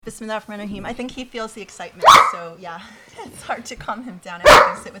Bismillah ar-Rahman ar-Rahim. I think he feels the excitement, so yeah, it's hard to calm him down. I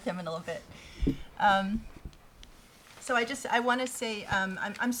have to sit with him in a little bit. So I want to say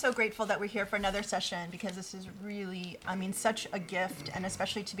I'm so grateful that we're here for another session, because this is really, such a gift, and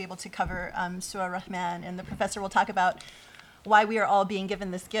especially to be able to cover Surah al Rahman, and the professor will talk about why we are all being given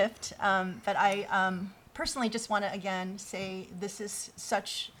this gift. But I personally just want to again say this is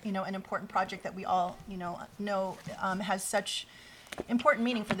such an important project that we all know has such important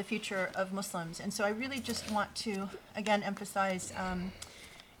meaning for the future of Muslims. And so I really just want to again emphasize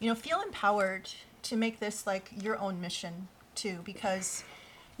feel empowered to make this like your own mission too, because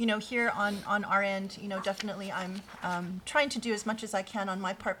here on our end, definitely I'm trying to do as much as I can on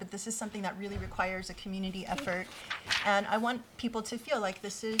my part, but this is something that really requires a community effort. And I want people to feel like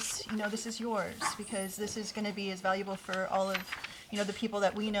this is yours, because this is going to be as valuable for all of, the people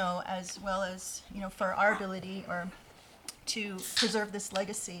that we know, as well as, for our ability or to preserve this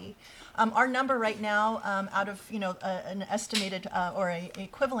legacy. Our number right now, out of an estimated or a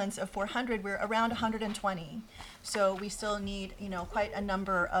equivalence of 400, we're around 120. So we still need quite a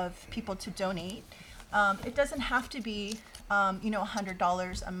number of people to donate. It doesn't have to be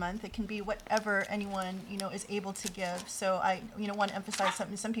 $100 a month. It can be whatever anyone is able to give. So I want to emphasize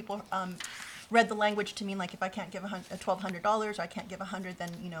something. Some people read the language to mean like, if I can't give $1,200 or I can't give 100,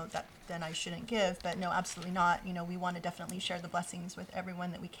 then then I shouldn't give. But no, absolutely not. We want to definitely share the blessings with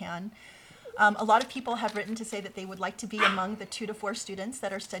everyone that we can. A lot of people have written to say that they would like to be among the 2 to 4 students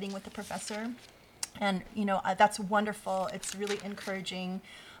that are studying with the professor, and that's wonderful. It's really encouraging.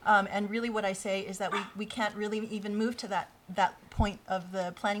 And really what I say is that we can't really even move to that point of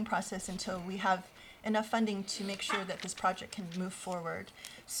the planning process until we have enough funding to make sure that this project can move forward.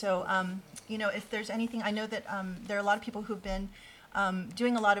 So, if there's anything, I know that there are a lot of people who've been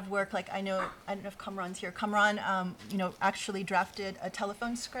doing a lot of work. Like I don't know if Kamran's here. Kamran, actually drafted a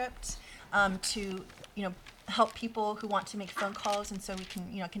telephone script to, help people who want to make phone calls. And so we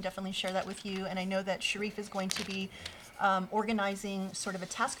can, I can definitely share that with you. And I know that Sharif is going to be organizing sort of a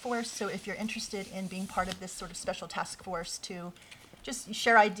task force. So if you're interested in being part of this sort of special task force to just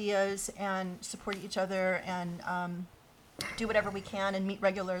share ideas and support each other and do whatever we can and meet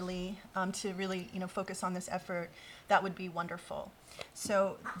regularly to really, focus on this effort, that would be wonderful.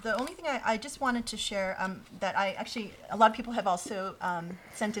 So the only thing I just wanted to share that a lot of people have also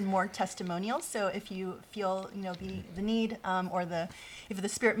sent in more testimonials. So if you feel, the need or if the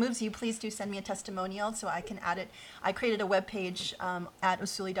spirit moves you, please do send me a testimonial so I can add it. I created a webpage at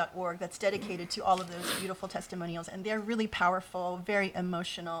usuli.org that's dedicated to all of those beautiful testimonials, and they're really powerful, very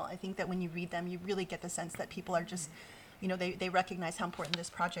emotional. I think that when you read them, you really get the sense that people are just, they recognize how important this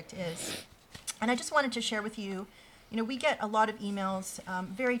project is. And I just wanted to share with you, we get a lot of emails,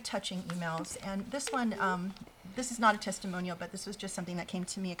 very touching emails. And this one, this is not a testimonial, but this was just something that came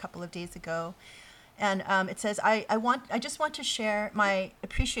to me a couple of days ago. And it says, I just want to share my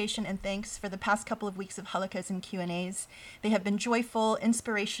appreciation and thanks for the past couple of weeks of halaqas and Q&As. They have been joyful,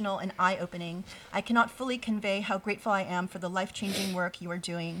 inspirational, and eye-opening. I cannot fully convey how grateful I am for the life-changing work you are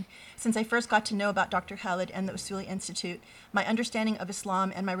doing. Since I first got to know about Dr. Khaled and the Usuli Institute, my understanding of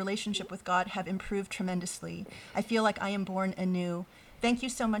Islam and my relationship with God have improved tremendously. I feel like I am born anew. Thank you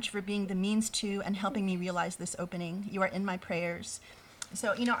so much for being the means to and helping me realize this opening. You are in my prayers.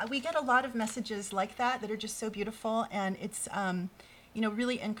 So, we get a lot of messages like that are just so beautiful, and it's,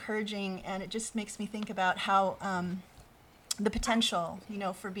 really encouraging, and it just makes me think about how the potential,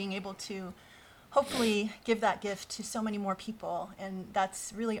 for being able to hopefully give that gift to so many more people. And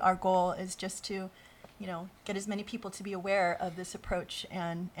that's really our goal, is just to, get as many people to be aware of this approach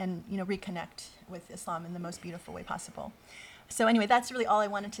and reconnect with Islam in the most beautiful way possible. So anyway, that's really all I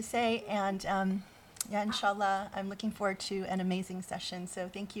wanted to say, and yeah, inshallah, I'm looking forward to an amazing session. So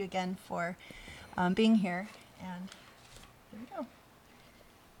thank you again for being here. And here we go.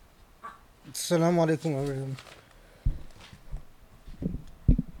 Assalamu alaikum everyone.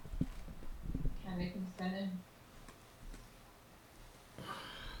 Alaikum salam.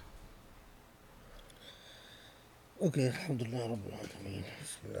 Okay, alhamdulillah rabbil alameen.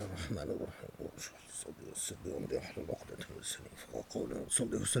 Bismillah ar-Rahman ar-Rahim. صلي وسلم وبارك عقدة من السنين وقوله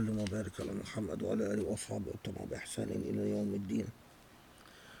صلي وسلم وبارك على محمد وعلى آله وأصحابه واتبعوا بإحسان إلى يوم الدين.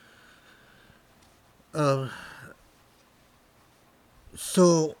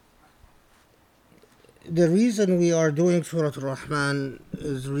 So the reason we are doing Surah al Rahman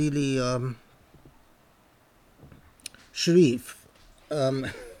is really Sharif.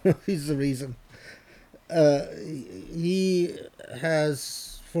 He's the reason. He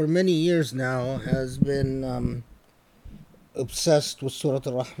has, for many years now, has been obsessed with Surah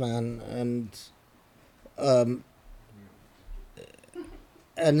al Rahman, and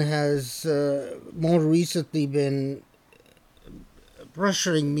and has more recently been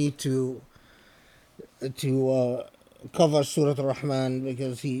pressuring me to cover Surah al Rahman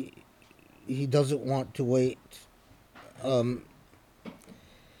because he doesn't want to wait. Um,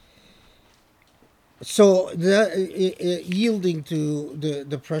 so that yielding to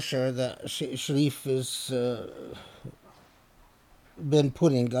the pressure that Sharif has been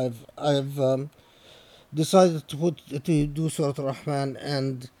putting, I've decided to do Surah al Rahman,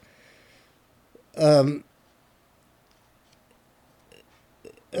 and um,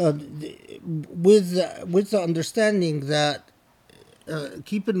 with the understanding that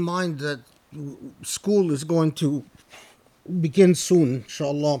keep in mind that school is going to begin soon,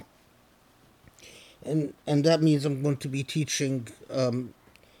 inshallah, and that means I'm going to be teaching,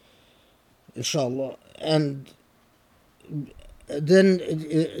 inshallah, and then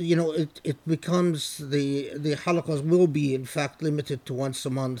it becomes the halaqas will be in fact limited to once a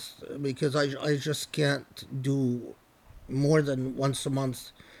month because I just can't do more than once a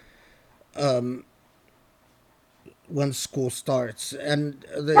month when school starts, and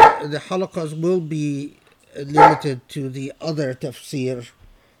the halaqas will be limited to the other tafsir,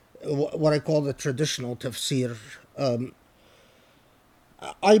 what I call the traditional tafsir.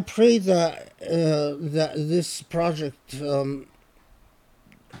 I pray that this project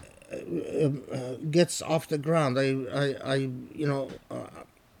gets off the ground. I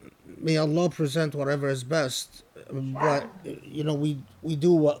may Allah present whatever is best, but we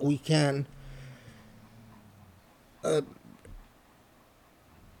do what we can. A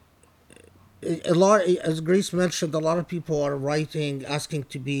lot, as Grace mentioned, a lot of people are writing, asking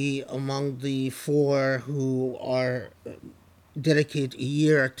to be among the four who are dedicate a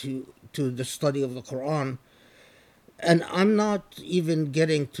year to the study of the Quran. And I'm not even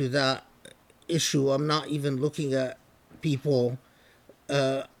getting to that issue. I'm not even looking at people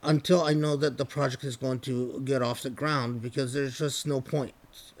until I know that the project is going to get off the ground, because there's just no point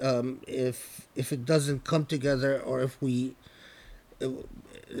if it doesn't come together, or if we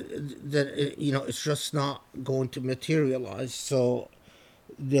that it's just not going to materialize. So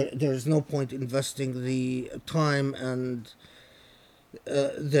there's no point investing the time and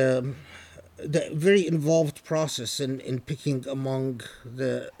the very involved process in picking among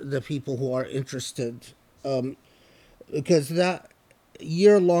the people who are interested, because that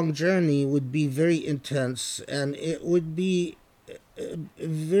year-long journey would be very intense, and it would be a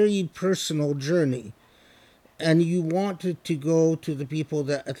very personal journey, and you want it to go to the people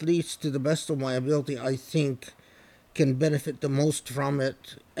that, at least to the best of my ability, I think can benefit the most from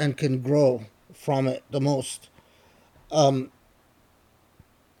it and can grow from it the most. And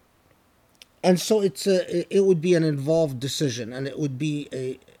so it would be an involved decision, and it would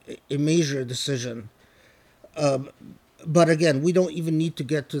be a major decision. But again, we don't even need to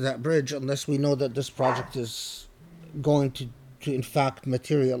get to that bridge unless we know that this project is going to in fact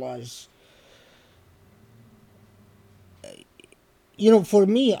materialize. For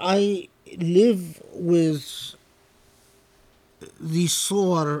me, I live with the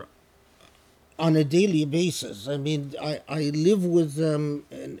surah on a daily basis. I mean, I live with them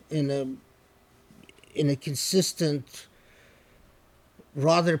in a consistent,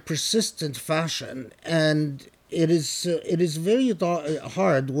 rather persistent fashion, and it is very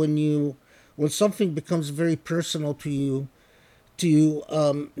hard when something becomes very personal to you to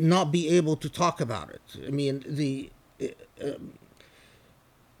not be able to talk about it. I mean,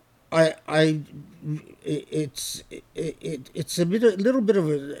 I it's a little bit of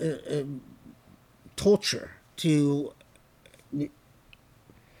a torture to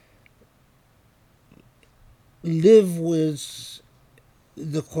live with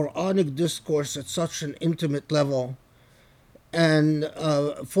the Quranic discourse at such an intimate level, and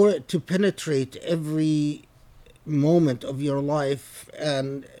for it to penetrate every moment of your life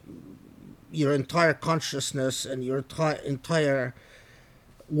and your entire consciousness and your entire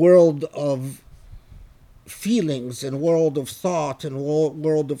world of feelings and world of thought and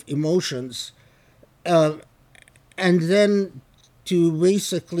world of emotions, and then to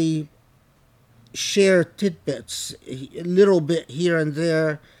basically share tidbits, a little bit here and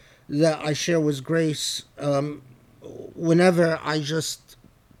there, that I share with Grace whenever I just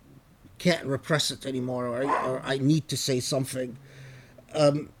can't repress it anymore, or I need to say something.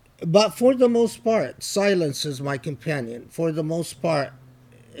 But for the most part, silence is my companion. For the most part,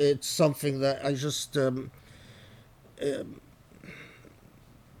 it's something that I just there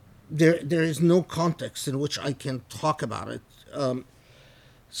is no context in which I can talk about it.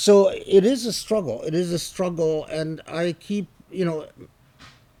 So it is a struggle. It is a struggle, and I keep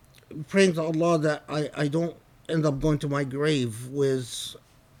praying to Allah that I don't end up going to my grave with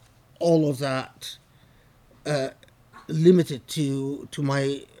all of that limited to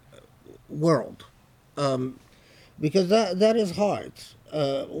my world, because that is hard.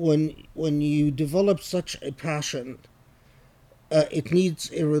 When you develop such a passion, it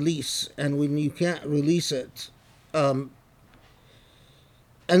needs a release, and when you can't release it, and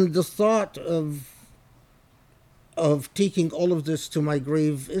the thought of taking all of this to my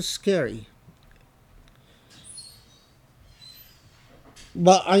grave is scary.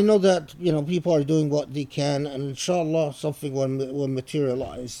 But I know that people are doing what they can, and inshallah something will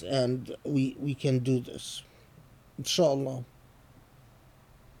materialize, and we can do this, inshallah.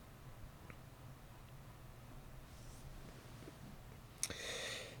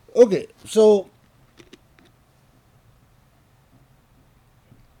 Okay, so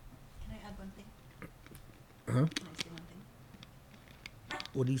Can I add one thing? huh? Can I say one thing?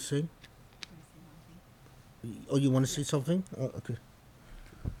 What do you say? Can I say one thing? Oh, you want to say something? Oh, okay.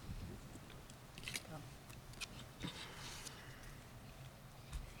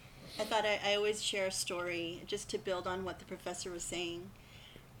 I thought I always share a story just to build on what the professor was saying.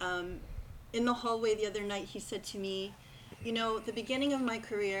 In the hallway the other night, he said to me, the beginning of my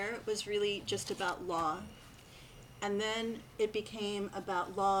career was really just about law. And then it became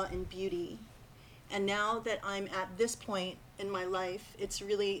about law and beauty. And now that I'm at this point in my life, it's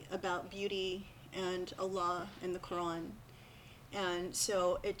really about beauty and Allah and the Quran. And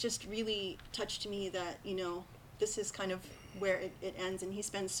so it just really touched me that, this is kind of where it ends. And he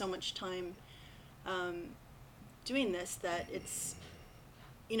spends so much time doing this that it's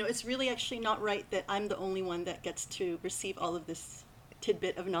really actually not right that I'm the only one that gets to receive all of this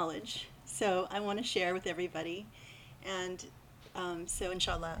tidbit of knowledge. So I want to share with everybody. And so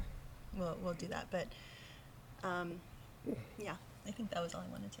inshallah, we'll do that. But yeah, I think that was all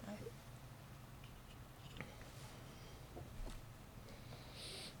I wanted to add.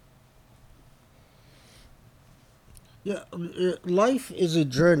 Yeah, life is a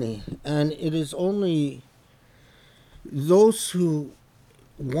journey, and it is only those who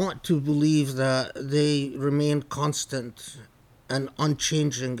want to believe that they remain constant and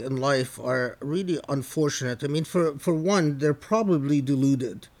unchanging in life are really unfortunate. I mean, for one, they're probably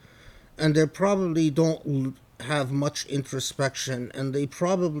deluded, and they probably don't have much introspection, and they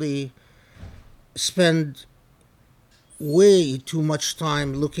probably spend way too much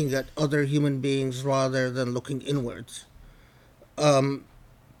time looking at other human beings rather than looking inwards. It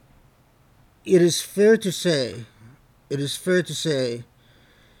is fair to say, it is fair to say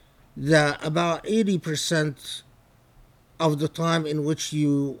that about 80% of the time in which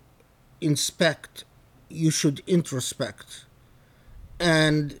you inspect, you should introspect,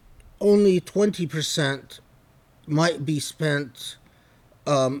 and only 20% might be spent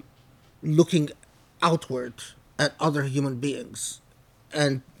looking outward at other human beings.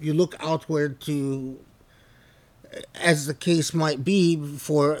 And you look outward to, as the case might be,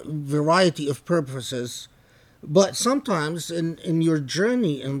 for a variety of purposes. But sometimes in your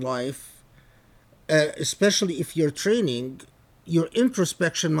journey in life, especially if you're training, your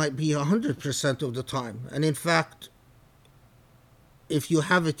introspection might be 100% of the time. And in fact, if you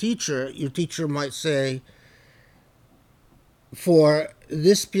have a teacher, your teacher might say, for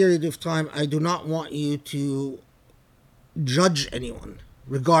this period of time, I do not want you to judge anyone,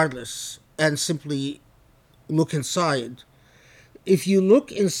 regardless, and simply look inside. If you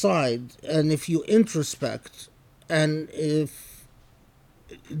look inside and if you introspect, and if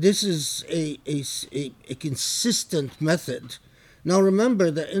this is a consistent method. Now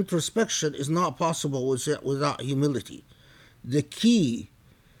remember that introspection is not possible without humility. The key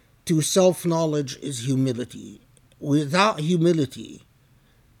to self-knowledge is humility. Without humility,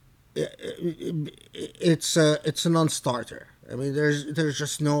 it's a non-starter. I mean, there's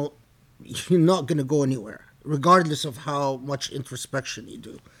just no, you're not going to go anywhere, regardless of how much introspection you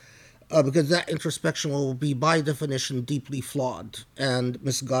do, because that introspection will be by definition deeply flawed and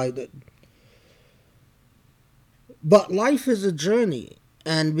misguided. But life is a journey,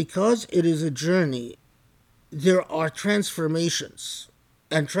 and because it is a journey, there are transformations.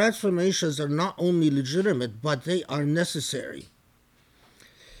 And transformations are not only legitimate, but they are necessary.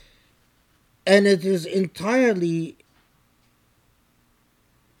 And it is entirely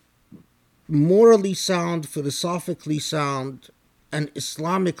morally sound, philosophically sound, and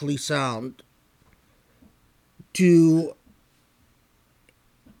Islamically sound to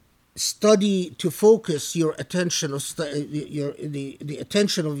study, to focus your attention, the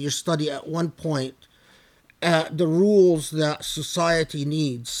attention of your study at one point at the rules that society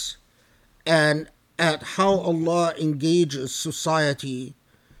needs and at how Allah engages society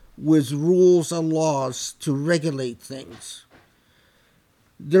with rules and laws to regulate things.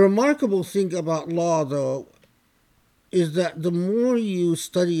 The remarkable thing about law, though, is that the more you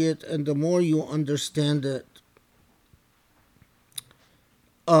study it and the more you understand it,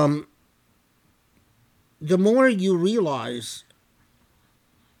 the more you realize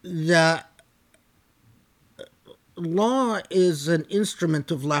that law is an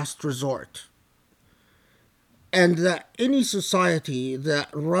instrument of last resort, and that any society that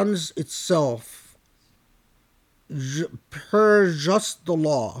runs itself per just the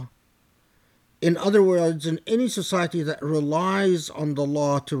law, in other words, in any society that relies on the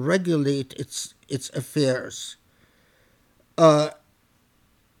law to regulate its affairs,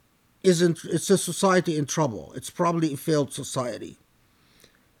 it's a society in trouble. It's probably a failed society.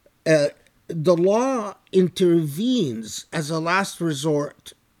 The law intervenes as a last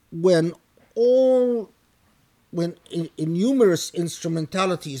resort when in numerous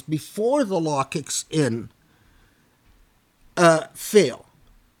instrumentalities before the law kicks in fail.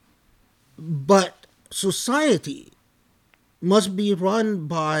 But society must be run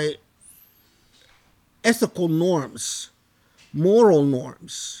by ethical norms, moral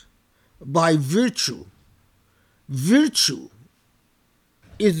norms, by virtue. Virtue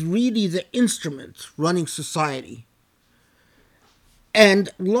is really the instrument running society. And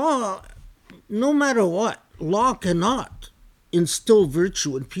law, no matter what, law cannot instill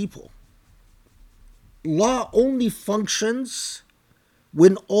virtue in people. Law only functions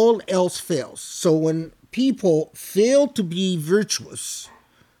when all else fails. So when people fail to be virtuous,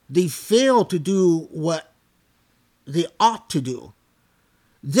 they fail to do what they ought to do,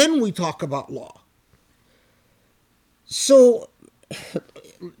 then we talk about law. So,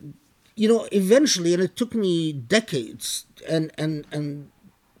 eventually, and it took me decades and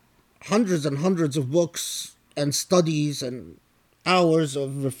hundreds and hundreds of books and studies and hours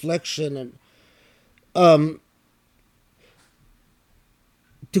of reflection and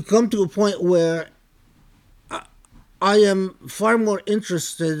to come to a point where I am far more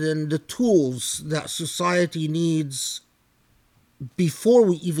interested in the tools that society needs before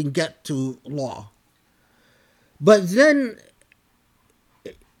we even get to law. But then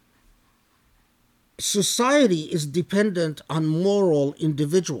society is dependent on moral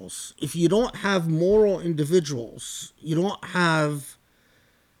individuals. If you don't have moral individuals, you don't have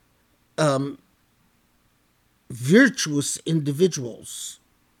virtuous individuals,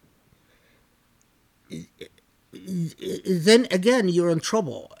 then again you're in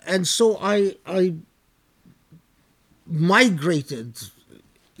trouble. And so I migrated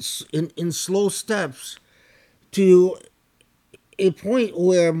in slow steps to a point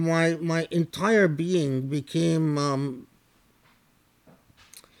where my entire being became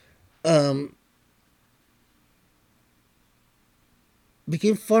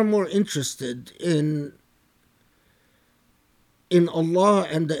far more interested in Allah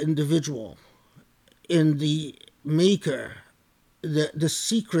and the individual, in the maker, the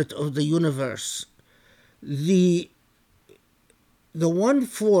secret of the universe, the one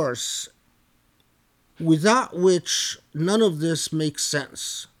force without which none of this makes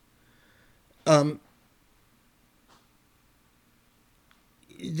sense. The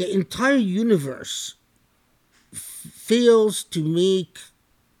entire universe fails to make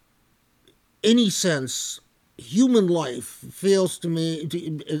any sense. Human life fails to make,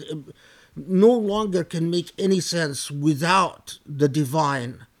 no longer can make any sense without the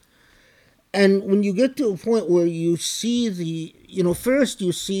divine. And when you get to a point where you see first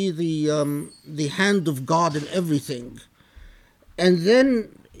you see the hand of God in everything, and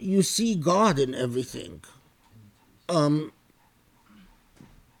then you see God in everything.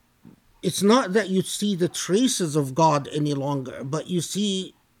 It's not that you see the traces of God any longer, but you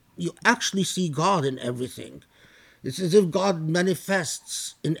actually see God in everything. It's as if God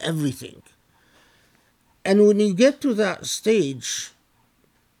manifests in everything. And when you get to that stage,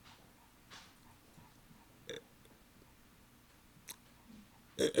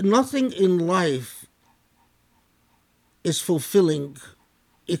 nothing in life is fulfilling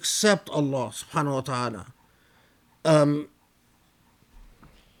except Allah subhanahu wa ta'ala.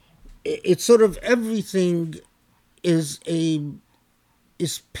 It's sort of everything is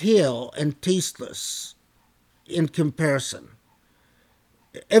pale and tasteless in comparison.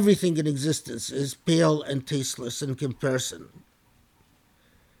 Everything in existence is pale and tasteless in comparison.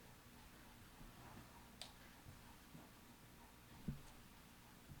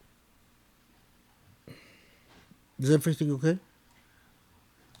 Is everything okay?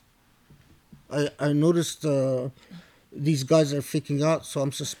 I noticed these guys are freaking out, so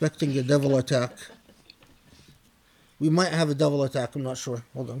I'm suspecting a devil attack. We might have a devil attack, I'm not sure.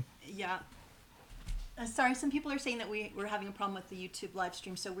 Hold on. Yeah. Sorry, some people are saying that we're having a problem with the YouTube live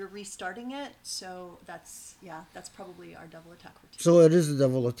stream, so we're restarting it. So that's probably our double attack routine. So it is a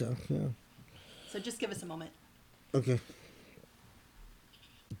double attack, yeah. So just give us a moment. Okay.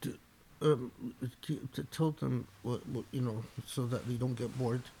 Tell them what so that we don't get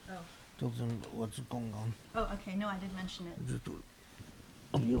bored. Oh. Tell them what's going on. Oh, okay. No, I didn't mention it. Just do it.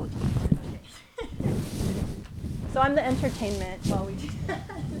 Okay. So I'm the entertainment while we do that.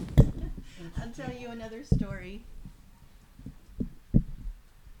 I'll tell you another story.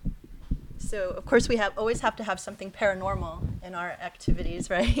 So of course we always have to have something paranormal in our activities,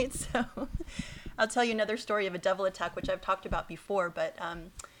 right? So I'll tell you another story of a devil attack, which I've talked about before, but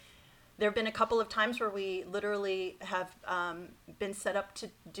there have been a couple of times where we literally have been set up to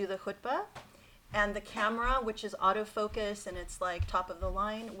do the khutbah, and the camera, which is autofocus and it's like top of the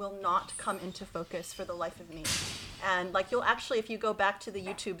line, will not come into focus for the life of me. And like you'll actually, if you go back to the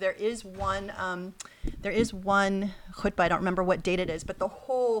YouTube, there is one khutbah, I don't remember what date it is, but the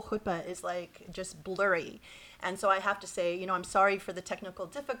whole khutbah is like just blurry. And so I have to say, I'm sorry for the technical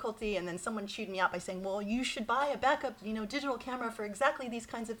difficulty. And then someone chewed me out by saying, well, you should buy a backup, digital camera for exactly these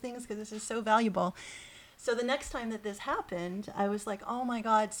kinds of things because this is so valuable. So the next time that this happened, I was like, oh my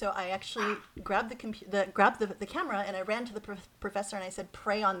God. So I actually grabbed the camera and I ran to the professor and I said,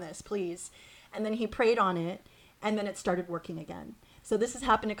 pray on this, please. And then he prayed on it and then it started working again. So this has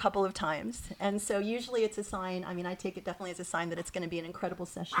happened a couple of times. And so usually it's a sign, I take it definitely as a sign that it's going to be an incredible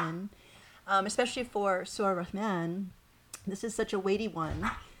session, especially for Surah al Rahman. This is such a weighty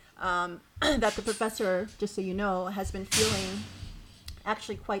one that the professor, just so you know, has been feeling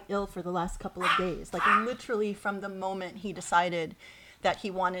actually quite ill for the last couple of days. Like literally from the moment he decided that he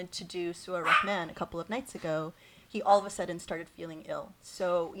wanted to do Surah al Rahman a couple of nights ago, he all of a sudden started feeling ill.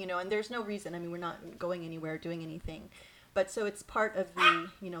 So, and there's no reason. We're not going anywhere, doing anything. But so it's part of the,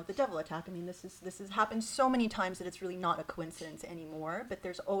 the devil attack. This has happened so many times that it's really not a coincidence anymore. But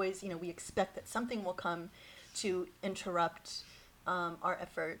there's always, we expect that something will come to interrupt our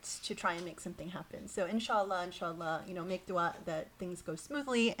efforts to try and make something happen. So inshallah, make dua that things go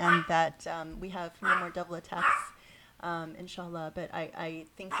smoothly and that we have no more devil attacks, inshallah. But I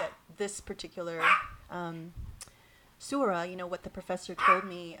think that this particular surah, what the professor told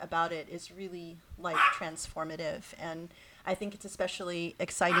me about it is really life transformative. And I think it's especially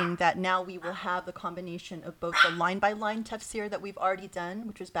exciting that now we will have the combination of both the line-by-line tafsir that we've already done,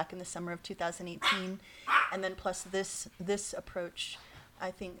 which was back in the summer of 2018, and then plus this approach.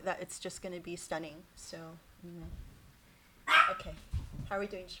 I think that it's just going to be stunning. So, okay, how are we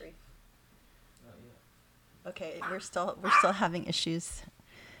doing, Sharif? Okay, we're still having issues.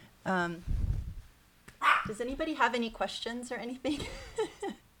 Does anybody have any questions or anything?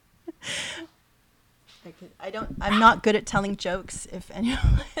 I'm not good at telling jokes, if anyone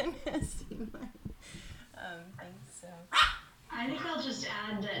has seen my things, so. I think I'll just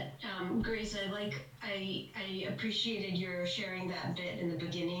add that, Grace, I appreciated your sharing that bit in the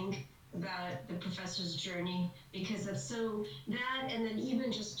beginning about the professor's journey, because that and then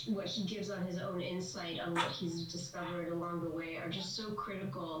even just what he gives on his own insight on what he's discovered along the way are just so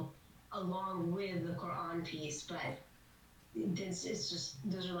critical along with the Quran piece. But it's just,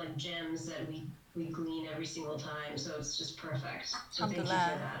 those are like gems that we glean every single time, so it's just perfect. So thank you for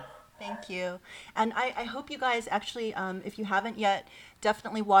that. Thank you. And I hope you guys actually, if you haven't yet,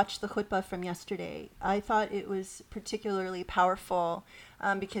 definitely watch the khutbah from yesterday. I thought it was particularly powerful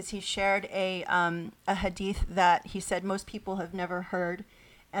because he shared a hadith that he said most people have never heard.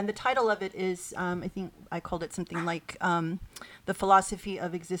 And the title of it is, I think I called it something like The Philosophy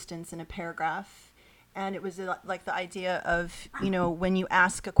of Existence in a Paragraph. And it was like the idea of, when you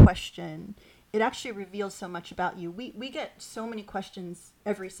ask a question, it actually reveals so much about you. We get so many questions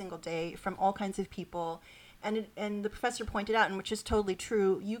every single day from all kinds of people. And the professor pointed out, and which is totally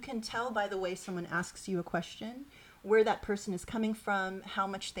true, you can tell by the way someone asks you a question where that person is coming from, how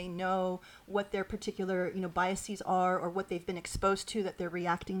much they know, what their particular biases are, or what they've been exposed to that they're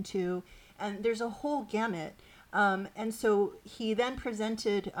reacting to. And there's a whole gamut. And so he then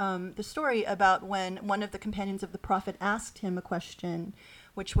presented the story about when one of the companions of the Prophet asked him a question,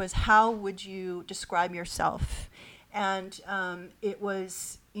 which was, how would you describe yourself? And it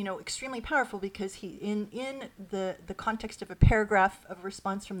was, extremely powerful because he, in the context of a paragraph of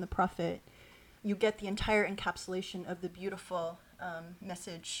response from the Prophet, you get the entire encapsulation of the beautiful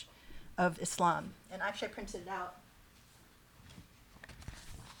message of Islam. And actually I printed it out.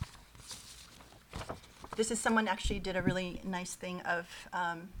 This is someone actually did a really nice thing of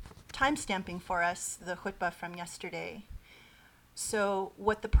time stamping for us the khutbah from yesterday. So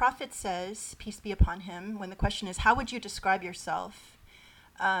what the Prophet says, peace be upon him, when the question is, how would you describe yourself?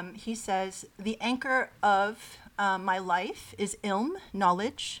 he says, the anchor of my life is ilm,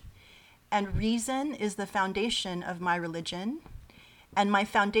 knowledge, and reason is the foundation of my religion, and my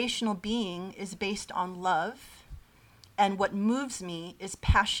foundational being is based on love, and what moves me is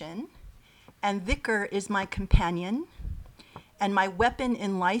passion, and dhikr is my companion, and my weapon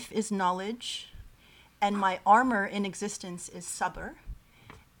in life is knowledge, and my armor in existence is sabr,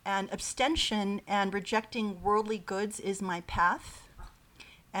 and abstention and rejecting worldly goods is my path,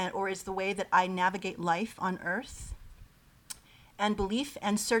 or is the way that I navigate life on earth, and belief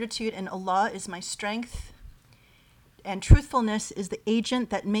and certitude in Allah is my strength, and truthfulness is the agent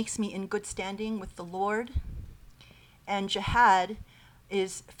that makes me in good standing with the Lord, and jihad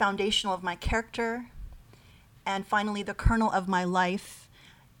is foundational of my character, and finally the kernel of my life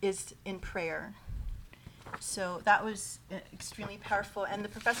is in prayer. So that was extremely powerful. And the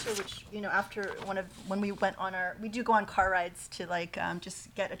professor, which, after when we went on we do go on car rides to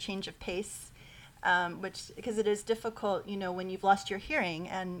just get a change of pace, because it is difficult, when you've lost your hearing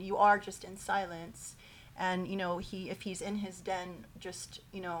and you are just in silence, and, if he's in his den, just,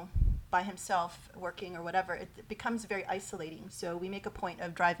 by himself working or whatever, it becomes very isolating. So we make a point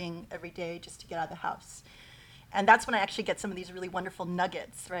of driving every day just to get out of the house. And that's when I actually get some of these really wonderful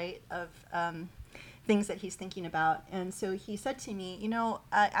nuggets, right, of things that he's thinking about. And so he said to me,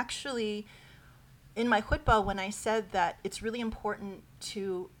 actually, in my khutbah, when I said that it's really important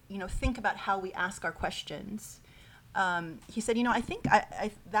to, think about how we ask our questions, he said, I think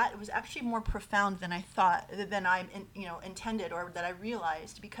that was actually more profound than I thought, than I, intended or that I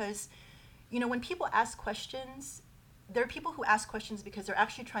realized. Because, when people ask questions, there are people who ask questions because they're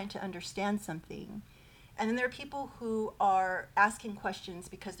actually trying to understand something. And then there are people who are asking questions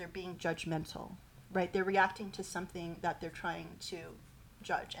because they're being judgmental, right? They're reacting to something that they're trying to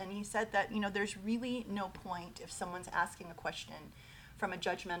judge. And he said that, there's really no point if someone's asking a question from a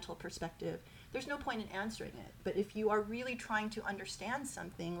judgmental perspective. There's no point in answering it. But if you are really trying to understand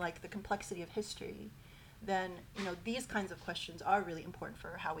something like the complexity of history, then, these kinds of questions are really important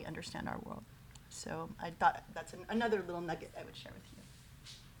for how we understand our world. So I thought that's another little nugget I would share with you.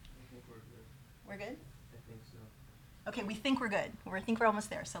 I think we're good. We're good? I think so. Okay, we think we're good. We think we're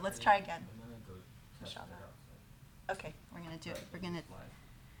almost there. So let's try again. I'm gonna go test it Inshallah. out. Okay, we're gonna do it. Live.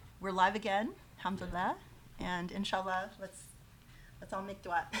 We're live again, alhamdulillah, and inshallah, let's all make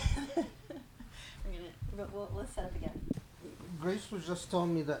dua. Let's set up again. Grace was just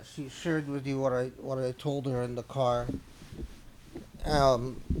telling me that she shared with you what I told her in the car.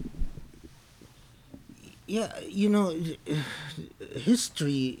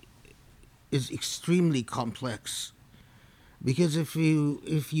 History is extremely complex, because if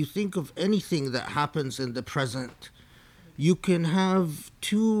you think of anything that happens in the present, you can have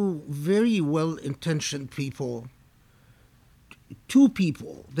two very well-intentioned people, two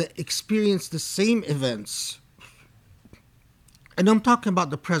people that experience the same events. And I'm talking about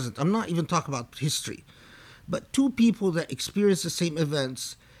the present. I'm not even talking about history. But two people that experience the same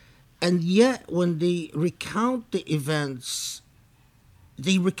events, and yet when they recount the events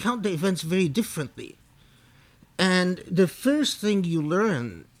very differently. And the first thing you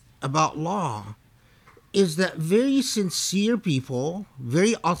learn about law is that very sincere people,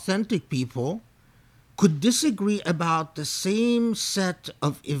 very authentic people, could disagree about the same set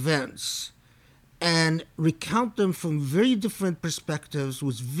of events and recount them from very different perspectives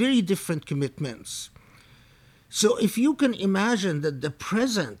with very different commitments. So if you can imagine that the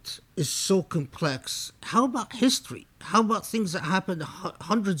present is so complex, how about history? How about things that happened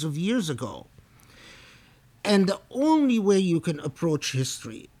hundreds of years ago? And the only way you can approach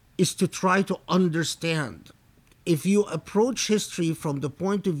history is to try to understand. If you approach history from the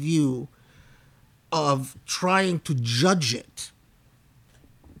point of view of trying to judge it,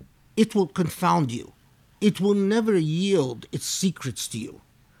 it will confound you. It will never yield its secrets to you,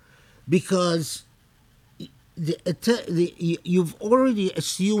 because you've already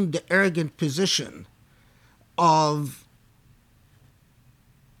assumed the arrogant position of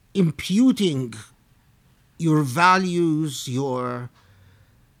imputing your values, your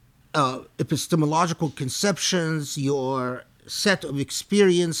epistemological conceptions, your set of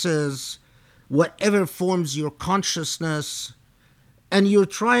experiences, whatever forms your consciousness, and you're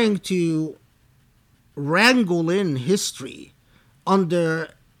trying to wrangle in history under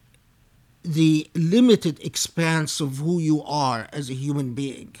the limited expanse of who you are as a human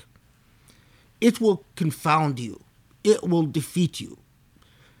being. It will confound you. It will defeat you.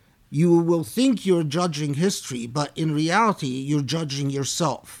 You will think you're judging history, but in reality, you're judging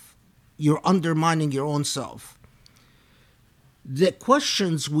yourself. You're undermining your own self. The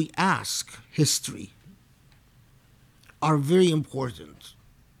questions we ask history are very important.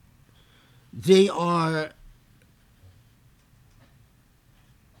 They are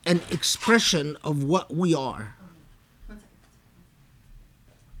an expression of what we are.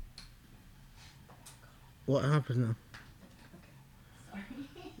 What happened now?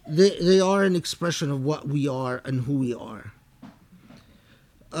 They are an expression of what we are and who we are.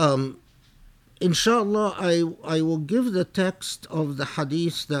 Inshallah, I will give the text of the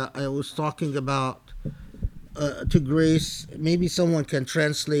hadith that I was talking about to Grace. Maybe someone can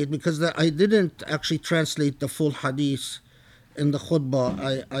translate, because I didn't actually translate the full hadith in the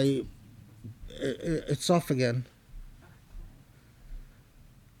khutbah. It's off again.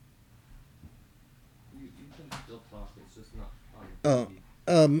 You can still talk, it's just not on TV.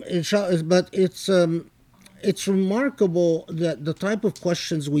 Inshallah, but it's remarkable that the type of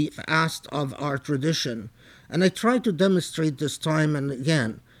questions we've asked of our tradition, and I try to demonstrate this time and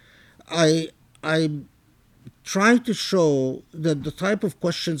again. I try to show that the type of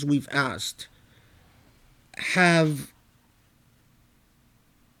questions we've asked have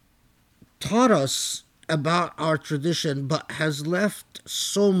taught us about our tradition, but has left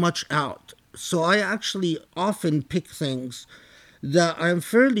so much out. So I actually often pick things that I'm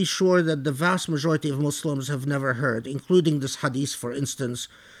fairly sure that the vast majority of Muslims have never heard, including this hadith, for instance,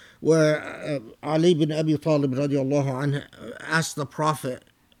 where Ali bin Abi Talib radiallahu anhu asked the Prophet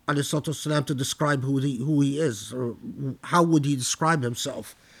والسلام, to describe who he is, or how would he describe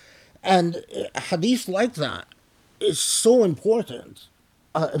himself. And a hadith like that is so important,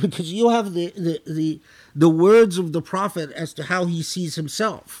 because you have the words of the Prophet as to how he sees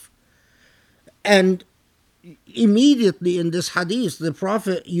himself. And immediately in this hadith, the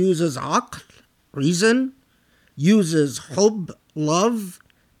Prophet uses aql, reason, uses hub, love,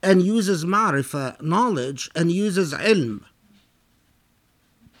 and uses ma'rifah, knowledge, and uses ilm.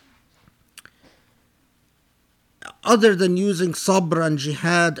 Other than using sabr and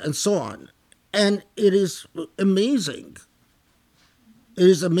jihad and so on. And it is amazing. It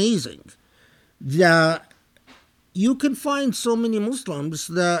is amazing that you can find so many Muslims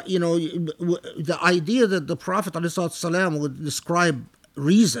that, the idea that the Prophet ﷺ would describe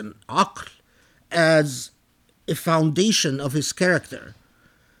reason, aql, as a foundation of his character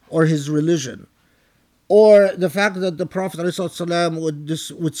or his religion, or the fact that the Prophet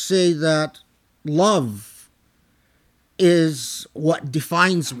ﷺ would say that love is what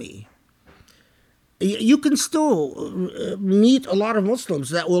defines me. You can still meet a lot of Muslims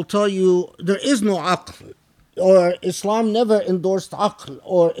that will tell you there is no aql, or Islam never endorsed aql,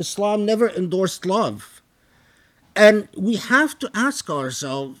 or Islam never endorsed love. And we have to ask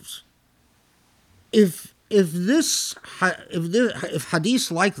ourselves, if hadith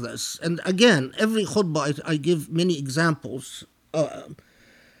like this, and again, every khutbah I give many examples,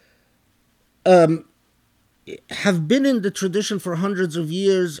 have been in the tradition for hundreds of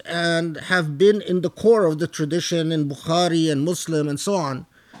years and have been in the core of the tradition in Bukhari and Muslim and so on,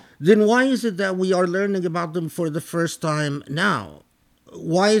 then why is it that we are learning about them for the first time now?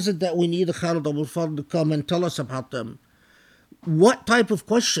 Why is it that we need a Khaled Abou El Fadl to come and tell us about them? What type of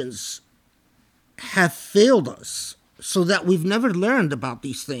questions have failed us so that we've never learned about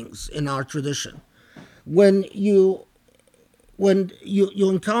these things in our tradition? When you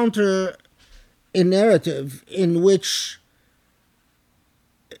encounter a narrative in which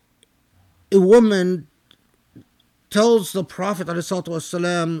a woman tells the Prophet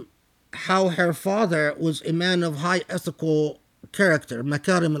ﷺ how her father was a man of high ethical character,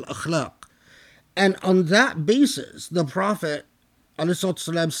 makarim al-akhlaq. And on that basis, the Prophet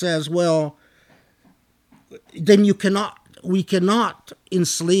ﷺ says, well, then we cannot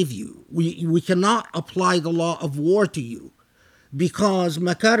enslave you. We cannot apply the law of war to you, because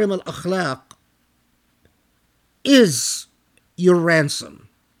makarim al-akhlaq is your ransom.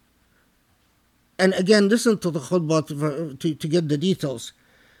 And again, listen to the khutbah to get the details.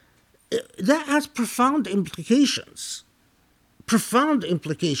 That has profound implications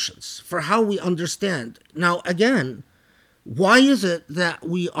for how we understand. Now, again, why is it that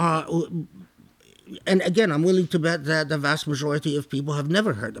we are, and again, I'm willing to bet that the vast majority of people have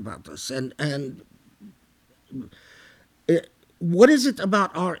never heard about this. And what is it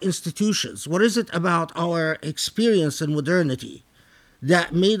about our institutions? What is it about our experience in modernity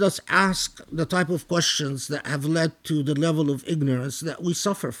that made us ask the type of questions that have led to the level of ignorance that we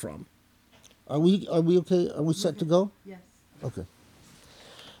suffer from? Are we okay? Are we set to go? Yes. Okay.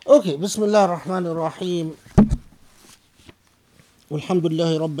 Okay, Bismillah ar-Rahman ar-Rahim. والحمد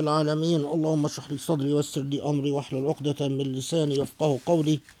لله رب العالمين اللهم اشرح لي صدري ويسر لي أمري واحلل عقدة من لساني يفقهوا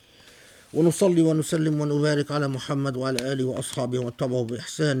قولي ونصلي ونسلم ونبارك على محمد وعلى آله وأصحابه واتبعوا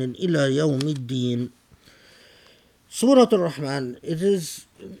بإحسان إلى يوم الدين. Surah al Rahman, it is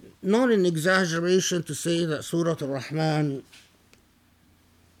not an exaggeration to say that Surah al Rahman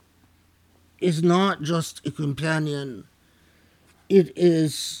is not just a companion, it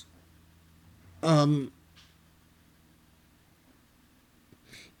is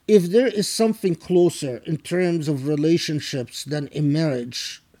if there is something closer in terms of relationships than a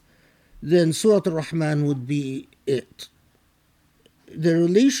marriage, then Surah al Rahman would be it. The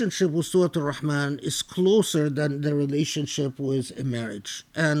relationship with Surah al Rahman is closer than the relationship with a marriage.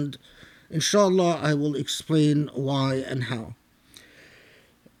 And inshallah, I will explain why and how.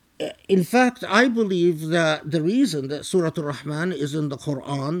 In fact, I believe that the reason that Surah al Rahman is in the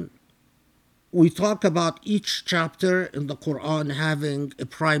Quran, we talk about each chapter in the Quran having a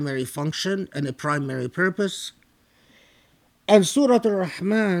primary function and a primary purpose. And Surah al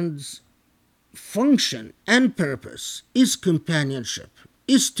Rahman's function and purpose is companionship,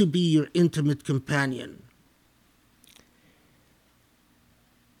 is to be your intimate companion.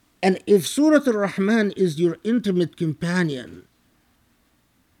 And if Surah al Rahman is your intimate companion,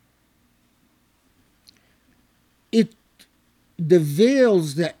 the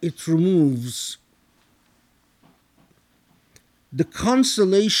veils that it removes, the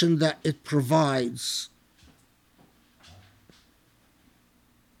consolation that it provides,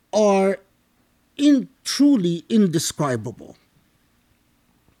 are truly indescribable.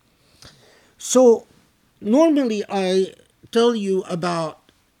 So normally I tell you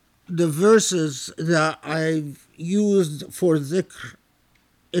about the verses that I've used for dhikr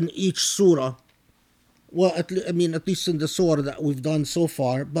in each surah. Well, at least in the surah that we've done so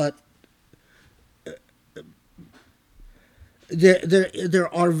far, but there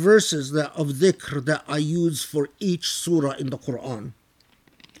are verses of dhikr that I use for each surah in the Quran.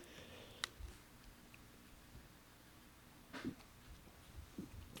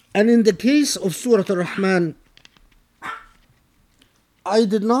 And in the case of Surah al Rahman, I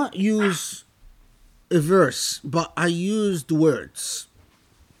did not use a verse, but I used words.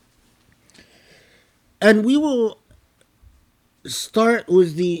 And we will start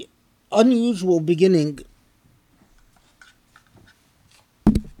with the unusual beginning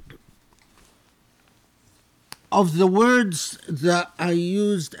of the words that I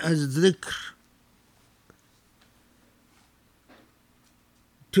used as dhikr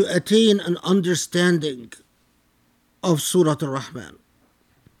to attain an understanding of Surah al Rahman.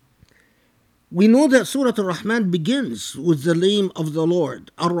 We know that Surah al Rahman begins with the name of the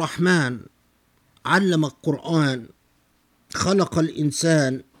Lord, Ar Rahman, علم القرآن خلق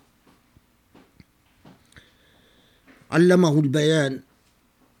الإنسان علمه البيان.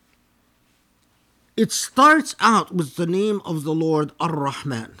 It starts out with the name of the Lord, Ar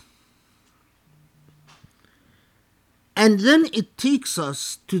Rahman. And then it takes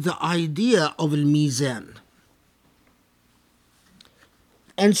us to the idea of al-mizan.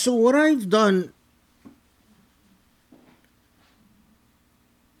 And so what I've done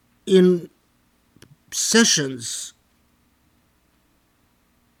in sessions,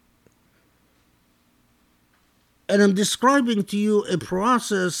 and I'm describing to you a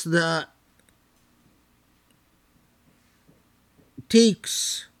process that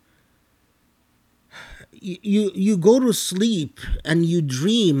takes, you go to sleep and you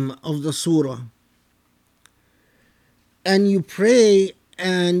dream of the surah, and you pray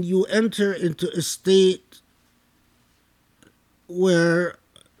and you enter into a state where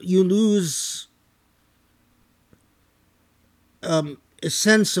you lose a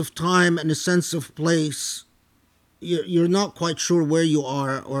sense of time and a sense of place. You're not quite sure where you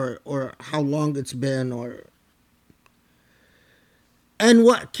are or how long it's been. And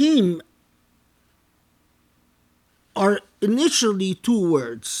what came are initially two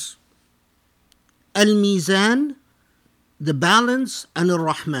words: al-mizan, the balance, and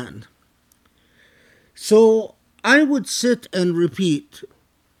ar-Rahman. So I would sit and repeat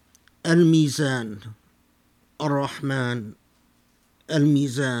al-mizan, ar-Rahman,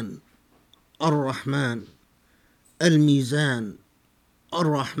 al-mizan, ar-Rahman, al-mizan,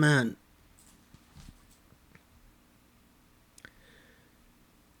 ar-Rahman.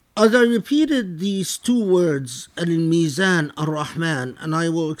 As I repeated these two words, al-mizan, ar-Rahman, and I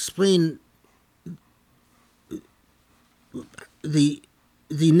will explain the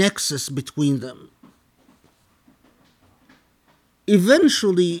nexus between them,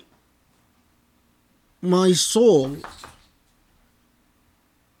 eventually my soul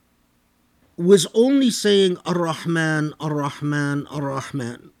was only saying Ar-Rahman, Ar-Rahman,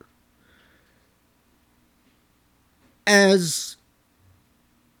 Ar-Rahman, as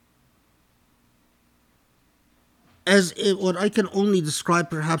what I can only describe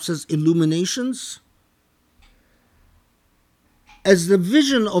perhaps as illuminations. as the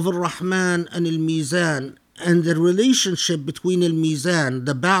vision of Al Rahman and Al Mizan and the relationship between Al Mizan,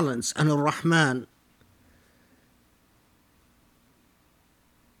 the balance, and Al Rahman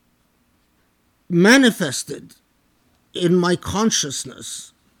manifested in my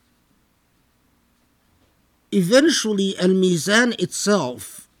consciousness, eventually Al Mizan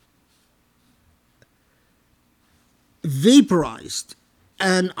itself vaporized,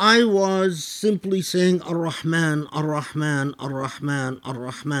 and I was simply saying Ar Rahman, Ar Rahman, Ar Rahman, Ar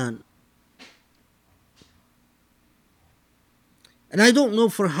Rahman. And I don't know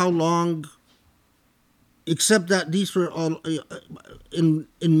for how long, except that these were all in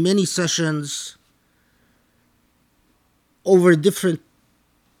many sessions over different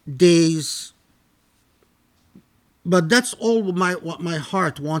days. But that's all what my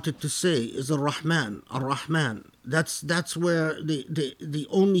heart wanted to say is Ar Rahman, Ar Rahman. That's where the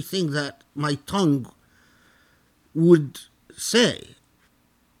only thing that my tongue would say.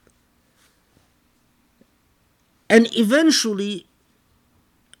 And eventually,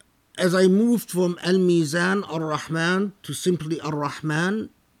 as I moved from Al Mizan, Ar Rahman, to simply Ar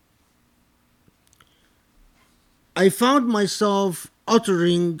Rahman, I found myself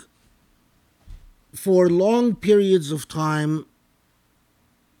uttering for long periods of time,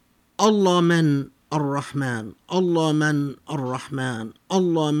 Allah man Ar-Rahman, Allah man Ar-Rahman,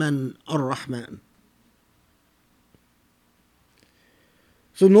 Allah man Ar-Rahman.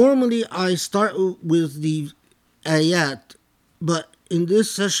 So normally I start with the ayat, but in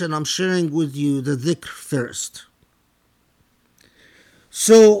this session I'm sharing with you the dhikr first.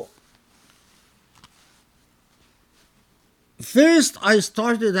 So first I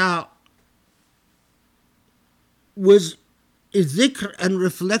started out was a dhikr and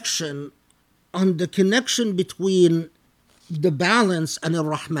reflection on the connection between the balance and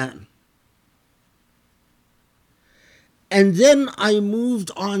Ar-Rahman. And then I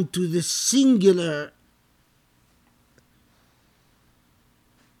moved on to the singular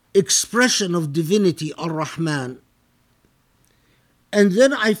expression of divinity, Ar-Rahman. And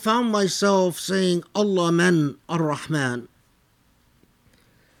then I found myself saying, Allah man Ar-Rahman.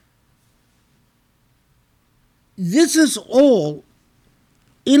 This is all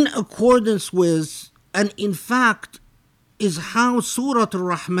in accordance with, and in fact, is how Surah al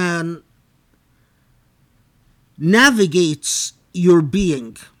Rahman navigates your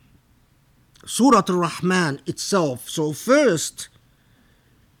being. Surah al Rahman itself. So first,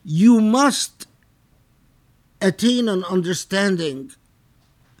 you must attain an understanding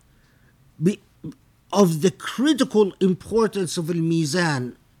of the critical importance of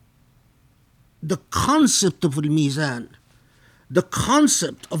al-Mizan, the concept of al-Mizan, the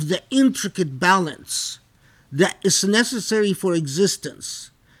concept of the intricate balance that is necessary for existence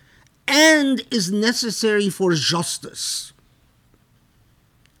and is necessary for justice.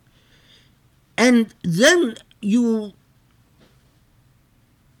 And then you,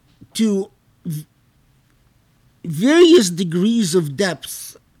 to various degrees of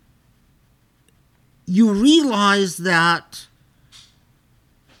depth, you realize that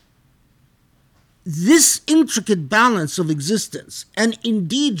this intricate balance of existence, and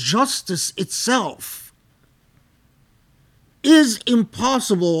indeed justice itself, is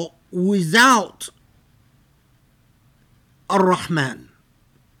impossible without Ar-Rahman.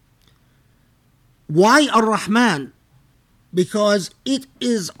 Why Ar-Rahman? Because it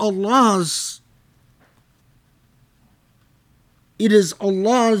is Allah's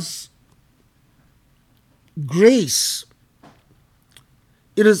grace.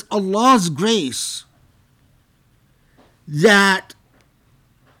 It is Allah's grace that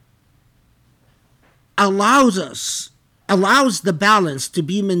allows the balance to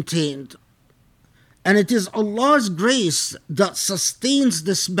be maintained. And it is Allah's grace that sustains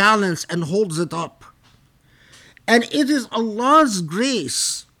this balance and holds it up. And it is Allah's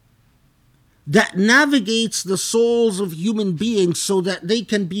grace that navigates the souls of human beings so that they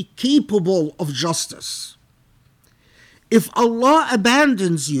can be capable of justice. If Allah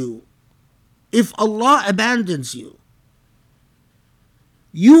abandons you,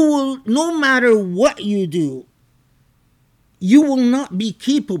 you will, no matter what you do, you will not be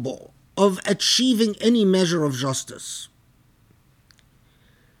capable of achieving any measure of justice.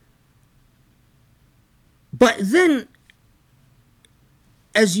 But then,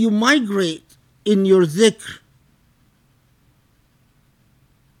 as you migrate in your dhikr,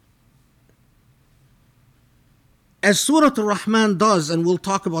 as Surah al Rahman does, and we'll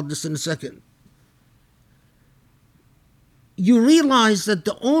talk about this in a second, you realize that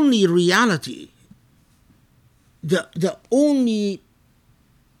the only reality, the only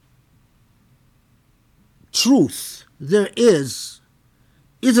truth there is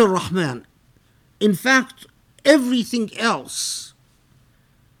Ar-Rahman. In fact, everything else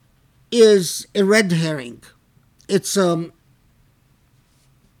is a red herring. It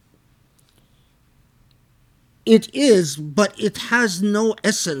is, but it has no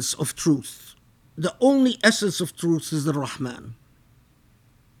essence of truth. The only essence of truth is the Rahman.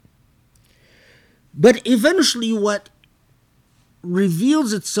 But eventually what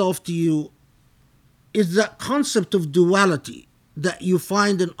reveals itself to you is that concept of duality that you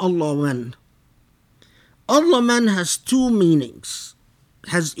find in Allah-Man. Allah-Man has two meanings,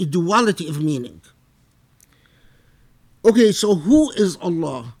 has a duality of meaning. Okay, so who is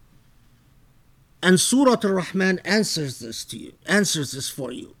Allah? And Surah al Rahman answers this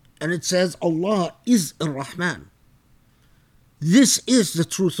for you. And it says, Allah is Ar-Rahman. This is the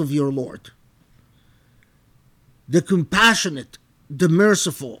truth of your Lord. The compassionate, the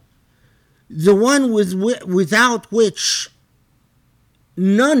merciful, the one without which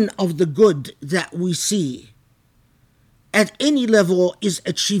none of the good that we see at any level is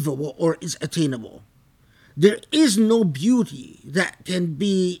achievable or is attainable. There is no beauty that can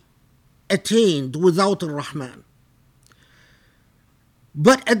be attained without Ar-Rahman.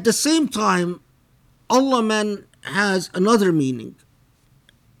 But at the same time, Allah-Man has another meaning,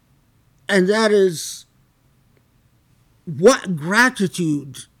 and that is the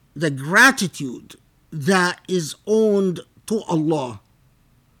gratitude that is owed to Allah.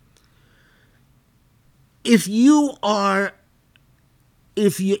 If you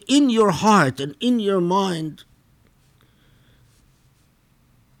in your heart and in your mind,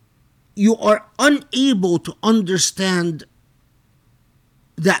 you are unable to understand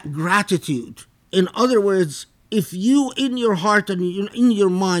that gratitude. In other words, if you in your heart and in your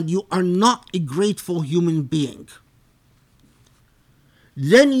mind, you are not a grateful human being,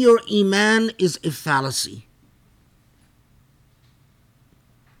 then your iman is a fallacy.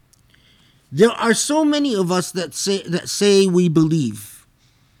 There are so many of us that say we believe.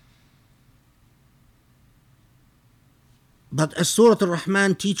 But as Surah al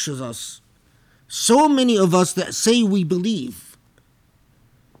Rahman teaches us, so many of us that say we believe,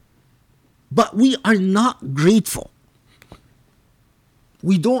 but we are not grateful.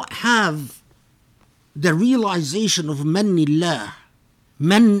 We don't have the realization of Mannillah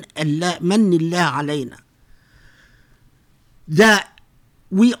alayna. That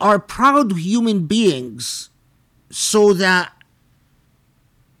we are proud human beings, so that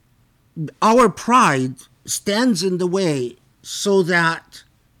our pride stands in the way, so that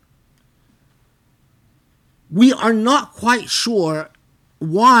we are not quite sure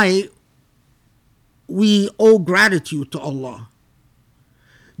why we owe gratitude to Allah.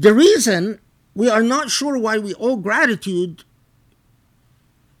 The reason we are not sure why we owe gratitude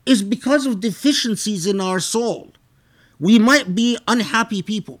is because of deficiencies in our soul. We might be unhappy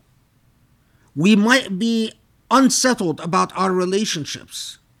people. We might be unsettled about our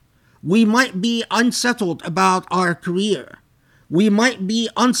relationships. We might be unsettled about our career. We might be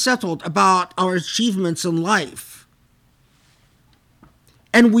unsettled about our achievements in life.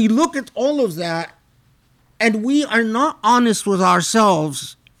 And we look at all of that, and we are not honest with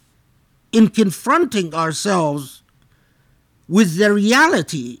ourselves in confronting ourselves with the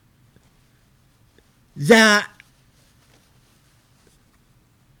reality that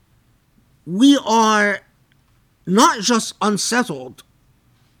we are not just unsettled,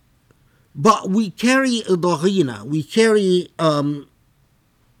 but we carry a daghina, we carry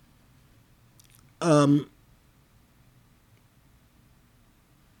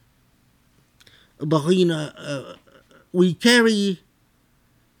we carry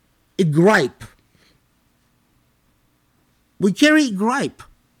a gripe. We carry a gripe.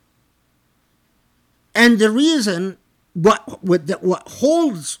 And the reason, what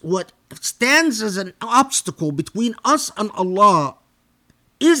stands as an obstacle between us and Allah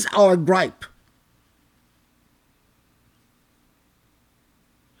is our gripe.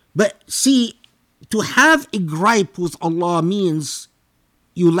 But see, to have a gripe with Allah means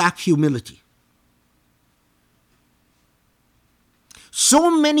you lack humility. So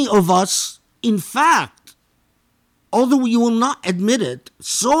many of us, in fact, although you will not admit it,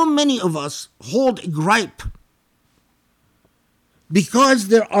 so many of us hold a gripe because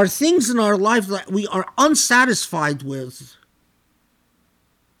there are things in our life that we are unsatisfied with.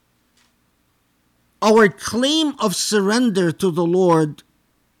 Our claim of surrender to the Lord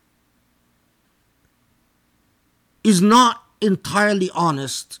is not entirely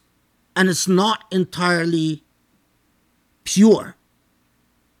honest, and it's not entirely pure.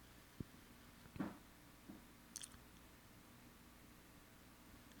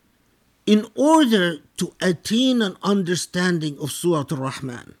 in order to attain an understanding of Surah al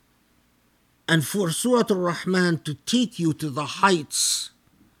Rahman, and for Surah al Rahman to take you to the heights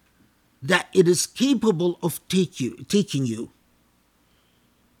that it is capable of taking you,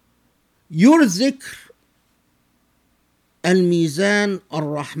 your dhikr, al-mizan,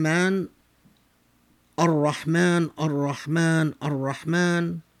 al-Rahman, al-Rahman, al-Rahman,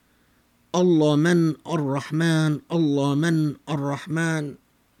 al-Rahman, Allah man, al-Rahman, Allah man, al-Rahman.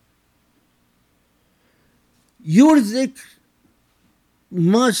 Your dhikr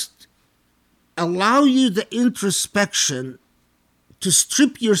must allow you the introspection to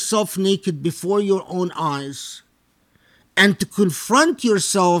strip yourself naked before your own eyes and to confront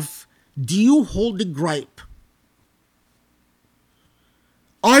yourself. Do you hold a gripe?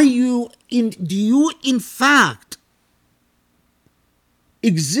 Do you in fact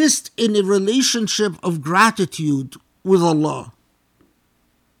exist in a relationship of gratitude with Allah?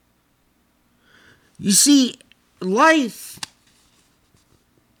 You see, life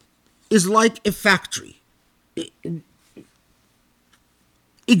is like a factory.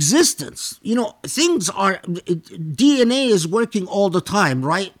 Existence, things are, DNA is working all the time,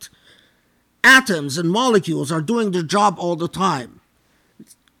 right? Atoms and molecules are doing their job all the time.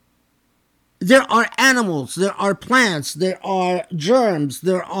 There are animals, there are plants, there are germs,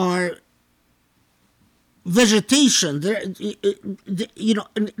 there are vegetation,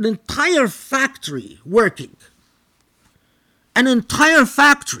 an entire factory working. An entire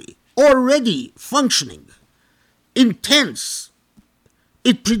factory already functioning, intense.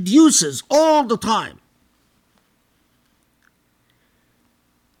 It produces all the time.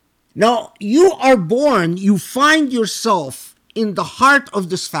 Now, you are born, you find yourself in the heart of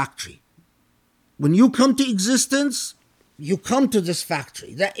this factory. When you come to existence, you come to this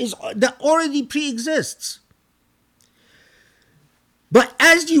factory that already pre-exists. But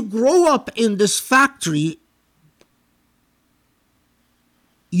as you grow up in this factory,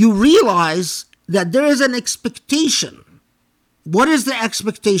 you realize that there is an expectation. What is the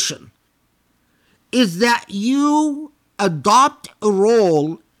expectation? Is that you adopt a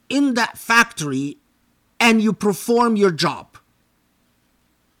role in that factory and you perform your job.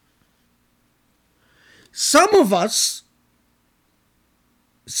 Some of us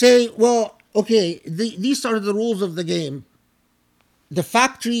say, well, okay, these are the rules of the game. The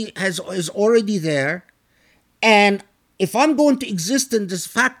factory is already there, and if I'm going to exist in this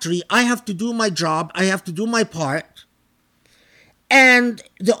factory, I have to do my job, I have to do my part, and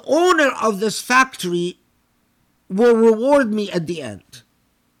the owner of this factory will reward me at the end.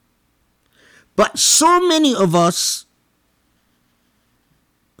 But so many of us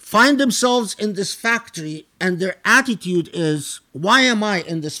find themselves in this factory and their attitude is, why am I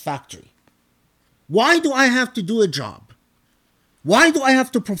in this factory? Why do I have to do a job? Why do I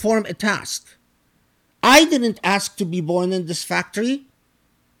have to perform a task? I didn't ask to be born in this factory.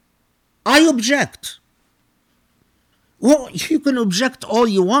 I object. Well, you can object all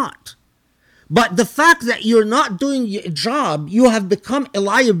you want. But the fact that you're not doing your job, you have become a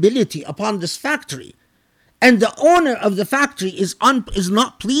liability upon this factory. And the owner of the factory is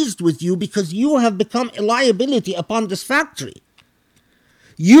not pleased with you because you have become a liability upon this factory.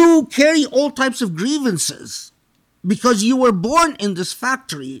 You carry all types of grievances because you were born in this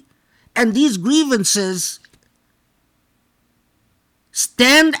factory, and these grievances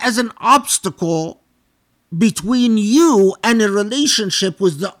stand as an obstacle between you and a relationship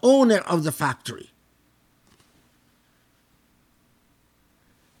with the owner of the factory.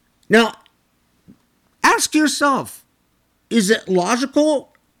 Now, ask yourself, is it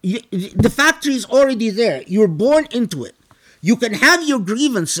logical? The factory is already there. You're born into it. You can have your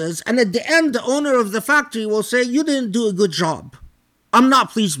grievances, and at the end, the owner of the factory will say, you didn't do a good job. I'm not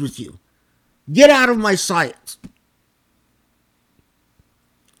pleased with you. Get out of my sight.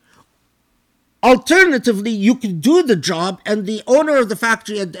 Alternatively, you can do the job, and the owner of the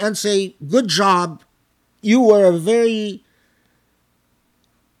factory at the end say, good job. You were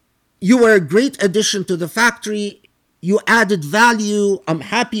a great addition to the factory. You added value. I'm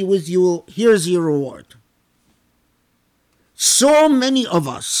happy with you. Here's your reward. So many of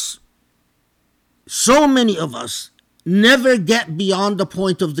us never get beyond the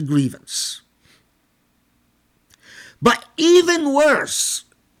point of the grievance. But even worse,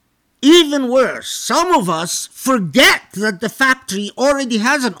 some of us forget that the factory already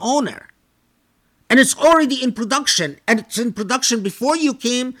has an owner. And it's already in production. And it's in production before you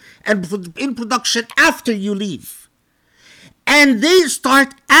came and in production after you leave. And they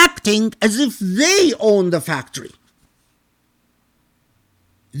start acting as if they own the factory.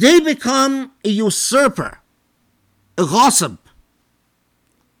 They become a usurper, a ghasib.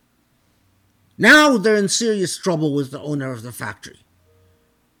 Now they're in serious trouble with the owner of the factory.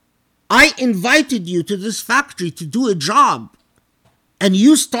 I invited you to this factory to do a job, and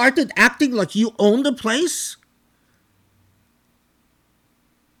you started acting like you own the place?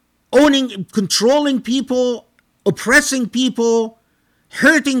 Owning, controlling people, oppressing people,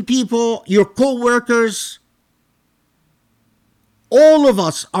 hurting people, your co-workers. All of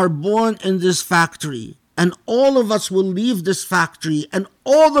us are born in this factory, and all of us will leave this factory, and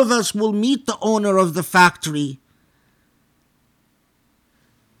all of us will meet the owner of the factory.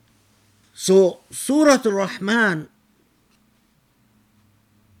 So Surah al Rahman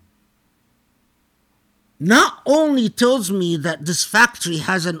not only tells me that this factory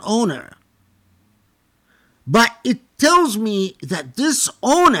has an owner, but it tells me that this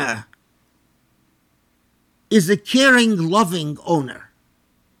owner is a caring, loving owner.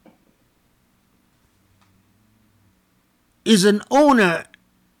 Is an owner.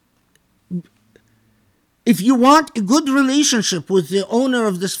 If you want a good relationship with the owner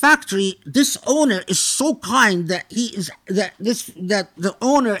of this factory, this owner is so kind that the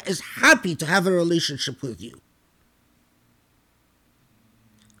owner is happy to have a relationship with you.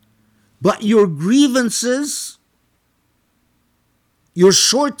 But your grievances, your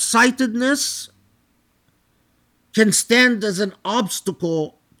short-sightedness can stand as an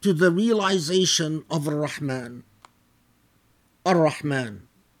obstacle to the realization of Ar-Rahman. Ar-Rahman.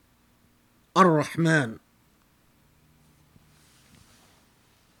 Ar-Rahman.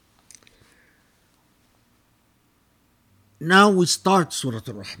 Now we start Surah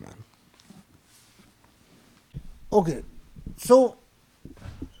al Rahman. Okay, so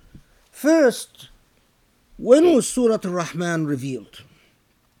first, when was Surah al Rahman revealed?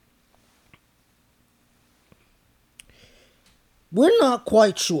 We're not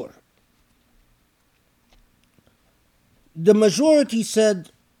quite sure. The majority said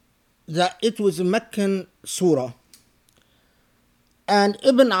that it was a Meccan surah, and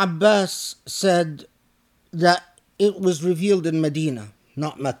Ibn Abbas said that it was revealed in Medina,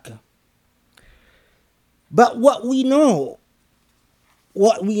 not Mecca. But what we know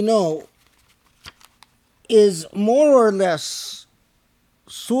is more or less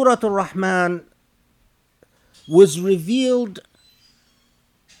Surah al Rahman was revealed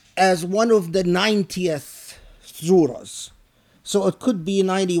as one of the 90th surahs. So it could be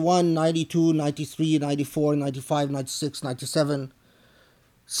 91, 92, 93, 94, 95, 96, 97.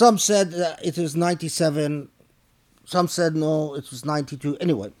 Some said that it was 97. Some said no, it was 92.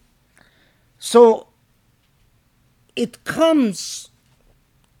 Anyway, so it comes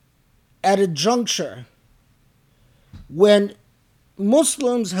at a juncture when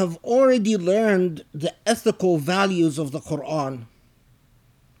Muslims have already learned the ethical values of the Quran,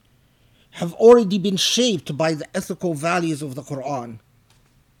 have already been shaped by the ethical values of the Quran.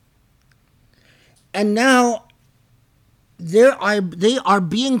 And now they are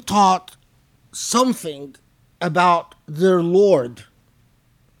being taught something about their Lord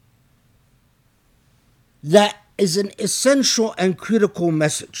that is an essential and critical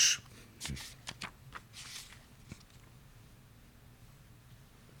message.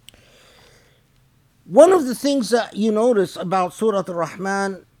 One of the things that you notice about Surah al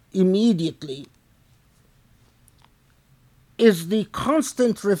Rahman immediately is the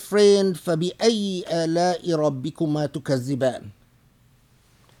constant refrain فَبِأَيِّ آلَاءِ رَبِّكُمَا تُكَذِّبَانِ.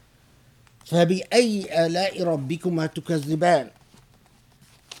 فَبِأَيِّ آلَاءِ رَبِّكُمَا تُكَذِّبَانِ.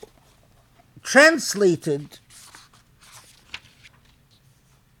 Translated,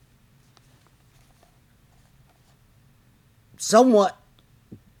 somewhat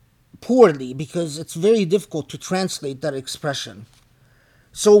poorly, because it's very difficult to translate that expression.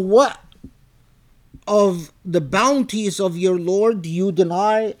 So what of the bounties of your Lord do you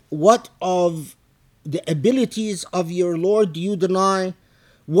deny? What of the abilities of your Lord do you deny?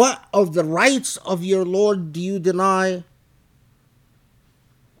 What of the rights of your Lord do you deny?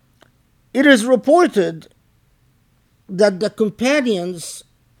 It is reported that the companions,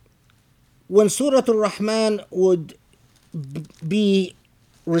 when Surah al Rahman would be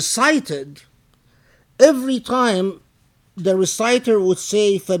recited, every time the reciter would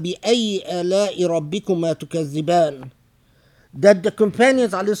say فَبِأَيِّ آلَاءِ رَبِّكُمَا تُكَذِّبَانِ, that the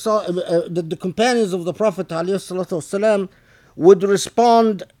companions of the Prophet ﷺ would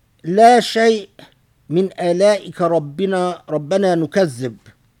respond لا شيء من آلائك ربنا نكذب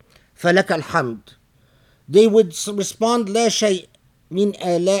فلك الحمد. They would respond لا شيء من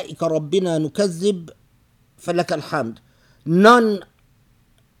آلائك ربنا نكذب فلك الحمد. None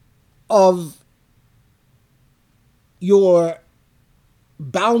of your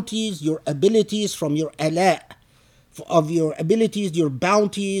bounties, your abilities from your ala, of your abilities, your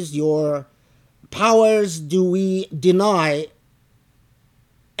bounties, your powers do we deny,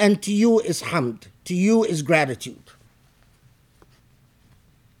 and to you is hamd, to you is gratitude.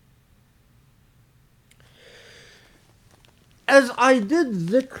 As I did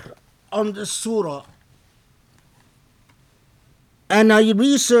dhikr on the surah, and I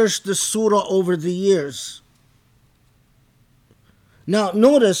researched the surah over the years. Now,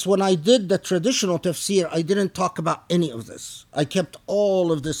 notice when I did the traditional tafsir, I didn't talk about any of this. I kept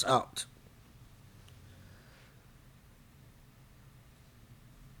all of this out.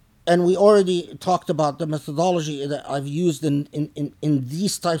 And we already talked about the methodology that I've used in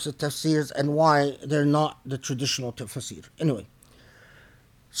these types of tafsirs and why they're not the traditional tafsir. Anyway,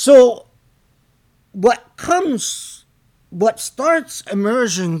 so what starts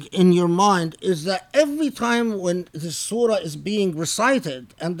emerging in your mind is that every time when the surah is being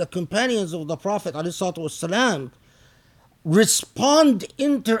recited and the companions of the Prophet ﷺ respond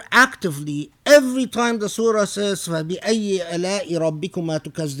interactively, every time the surah says فَبِأَيِّ آلَاءِ رَبِّكُمَا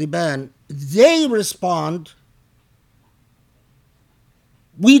تُكَذِّبَانِ, they respond,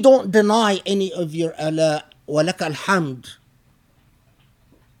 we don't deny any of your ala, وَلَكَ الْحَمْدِ.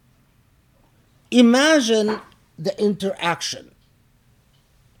 Imagine the interaction.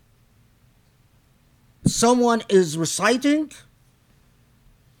 Someone is reciting,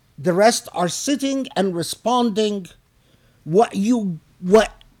 the rest are sitting and responding. What you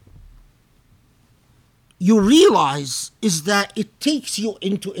realize is that it takes you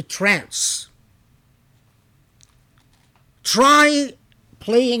into a trance. Try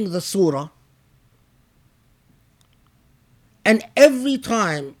playing the surah, and every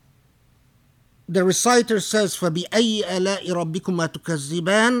time the reciter says فَبِأَيِّ آلَاءِ رَبِّكُمَا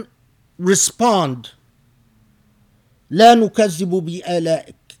تُكَذِّبَانِ, respond, لَا نُكَذِّبُ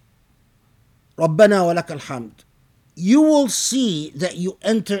بِآلَائِكَ رَبَّنَا وَلَكَ الْحَمْدِ. You will see that you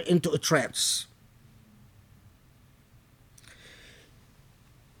enter into a trance.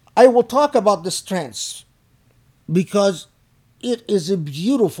 I will talk about this trance because it is a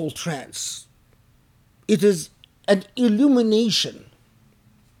beautiful trance. It is an illumination.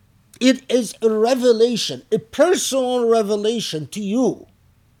 It is a revelation, a personal revelation to you,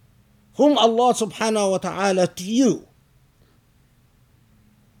 whom Allah subhanahu wa ta'ala to you.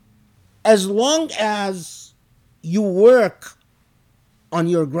 As long as you work on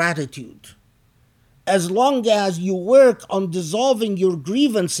your gratitude, as long as you work on dissolving your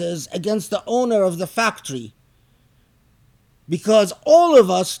grievances against the owner of the factory, because all of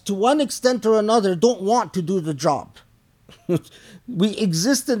us, to one extent or another, don't want to do the job. We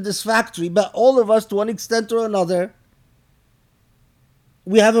exist in this factory, but all of us, to one extent or another,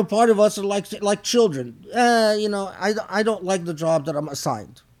 we have a part of us that like children. I don't like the job that I'm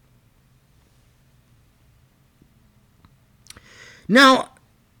assigned. Now,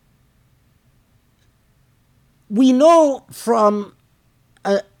 we know from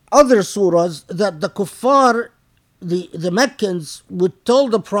other surahs that the kuffar, the Meccans, would tell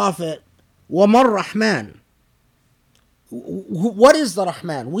the Prophet, وَمَا الرَّحْمَنِ. What is the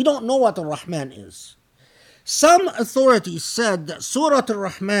Rahman? We don't know what the Rahman is. Some authorities said that Surah al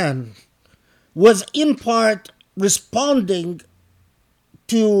Rahman was in part responding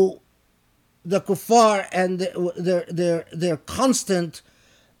to the kuffar and their constant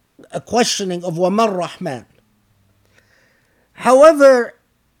questioning of وَمَا الرَّحْمَنِ. However,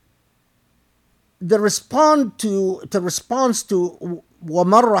 the response to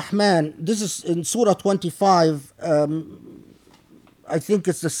وَمَا الرَّحْمَنِ, this is in Surah 25, I think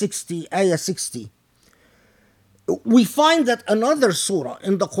it's the ayah 60. We find that another surah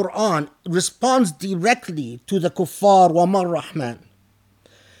in the Quran responds directly to the kuffar, وَمَا الرَّحْمَنِ.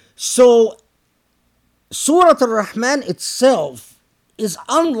 So, Surah al-Rahman itself is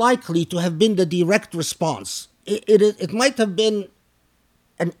unlikely to have been the direct response. It might have been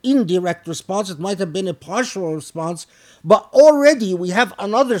an indirect response, it might have been a partial response, but already we have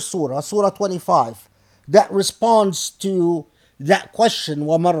another surah, Surah 25, that responds to that question,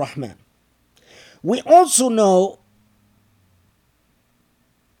 وَمَا الرَّحْمَنِ. We also know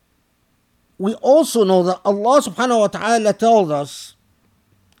that Allah subhanahu wa ta'ala tells us,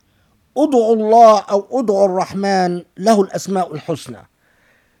 أُدْعُوا اللَّهَ أو أُدْعُوا الرَّحْمَنِ لَهُ الْأَسْمَاءُ الْحُسْنَى.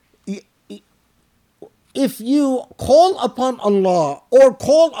 If you call upon Allah or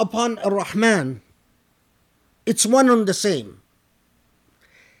call upon Ar-Rahman, it's one and the same.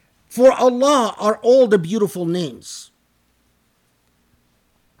 For Allah are all the beautiful names.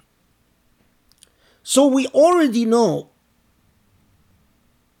 So we already know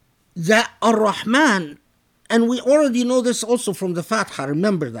that Ar-Rahman, and we already know this also from the Fatiha,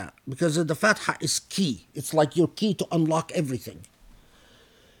 remember that, because the Fatiha is key. It's like your key to unlock everything.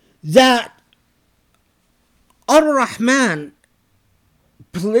 That Ar-Rahman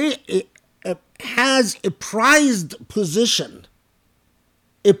has a prized position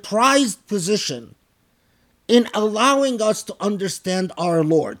in allowing us to understand our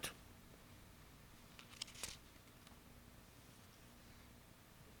Lord.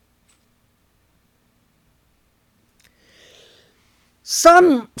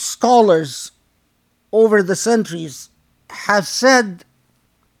 Some scholars over the centuries have said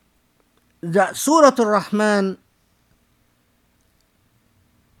that Surah al Rahman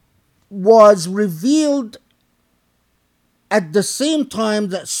was revealed at the same time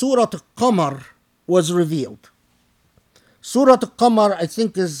that Surah al-Qamar was revealed. Surah al-Qamar, I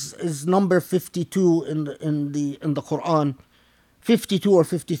think, is number 52 in the Quran. 52 or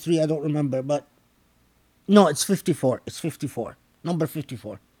 53, I don't remember, but no, it's 54. It's 54. Number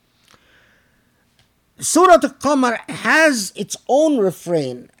 54. Surah al-Qamar has its own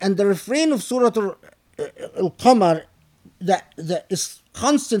refrain, and the refrain of Surah al-Qamar that is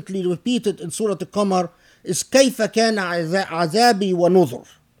constantly repeated in Surah al-Qamar is كيف كان عذابي ونذر.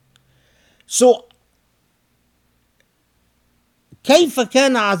 So كيف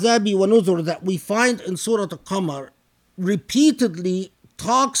كان عذابي ونذر that we find in Surah al-Qamar repeatedly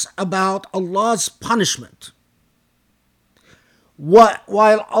talks about Allah's punishment.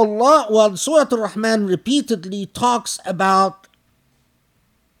 While Surah al-Rahman repeatedly talks about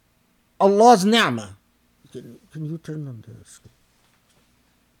Allah's ni'mah. Can you turn on this?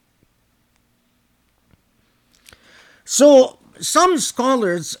 So some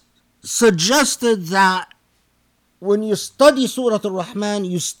scholars suggested that when you study Surah al-Rahman,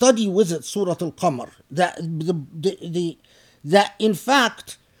 you study with it Surah al-Qamar. That in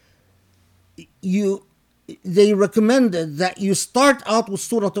fact they recommended that you start out with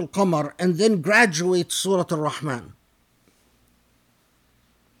Surah al-Qamar and then graduate Surah al-Rahman.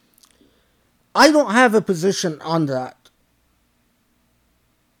 I don't have a position on that.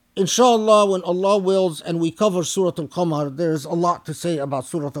 Inshallah, when Allah wills and we cover Surah al-Qamar, there's a lot to say about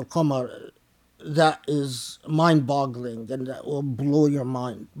Surah al-Qamar that is mind-boggling and that will blow your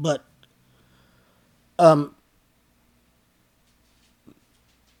mind. But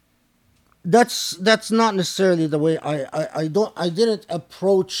that's not necessarily the way I didn't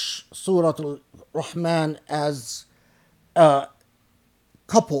approach Surah al-Rahman as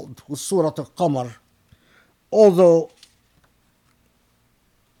coupled with Surah al-Qamar, although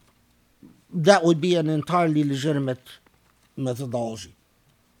that would be an entirely legitimate methodology.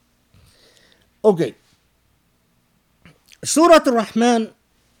 Okay. Surah al-Rahman,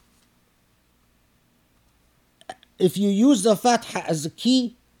 if you use the Fatiha as a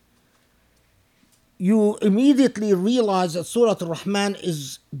key, you immediately realize that Surah al-Rahman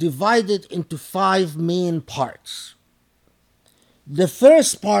is divided into 5 main parts. The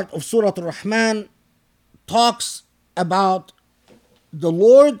first part of Surah al-Rahman talks about the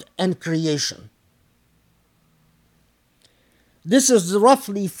Lord and creation. This is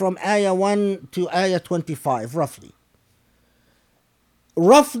roughly from ayah 1 to ayah 25, roughly.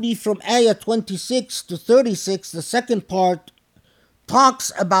 Roughly from ayah 26 to 36, the second part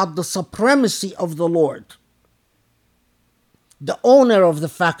talks about the supremacy of the Lord, the owner of the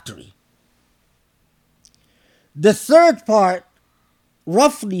factory. The third part,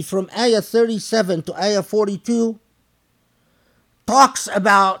 roughly from ayah 37 to ayah 42, talks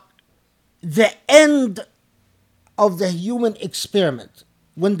about the end of the human experiment,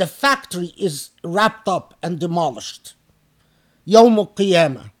 when the factory is wrapped up and demolished. Yawm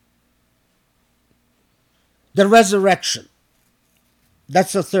al-Qiyamah. The resurrection.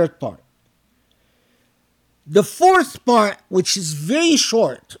 That's the third part. The fourth part, which is very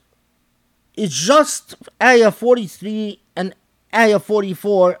short, is just ayah 43 and ayah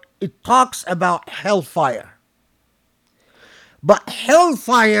 44. It talks about hellfire. But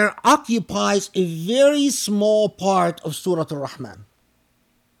hellfire occupies a very small part of Surah al-Rahman.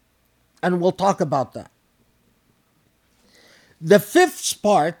 And we'll talk about that. The fifth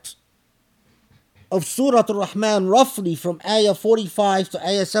part of Surah al-Rahman, roughly from ayah 45 to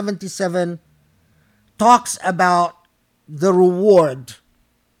ayah 77, talks about the reward,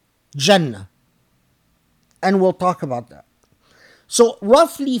 Jannah. And we'll talk about that. So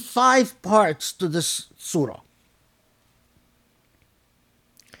roughly 5 parts to this surah.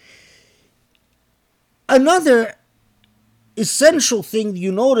 Another essential thing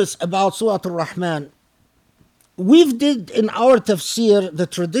you notice about Surah al-Rahman, we've did in our tafsir, the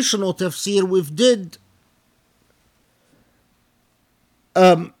traditional tafsir, we've did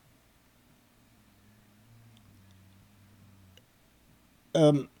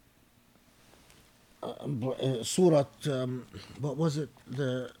Surah, what was it?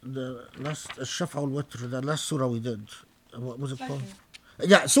 The last Shaf'a al-Witr, the last surah we did. What was it called?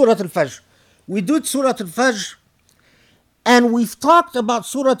 Yeah, Surah al-Fajr. We did Surah al-Fajr, and we've talked about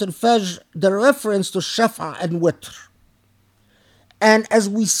Surah al-Fajr, the reference to Shaf'a and Witr. And as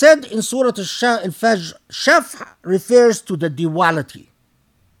we said in Surah al-Fajr, Shaf'a refers to the duality.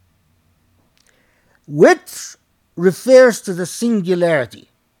 Witr refers to the singularity,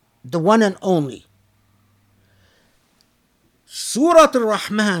 the one and only. Surah al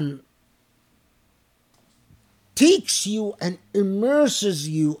Rahman takes you and immerses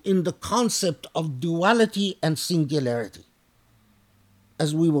you in the concept of duality and singularity,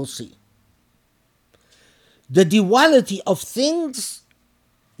 as we will see. The duality of things,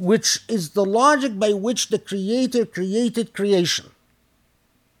 which is the logic by which the Creator created creation.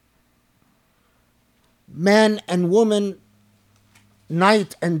 Man and woman,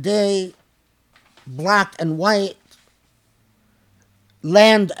 night and day, black and white,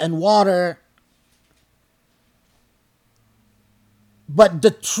 land and water. But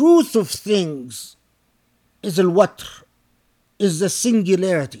the truth of things is al-watr, is the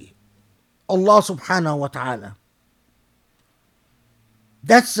singularity, Allah subhanahu wa ta'ala.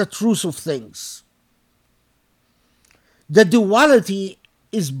 That's the truth of things. The duality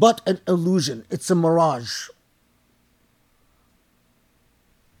is but an illusion, it's a mirage.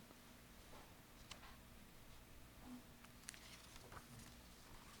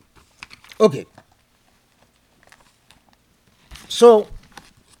 Okay. So,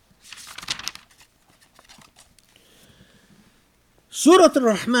 Surah al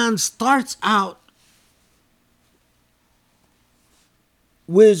Rahman starts out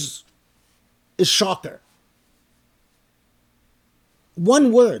with a shocker.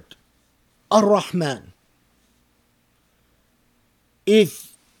 One word, Ar-Rahman.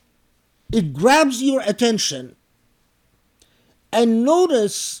 If it grabs your attention, and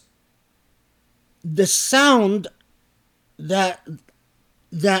notice the sound that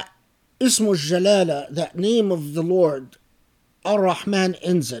Ism al-Jalala, that name of the Lord, Ar-Rahman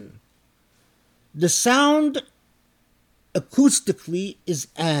ends in. The sound acoustically is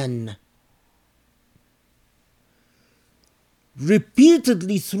an.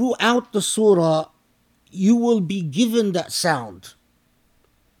 Repeatedly throughout the surah, you will be given that sound.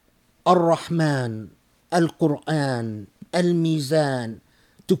 Ar-Rahman, Al-Quran, Al-Mizan,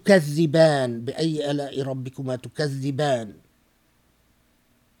 تكذبان بأي آلاء ربكما تكذبان.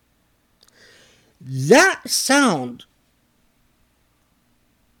 That sound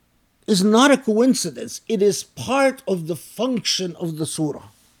is not a coincidence. It is part of the function of the surah.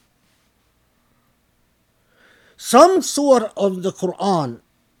 Some surah of the Quran,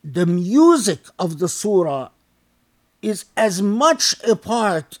 the music of the surah is as much a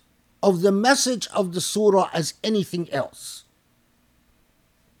part of the message of the surah as anything else.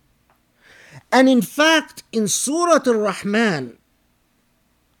 And in fact, in Surah al Rahman,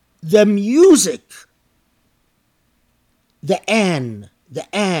 the music, the an,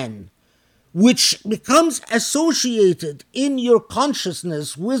 which becomes associated in your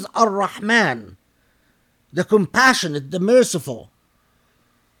consciousness with Ar-Rahman, the compassionate, the merciful.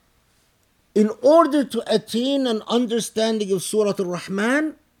 In order to attain an understanding of Surah al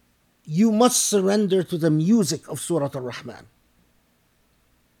Rahman, you must surrender to the music of Surah al Rahman.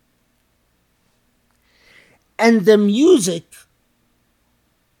 And the music,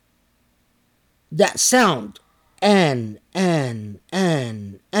 that sound, an,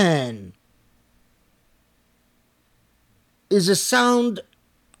 is a sound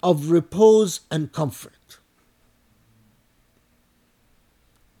of repose and comfort.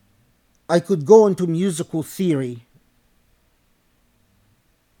 I could go into musical theory,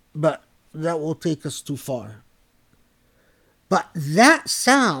 but that will take us too far. But that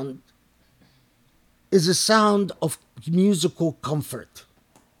sound is a sound of musical comfort.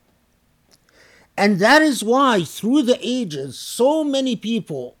 And that is why through the ages, so many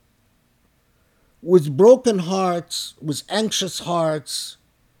people with broken hearts, with anxious hearts,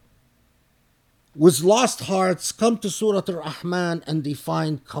 with lost hearts come to Surah al Rahman and they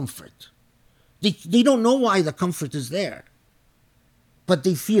find comfort. They don't know why the comfort is there, but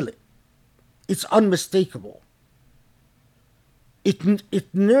they feel it. It's unmistakable.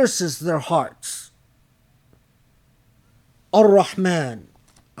 It nurses their hearts. Ar-Rahman,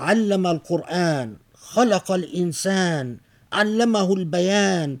 علم القرآن, خلق الإنسان, علمه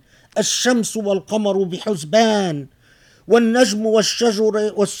البيان, الشمس والقمر بحسبان, والنجم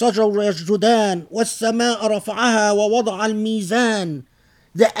والشجر يسجدان, والسماء رفعها ووضع الميزان.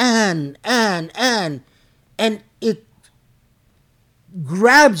 The an, and it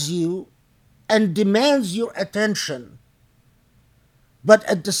grabs you and demands your attention, but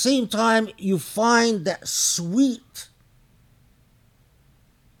at the same time you find that sweet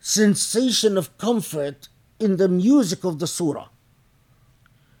sensation of comfort in the music of the surah.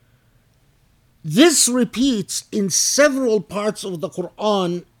 This repeats in several parts of the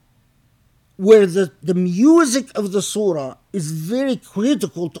Quran, where the music of the surah is very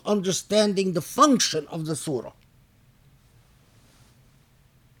critical to understanding the function of the surah.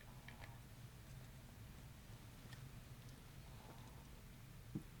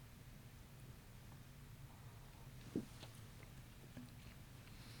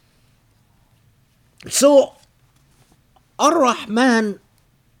 So, Ar-Rahman,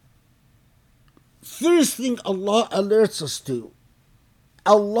 first thing Allah alerts us to,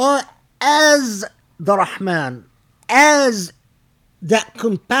 Allah as the Rahman, as that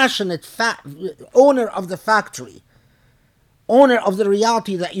compassionate owner of the factory, owner of the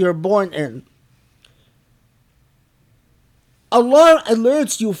reality that you're born in. Allah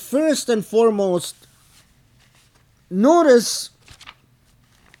alerts you first and foremost. Notice,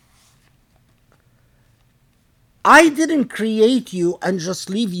 I didn't create you and just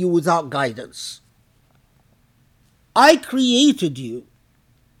leave you without guidance. I created you,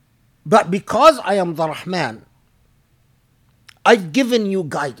 but because I am the Rahman, I've given you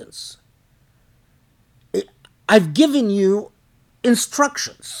guidance. I've given you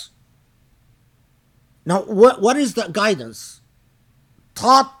instructions. Now, what is that guidance?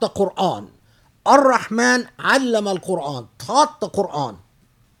 Taught the Quran. Ar-Rahman allama al-Quran. Taught the Quran.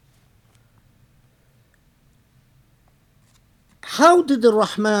 How did the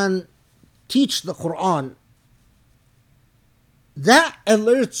Rahman teach the Quran? That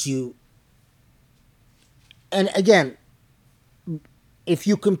alerts you. And again, if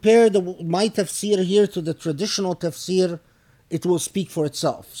you compare my tafsir here to the traditional tafsir, it will speak for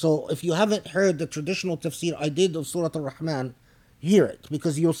itself. So if you haven't heard the traditional tafsir I did of Surah al Rahman, hear it,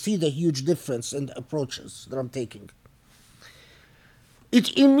 because you'll see the huge difference in the approaches that I'm taking.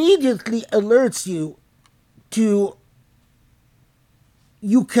 It immediately alerts you to,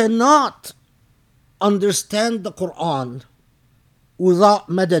 you cannot understand the Quran without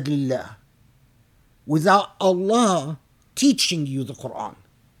madadillah, without Allah teaching you the Quran.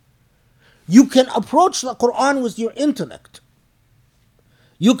 You can approach the Quran with your intellect.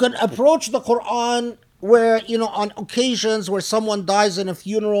 You can approach the Quran where, on occasions where someone dies in a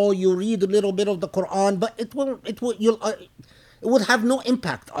funeral, you read a little bit of the Quran, but it would have no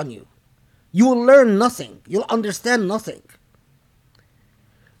impact on you. You will learn nothing. You'll understand nothing.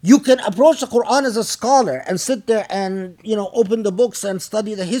 You can approach the Quran as a scholar and sit there and, open the books and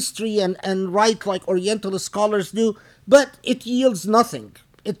study the history and write like Orientalist scholars do, but it yields nothing.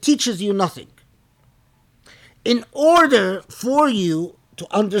 It teaches you nothing. In order for you to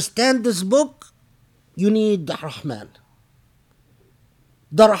understand this book, you need the Rahman.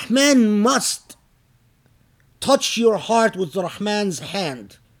 The Rahman must touch your heart with the Rahman's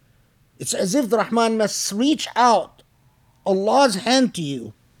hand. It's as if the Rahman must reach out Allah's hand to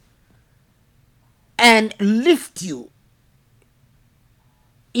you and lift you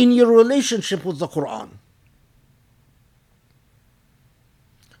in your relationship with the Quran.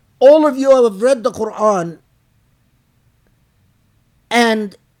 All of you have read the Quran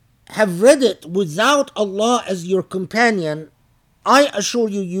and have read it without Allah as your companion. I assure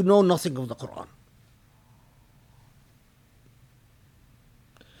you, you know nothing of the Quran.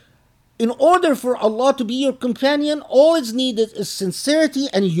 In order for Allah to be your companion, all is needed is sincerity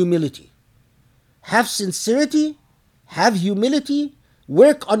and humility. Have sincerity, have humility,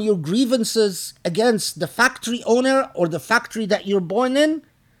 work on your grievances against the factory owner or the factory that you're born in,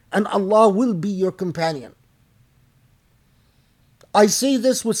 and Allah will be your companion. I say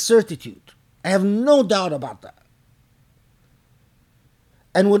this with certitude. I have no doubt about that.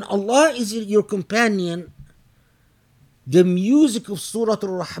 And when Allah is your companion, the music of Surah al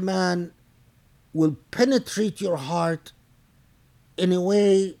Rahman will penetrate your heart in a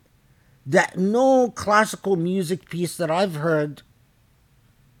way that no classical music piece that I've heard,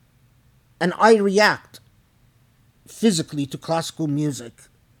 and I react physically to classical music,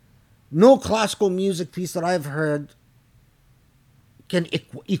 no classical music piece that I've heard can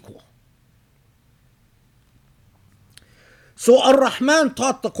equal. So Ar-Rahman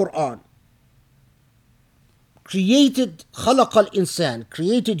taught the Quran, created halaqa al-insan,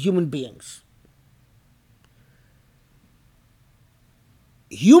 created human beings.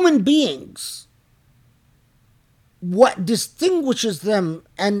 Human beings, what distinguishes them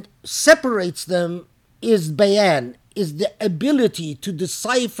and separates them is bayan, is the ability to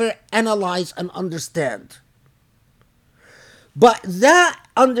decipher, analyze, and understand. But that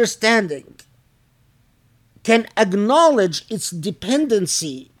understanding can acknowledge its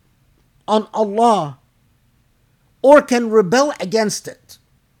dependency on Allah or can rebel against it.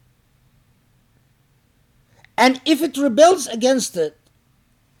 And if it rebels against it,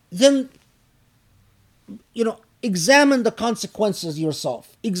 then, examine the consequences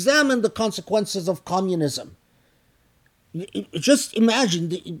yourself. Examine the consequences of communism. Just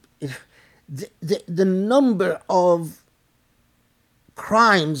imagine the number of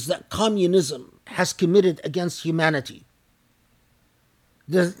crimes that communism has committed against humanity.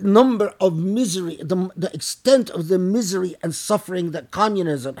 The number of misery, the extent of the misery and suffering that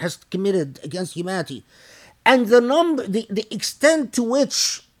communism has committed against humanity. And the extent to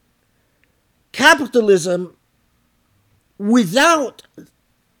which capitalism, without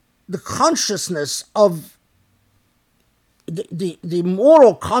the consciousness of the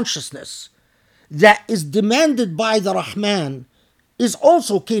moral consciousness that is demanded by the Rahman, is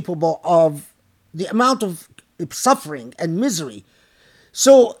also capable of the amount of suffering and misery.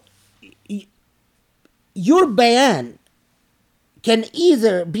 So your bayan can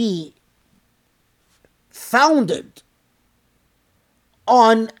either be founded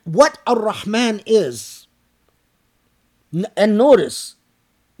on what Ar-Rahman is. And notice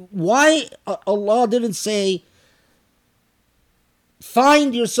why Allah didn't say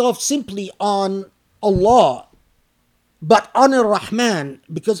find yourself simply on Allah, but on Ar-Rahman,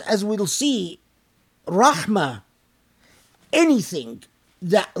 because as we'll see, Rahmah, anything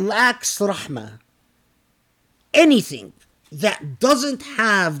that lacks Rahmah, anything that doesn't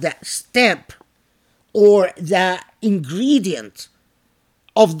have that stamp or that ingredient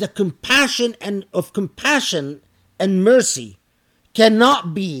of the compassion and mercy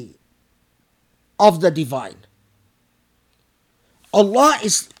cannot be of the divine. Allah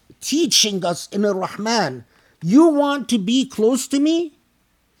is teaching us in Ar-Rahman, you want to be close to me?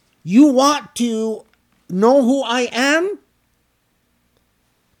 You want to know who I am?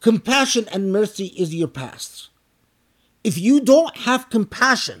 Compassion and mercy is your path. If you don't have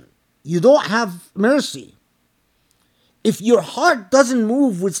compassion, you don't have mercy, if your heart doesn't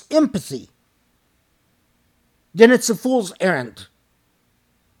move with empathy, then it's a fool's errand.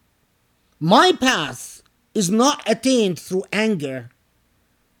 My path is not attained through anger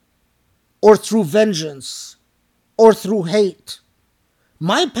or through vengeance or through hate.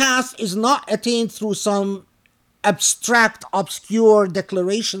 My path is not attained through some abstract, obscure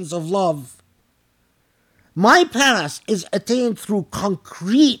declarations of love. My path is attained through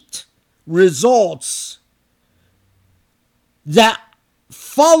concrete results that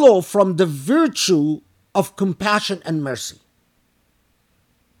follow from the virtue of compassion and mercy.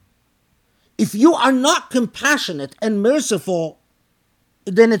 If you are not compassionate and merciful,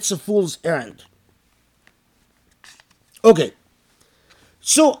 then it's a fool's errand. Okay,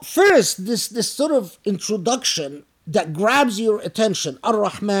 so first, this sort of introduction that grabs your attention.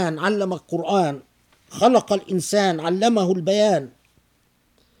 Ar-Rahman, allama al-Quran, khalaqa al-insan, allamahu al-bayan.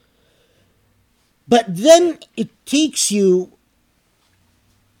 But then it takes you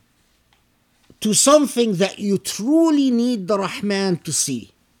to something that you truly need the Rahman to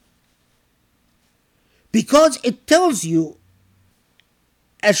see. Because it tells you,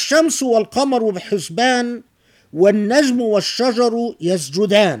 الشمس والقمر بحسبان والنجم والشجر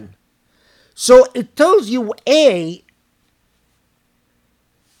يسجدان. So it tells you, A,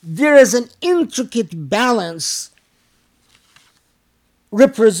 there is an intricate balance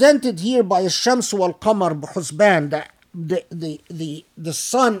represented here by الشمس والقمر بحسبان, that the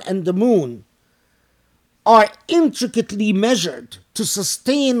sun and the moon are intricately measured to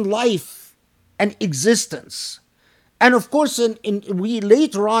sustain life and existence. And of course, we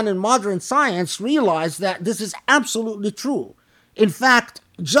later on in modern science realize that this is absolutely true. In fact,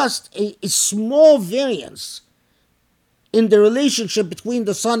 just a small variance in the relationship between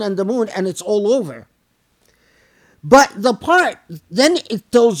the sun and the moon, and it's all over. But the part, then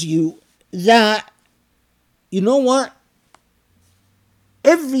it tells you that, you know what?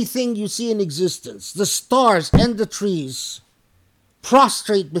 Everything you see in existence, the stars and the trees,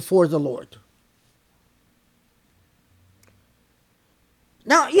 prostrate before the Lord.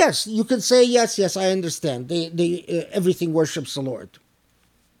 Now, yes, you can say, yes, I understand. Everything worships the Lord.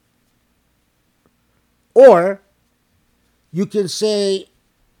 Or you can say,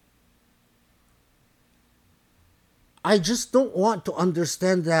 I just don't want to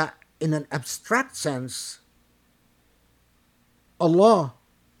understand that in an abstract sense. Allah,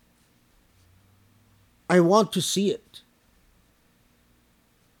 I want to see it.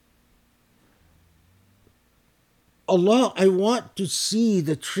 Allah, I want to see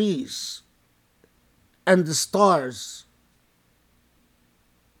the trees and the stars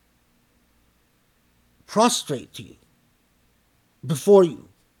prostrate to you, before you.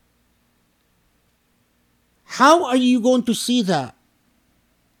 How are you going to see that?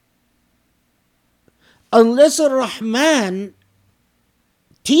 Unless Ar-Rahman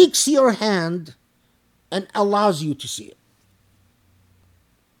takes your hand and allows you to see it.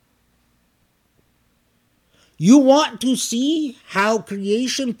 You want to see how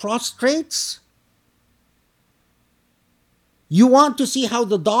creation prostrates? You want to see how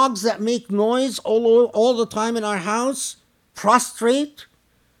the dogs that make noise all the time in our house prostrate?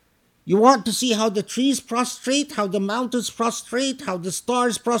 You want to see how the trees prostrate, how the mountains prostrate, how the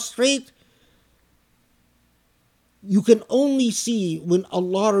stars prostrate? You can only see when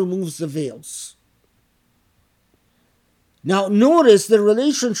Allah removes the veils. Now notice the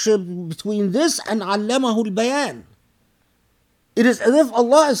relationship between this and Allamahul Bayan. It is as if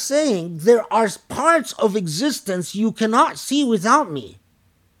Allah is saying, there are parts of existence you cannot see without me.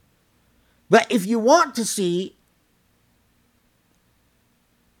 But if you want to see,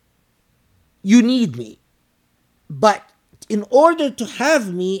 you need me. But in order to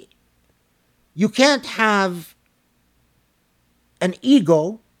have me, you can't have an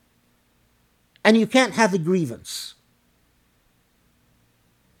ego and you can't have a grievance.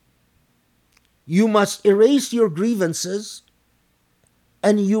 You must erase your grievances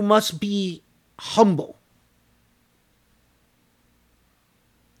and you must be humble.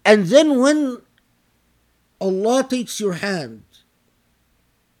 And then when Allah takes your hand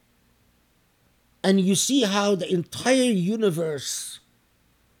and you see how the entire universe,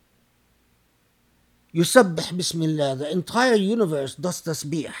 yusabbih bismillah, the entire universe does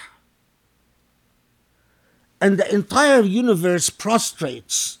tasbih, and the entire universe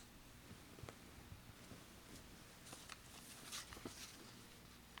prostrates.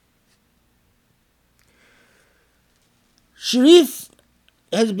 Sharif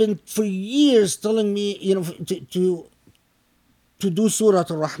has been for years telling me, to do Surah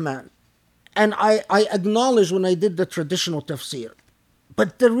al Rahman. And I acknowledge when I did the traditional tafsir.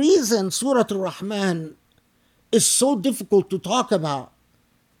 But the reason Surah al Rahman is so difficult to talk about,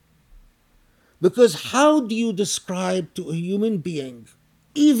 because how do you describe to a human being,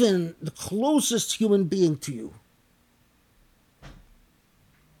 even the closest human being to you,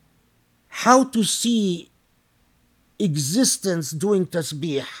 how to see existence doing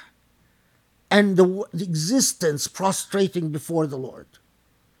tasbih and the existence prostrating before the Lord?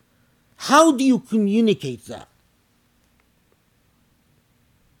 How do you communicate that?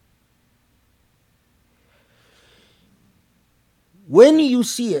 When you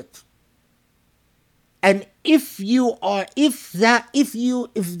see it, and if that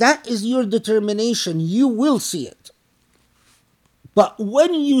is your determination, you will see it. But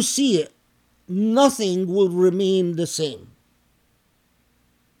when you see it, nothing will remain the same.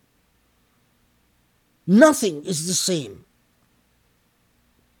 Nothing is the same.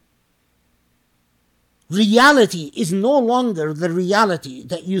 Reality is no longer the reality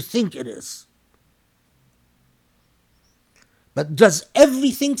that you think it is. But does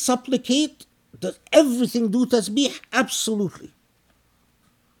everything supplicate? Does everything do tasbih? Absolutely.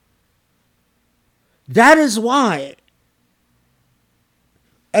 That is why,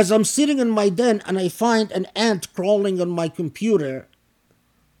 as I'm sitting in my den and I find an ant crawling on my computer,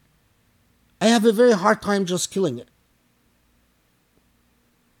 I have a very hard time just killing it.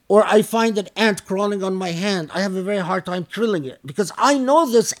 Or I find an ant crawling on my hand, I have a very hard time killing it, because I know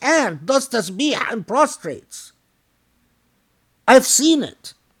this ant does tasbih and prostrates. I've seen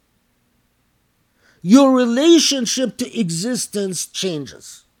it. Your relationship to existence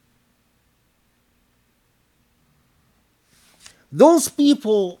changes. Those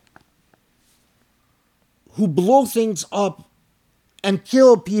people who blow things up and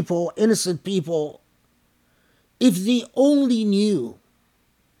kill people, innocent people, if they only knew,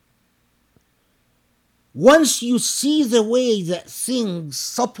 once you see the way that things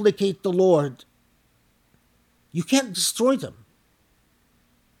supplicate the Lord, you can't destroy them.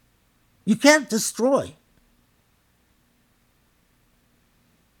 You can't destroy.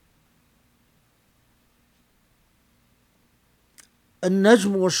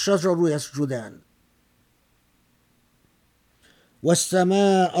 النجم والشجر يسجدان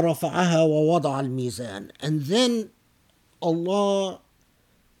والسماء رفعها ووضع الميزان. And then Allah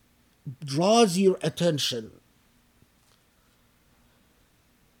draws your attention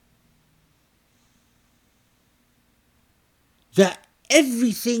that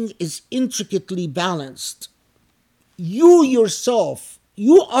everything is intricately balanced. You yourself,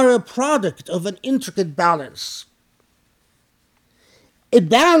 you are a product of an intricate balance. A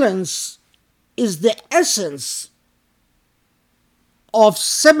balance is the essence of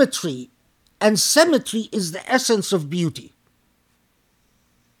symmetry and symmetry is the essence of beauty.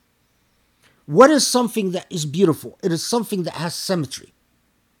 What is something that is beautiful? It is something that has symmetry.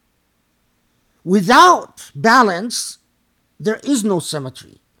 Without balance, there is no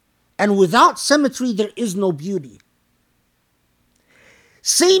symmetry. And without symmetry, there is no beauty.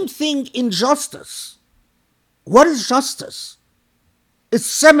 Same thing in justice. What is justice? It's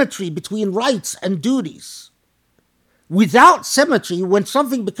symmetry between rights and duties. Without symmetry, when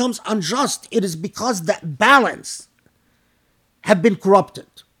something becomes unjust, it is because that balance have been corrupted.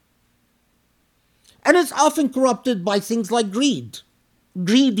 And it's often corrupted by things like greed.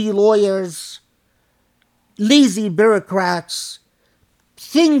 Greedy lawyers, lazy bureaucrats,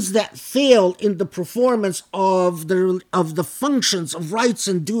 things that fail in the performance of the functions of rights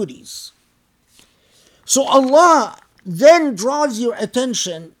and duties. So Allah then draws your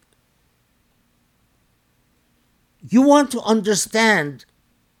attention. You want to understand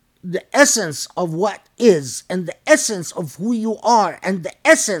the essence of what is, and the essence of who you are, and the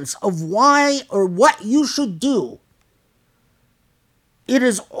essence of why or what you should do.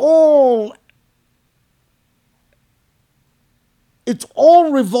 It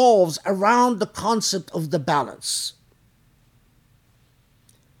all revolves around the concept of the balance.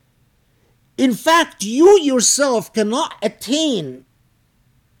 In fact, you yourself cannot attain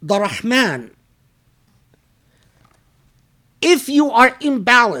the Rahman if you are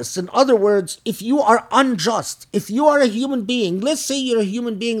imbalanced. In other words, if you are unjust, if you are a human being, let's say you're a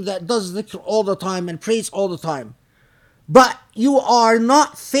human being that does dhikr all the time and prays all the time, but you are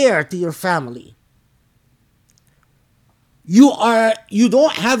not fair to your family. You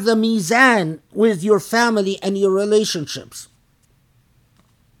don't have the mizan with your family and your relationships.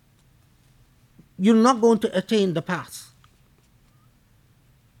 You're not going to attain the path.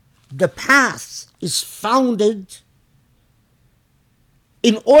 The path is founded.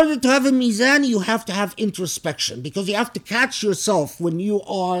 In order to have a mizan, you have to have introspection, because you have to catch yourself when you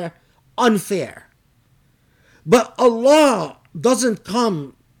are unfair. But Allah doesn't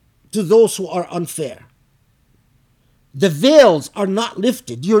come to those who are unfair. The veils are not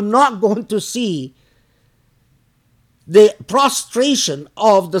lifted. You're not going to see the prostration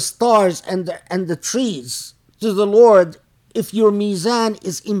of the stars and the trees to the Lord if your mizan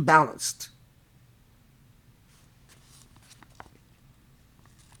is imbalanced.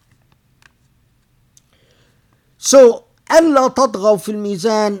 So, أَلَّا تَطْغَوْا فِي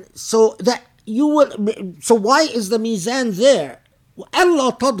الْمِيزَانِ, so why is the mizan there?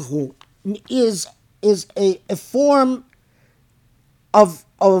 أَلَّا تَطْغَوْا is a form of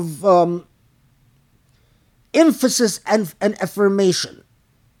emphasis and affirmation.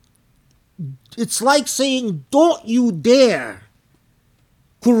 It's like saying, don't you dare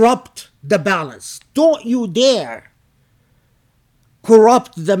corrupt the balance. Don't you dare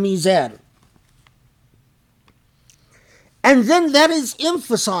corrupt the mizan. And then that is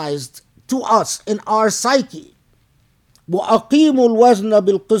emphasized to us in our psyche. وَأَقِيمُوا الْوَزْنَ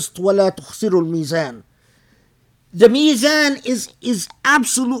بِالْقِسْطِ وَلَا تُخْسِرُوا الْمِيزَانِ. The mizan is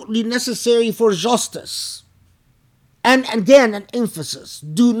absolutely necessary for justice. And again, an emphasis.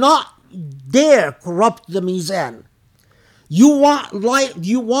 Do not dare corrupt the mizan. You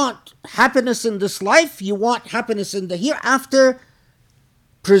want happiness in this life, you want happiness in the hereafter,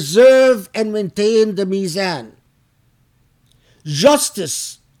 preserve and maintain the mizan.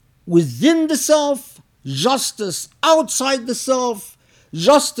 Justice within the self, justice outside the self,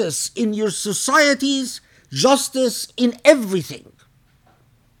 justice in your societies, justice in everything.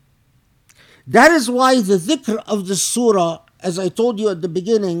 That is why the dhikr of the surah, as I told you at the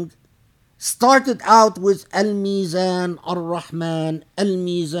beginning, started out with Al-Mizan Ar-Rahman,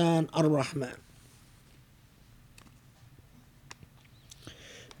 Al-Mizan Ar-Rahman.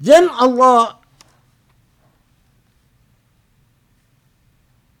 Then Allah,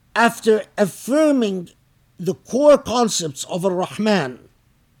 after affirming the core concepts of Ar-Rahman,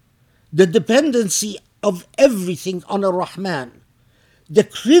 the dependency of everything on Ar-Rahman, the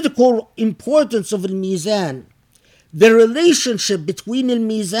critical importance of Al-Mizan, the relationship between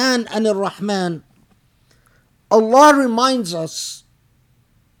Al-Mizan and Ar-Rahman, Allah reminds us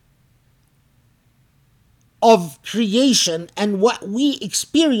of creation and what we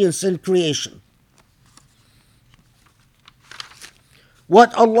experience in creation.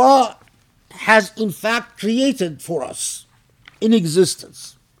 What Allah has in fact created for us in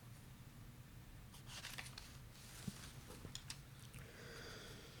existence.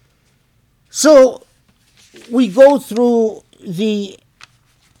 So we go through the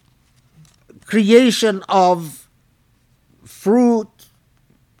creation of fruit,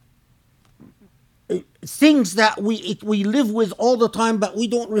 things that we live with all the time but we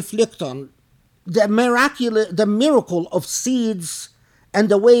don't reflect on. the miracle of seeds and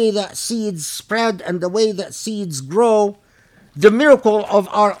the way that seeds spread and the way that seeds grow, the miracle of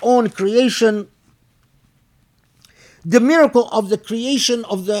our own creation, the miracle of the creation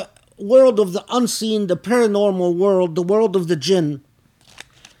of the world of the unseen, the paranormal world, the world of the jinn,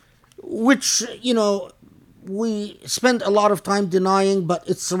 which, we spend a lot of time denying, but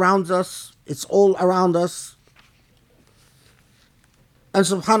it surrounds us, it's all around us. And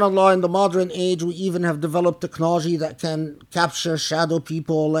subhanAllah, in the modern age, we even have developed technology that can capture shadow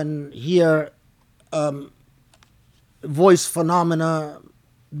people and hear voice phenomena,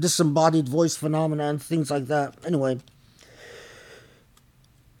 disembodied voice phenomena, and things like that. Anyway.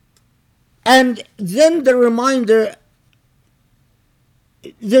 And then the reminder,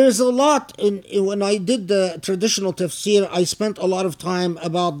 there's a lot when I did the traditional tafsir, I spent a lot of time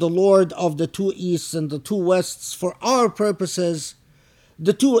about the Lord of the two easts and the two wests. For our purposes,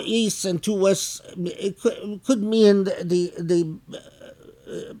 the two easts and two wests, it could mean the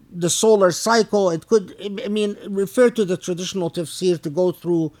solar cycle. It could refer to the traditional tafsir to go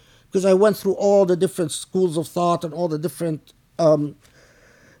through, because I went through all the different schools of thought and all the different.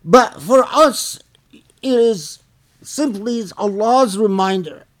 But for us, it is simply Allah's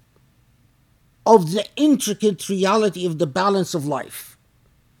reminder of the intricate reality of the balance of life.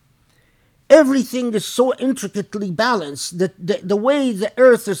 Everything is so intricately balanced that the way the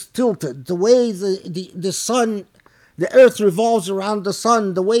earth is tilted, the way the sun, the earth revolves around the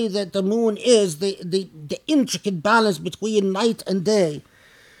sun, the way that the moon is, the intricate balance between night and day.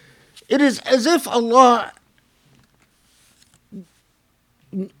 It is as if Allah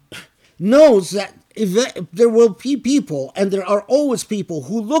knows that if there will be people, and there are always people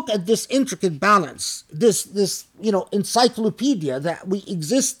who look at this intricate balance, this encyclopedia that we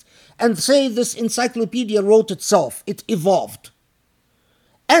exist, and say this encyclopedia wrote itself, it evolved.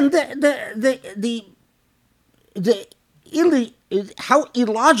 And how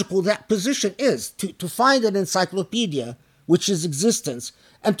illogical that position is, to find an encyclopedia which is existence,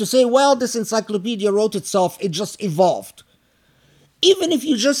 and to say, well, this encyclopedia wrote itself, it just evolved. Even if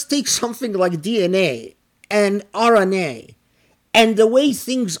you just take something like DNA and RNA, and the way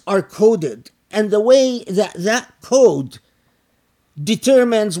things are coded, and the way that code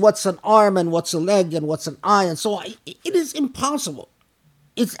determines what's an arm and what's a leg and what's an eye and so on, it is impossible.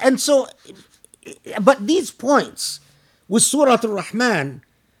 But these points with Surah al Rahman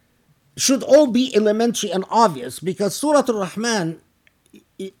should all be elementary and obvious, because Surah al Rahman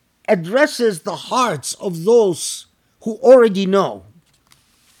addresses the hearts of those who already know.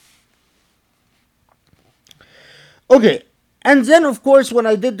 Okay, and then of course when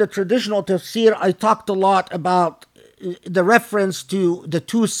I did the traditional tafsir, I talked a lot about the reference to the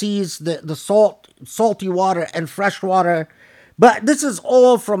two seas, the salty water and fresh water. But this is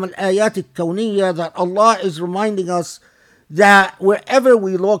all from an ayat al-kawniyya, that Allah is reminding us that wherever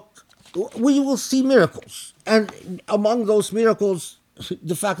we look, we will see miracles. And among those miracles,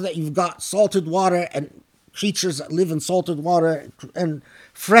 the fact that you've got salted water and creatures that live in salted water, and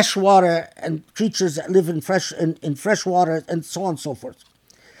fresh water and creatures that live in fresh water, and so on and so forth.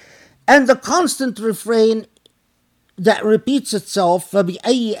 And the constant refrain that repeats itself,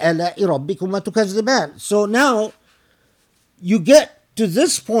 فَبِأَيِّ آلَاءِ رَبِّكُمَا تُكَذِّبَانِ. So now you get to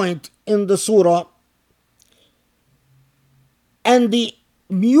this point in the surah, and the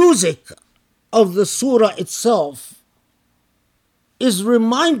music of the surah itself is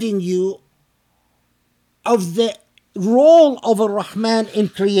reminding you of the role of Ar-Rahman in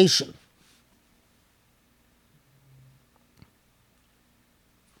creation.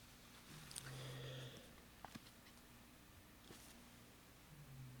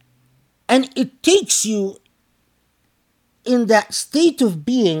 And it takes you in that state of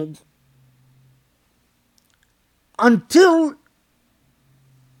being until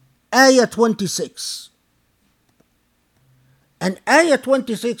Ayah 26. And Ayah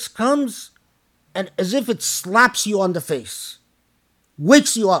 26 comes, and as if it slaps you on the face,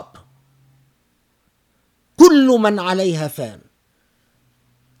 wakes you up. كُلُّ مَنْ عَلَيْهَا فَانٍ.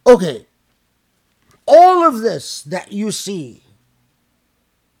 Okay, all of this that you see,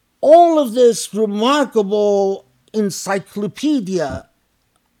 all of this remarkable encyclopedia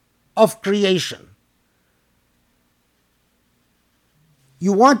of creation,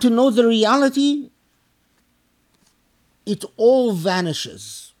 you want to know the reality? It all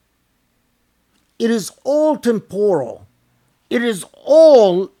vanishes. It is all temporal. It is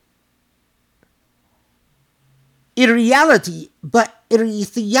all a reality, but a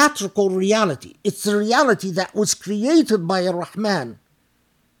theatrical reality. It's a reality that was created by Ar-Rahman.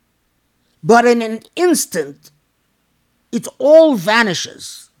 But in an instant, it all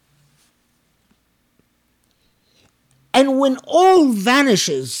vanishes. And when all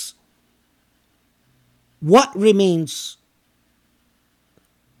vanishes, what remains?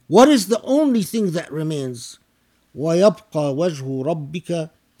 What is the only thing that remains? وَيَبْقَى وَجْهُ رَبِّكَ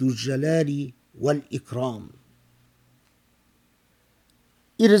ذُو الجَّلَالِ وَالْإِكْرَامِ.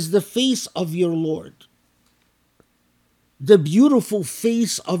 It is the face of your Lord, the beautiful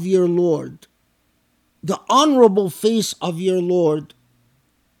face of your Lord, the honorable face of your Lord,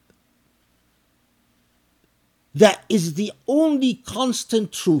 that is the only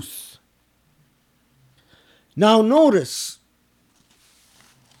constant truth. Now notice,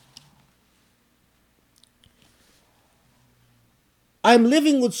 I'm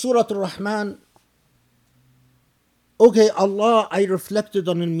living with Surah al Rahman. Okay, Allah, I reflected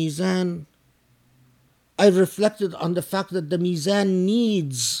on the Mizan. I reflected on the fact that the Mizan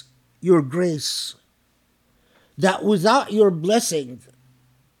needs your grace. That without your blessing,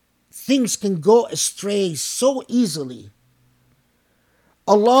 things can go astray so easily.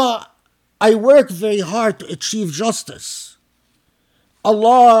 Allah, I work very hard to achieve justice.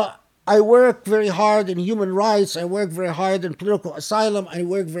 Allah, I work very hard in human rights. I work very hard in political asylum. I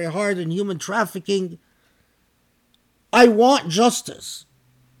work very hard in human trafficking. I want justice.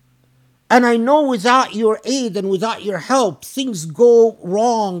 And I know without your aid and without your help, things go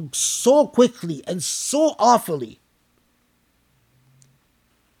wrong so quickly and so awfully.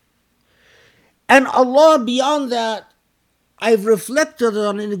 And Allah, beyond that, I've reflected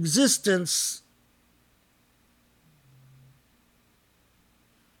on an existence,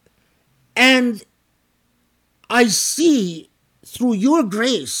 and I see through your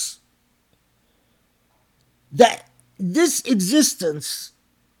grace that this existence,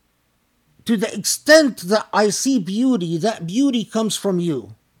 to the extent that I see beauty, that beauty comes from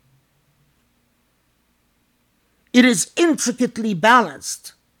you. It is intricately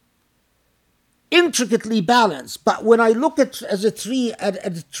balanced. Intricately balanced. But when I look at a tree, at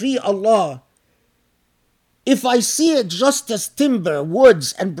a tree, Allah, if I see it just as timber,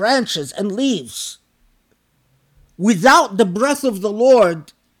 woods, and branches and leaves, without the breath of the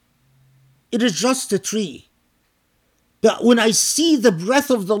Lord, it is just a tree. But when I see the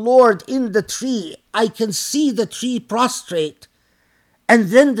breath of the Lord in the tree, I can see the tree prostrate, and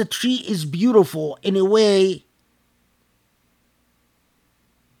then the tree is beautiful in a way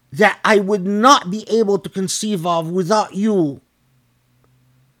that I would not be able to conceive of without you,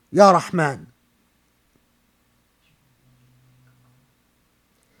 Ya Rahman.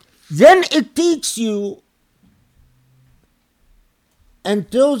 Then it takes you and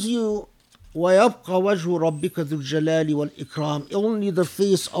tells you, وَيَبْقَى وَجْهُ رَبِّكَ ذُو الْجَلَالِ وَالْإِكْرَامِ. Only the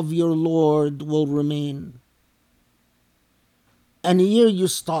face of your Lord will remain. And here you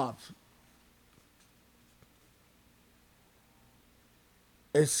stop.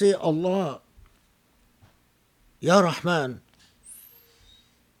 And say, Allah, Ya Rahman,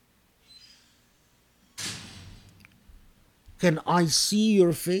 can I see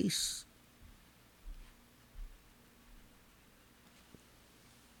your face?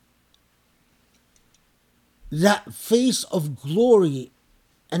 That face of glory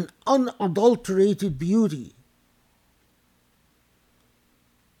and unadulterated beauty.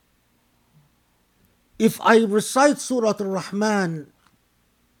 If I recite Surah al Rahman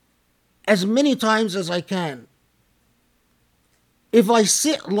as many times as I can, if I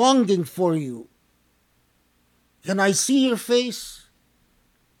sit longing for you, can I see your face?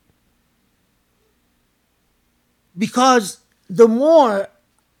 Because the more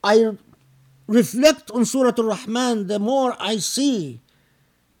I reflect on Surah al Rahman, the more I see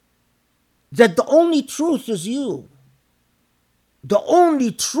that the only truth is you. The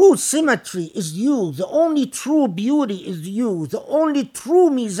only true symmetry is you. The only true beauty is you. The only true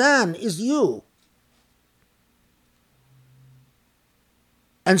mizan is you.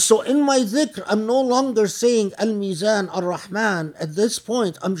 And so in my dhikr, I'm no longer saying Al-Mizan, Ar-Rahman. At this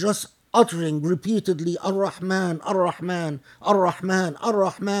point, I'm just uttering repeatedly Ar-Rahman, Ar-Rahman, Ar-Rahman,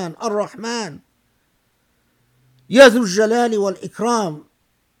 Ar-Rahman, Ar-Rahman. Ya Dhul Jalali wal Ikram.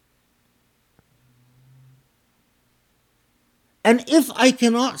 And if I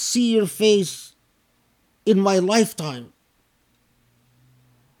cannot see your face in my lifetime,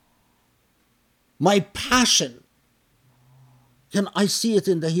 my passion, can I see it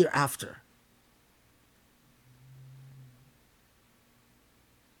in the hereafter?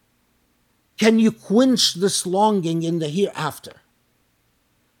 Can you quench this longing in the hereafter?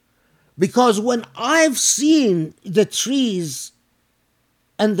 Because when I've seen the trees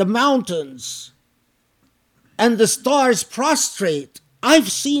and the mountains and the stars prostrate,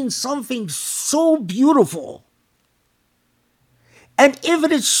 I've seen something so beautiful. And if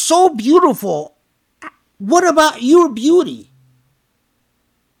it is so beautiful, What about your beauty?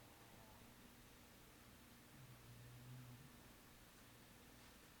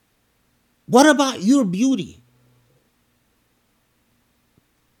 What about your beauty?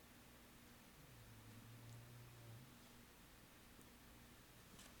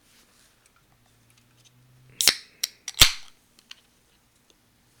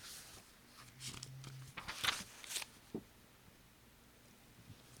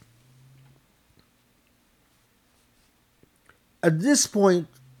 At this point,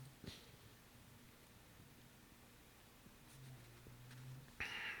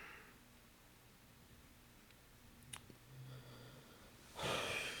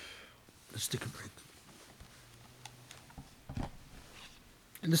 let's take a break.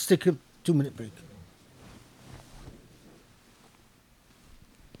 Let's take a 2-minute break.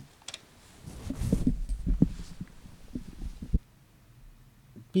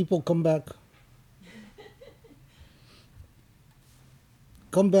 People, come back.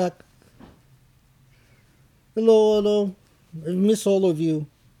 Come back. Hello, hello. I miss all of you.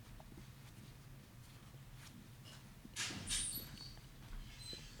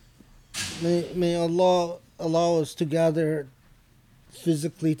 May Allah allow us to gather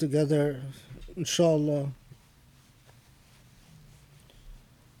physically together, inshallah.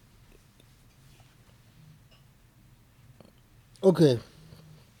 Okay.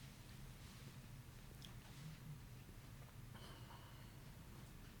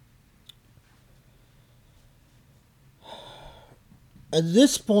 At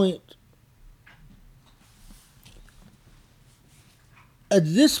this point,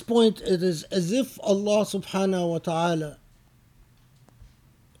 it is as if Allah subhanahu wa ta'ala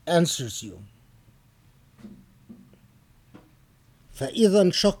answers you. فإذا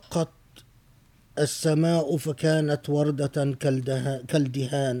انشقت السماء فكانت وردة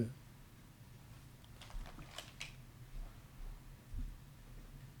كالدهان.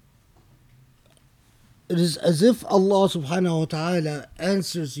 It is as if Allah subhanahu wa ta'ala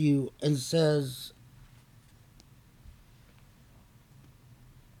answers you and says,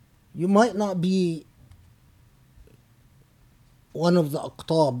 you might not be one of the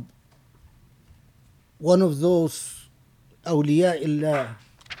aqtab, one of those awliya illah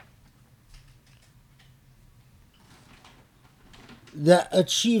that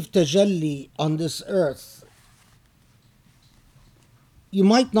achieve tajalli on this earth. You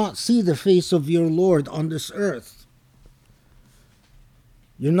might not see the face of your Lord on this earth.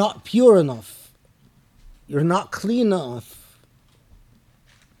 You're not pure enough. You're not clean enough.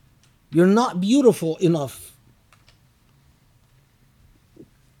 You're not beautiful enough.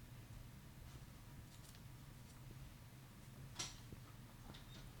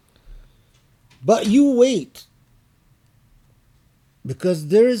 But you wait, because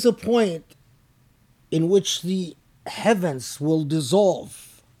there is a point in which the heavens will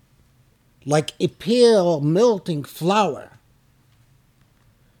dissolve like a pale melting flour.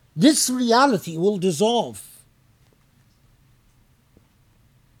 This reality will dissolve.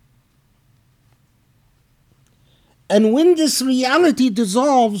 And when this reality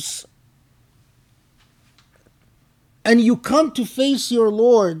dissolves and you come to face your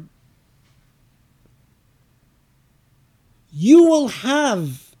Lord, you will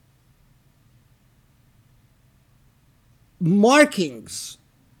have markings.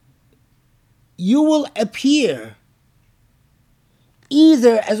 You will appear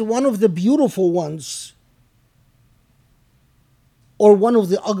either as one of the beautiful ones or one of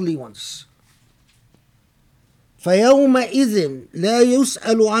the ugly ones. فَيَوْمَئِذٍ لَا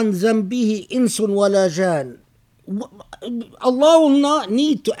يُسْأَلُ عَنْ ذَنْبِهِ إِنسٌ وَلَا جَانٌ. Allah will not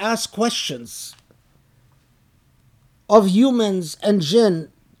need to ask questions of humans and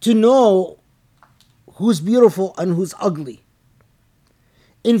jinn to know who's beautiful and who's ugly.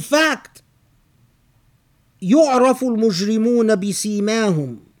 In fact, يعرف المجرمون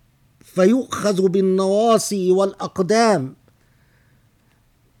بسيماهم فيؤخذ بالنواصي والأقدام.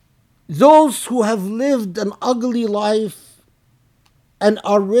 Those who have lived an ugly life and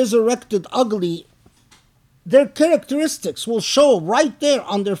are resurrected ugly, their characteristics will show right there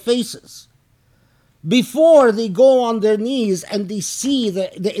on their faces. Before they go on their knees and they see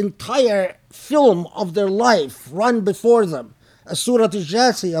the entire film of their life run before them, as Surah al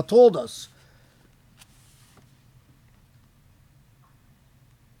Jasiyah told us.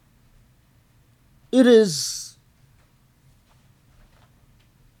 It is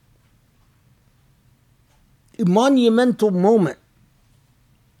a monumental moment.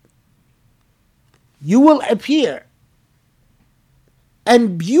 You will appear,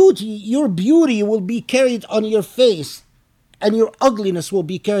 and your beauty will be carried on your face, and your ugliness will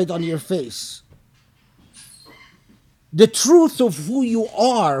be carried on your face. The truth of who you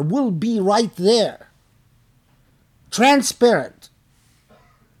are will be right there, transparent.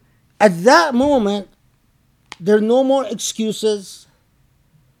 At that moment, there are no more excuses.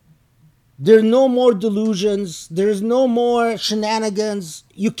 There are no more delusions. There's no more shenanigans.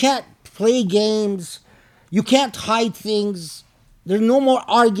 You can't play games. You can't hide things. There are no more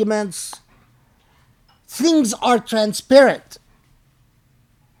arguments. Things are transparent.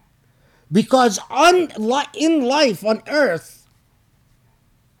 Because in life, on earth,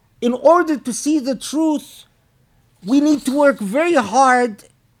 in order to see the truth, we need to work very hard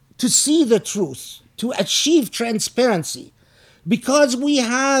to see the truth, to achieve transparency. Because we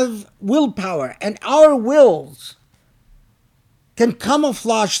have willpower, and our wills can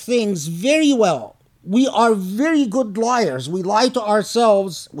camouflage things very well. We are very good liars. We lie to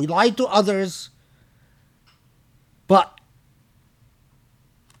ourselves, we lie to others. But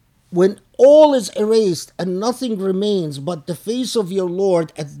when all is erased and nothing remains but the face of your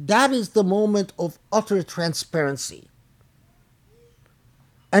Lord, and that is the moment of utter transparency.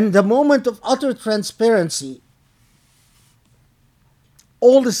 And the moment of utter transparency,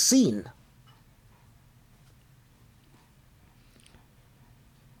 all is seen.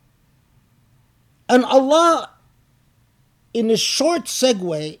 And Allah, in a short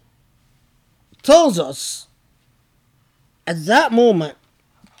segue, tells us at that moment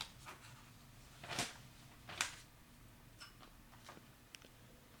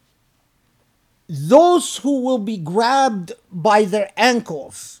those who will be grabbed by their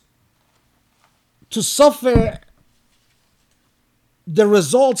ankles to suffer the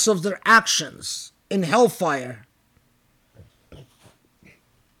results of their actions in hellfire,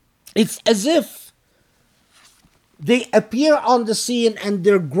 it's as if they appear on the scene and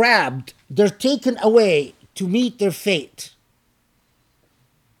they're grabbed, they're taken away to meet their fate.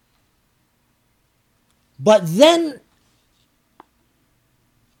 But then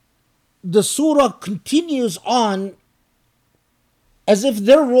the surah continues on as if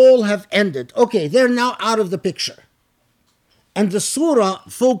their role have ended. Okay, they're now out of the picture. And the surah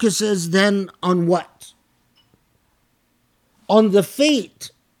focuses then on what? On the fate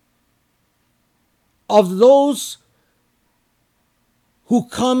of those who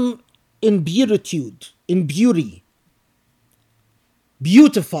come in beatitude, in beauty,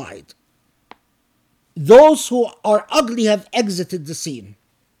 beautified. Those who are ugly have exited the scene.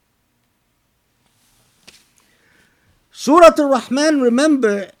 Surah al Rahman,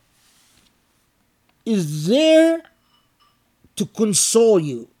 remember, is there to console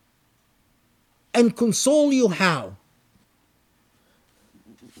you. And console you how?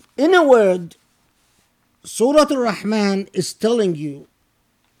 In a word, Surah al Rahman is telling you,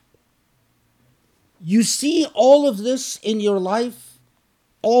 you see all of this in your life,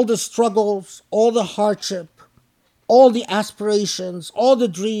 all the struggles, all the hardship, all the aspirations, all the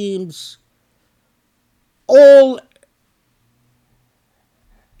dreams, all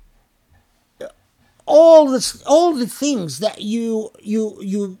the things that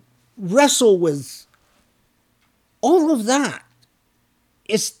you wrestle with, all of that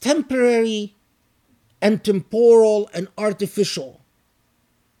is temporary and temporal and artificial.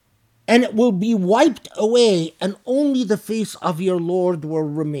 And it will be wiped away, and only the face of your Lord will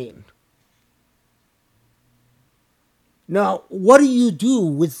remain. Now, what do you do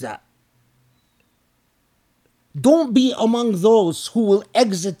with that? Don't be among those who will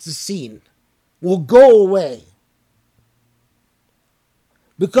exit the scene, will go away.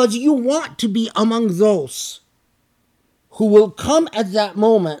 Because you want to be among those who will come at that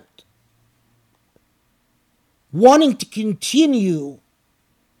moment wanting to continue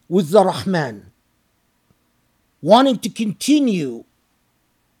with the Rahman, wanting to continue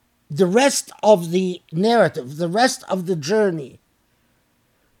the rest of the narrative, the rest of the journey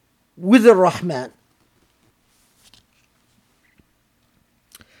with the Rahman.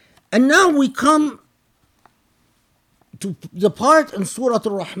 And now we come to the part in Surah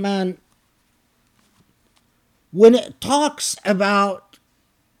al Rahman when it talks about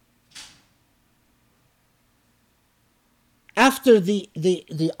after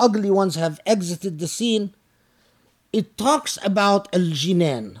the ugly ones have exited the scene, it talks about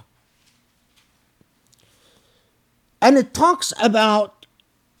al-jinan. And it talks about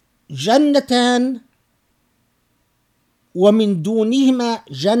jannatan wa min dunihima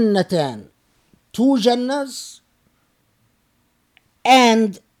jannatan. Two jannahs.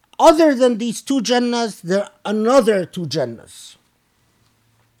 And other than these two jannahs, there are another two jannahs.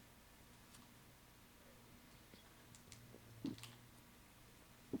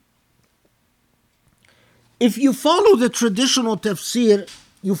 If you follow the traditional tafsir,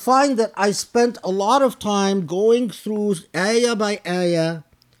 you find that I spent a lot of time going through ayah by ayah,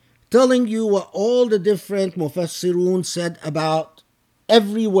 telling you what all the different mufassirun said about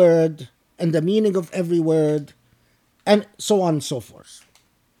every word and the meaning of every word, and so on and so forth.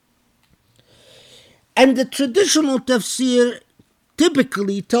 And the traditional tafsir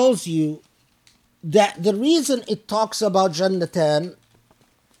typically tells you that the reason it talks about Jannatan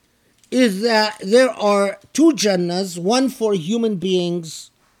is that there are two Jannahs, one for human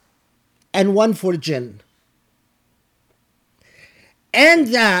beings and one for jinn. And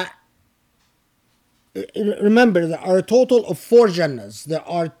that, remember, there are a total of 4 Jannahs. There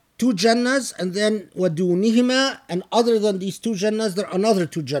are 2 Jannahs, and then وَدُونِهِمَا, and other than these 2 Jannahs, there are another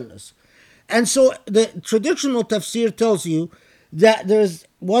 2 Jannahs. And so the traditional tafsir tells you that there's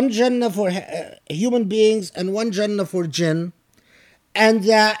one Jannah for human beings and one Jannah for jinn, and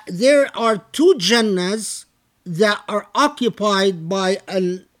that there are 2 Jannahs that are occupied by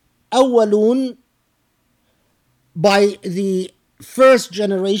al-awwalun, by the first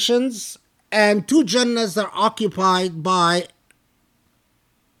generations, and 2 Jannahs are occupied by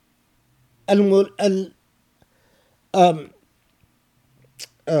the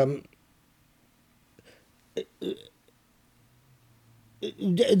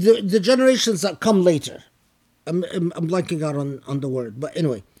generations that come later. I'm blanking out on the word, but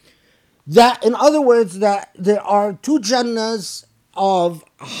anyway, that in other words, that there are 2 Jannahs of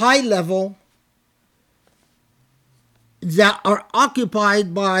high level that are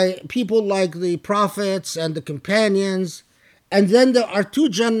occupied by people like the prophets and the companions, and then there are 2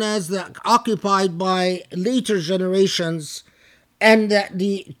 Jannahs that are occupied by later generations, and that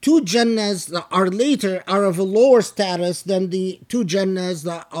the 2 Jannahs that are later are of a lower status than the 2 Jannahs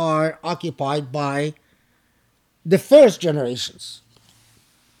that are occupied by the first generations.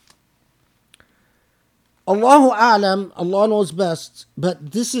 Allahu A'lam, Allah knows best,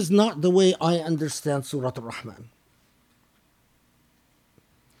 but this is not the way I understand Surah al Rahman.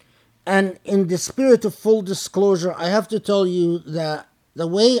 And in the spirit of full disclosure, I have to tell you that the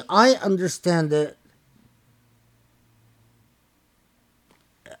way I understand it,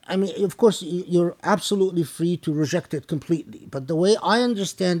 I mean, of course, you're absolutely free to reject it completely, but the way I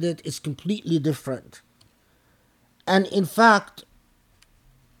understand it is completely different. And in fact,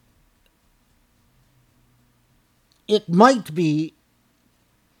 it might be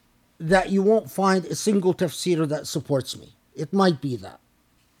that you won't find a single tafsir that supports me. It might be that.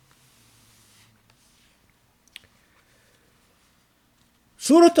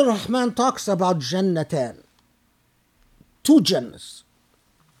 Surah al Rahman talks about Jannatan, 2 Jannahs.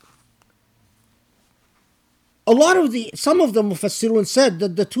 Some of the Mufassirun said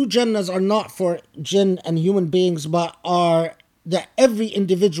that the 2 Jannahs are not for jinn and human beings, but are that every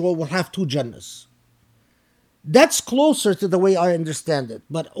individual will have 2 Jannahs. That's closer to the way I understand it.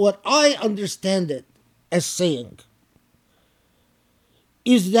 But what I understand it as saying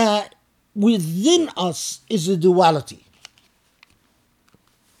is that within us is a duality.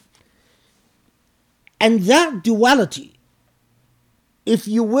 And that duality, if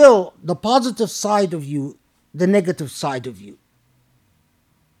you will, the positive side of you, the negative side of you,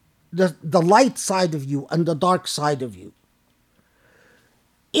 the light side of you and the dark side of you.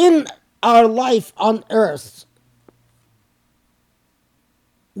 In our life on earth,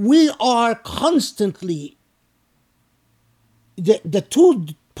 we are constantly, the 2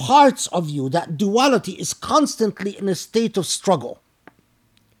 parts of you, that duality is constantly in a state of struggle.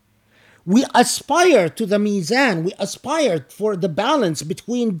 We aspire to the mizan, we aspire for the balance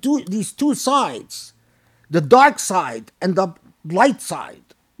between these 2 sides, the dark side and the light side,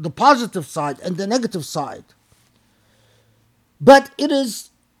 the positive side and the negative side. But it is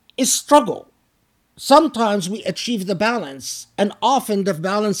a struggle. Sometimes we achieve the balance, and often the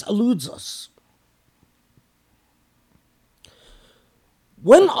balance eludes us.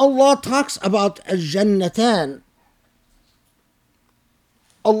 When Allah talks about al-Jannatan,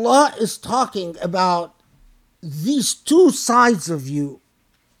 Allah is talking about these 2 sides of you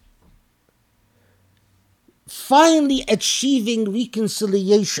finally achieving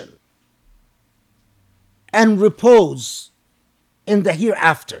reconciliation and repose in the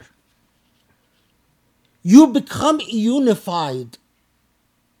hereafter. You become a unified,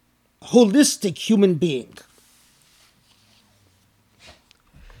 holistic human being.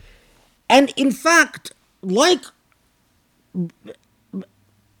 And in fact, like in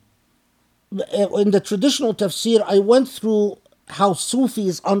the traditional tafsir, I went through how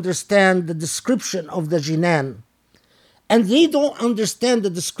Sufis understand the description of the Jinan. And they don't understand the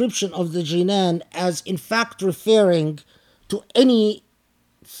description of the Jinan as in fact referring to any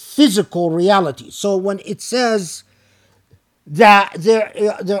physical reality. So when it says that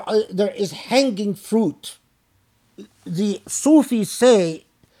there is hanging fruit. The Sufis say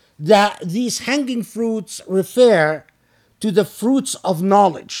that these hanging fruits refer to the fruits of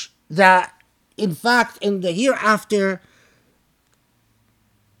knowledge, that in fact in the hereafter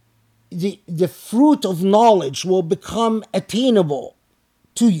the fruit of knowledge will become attainable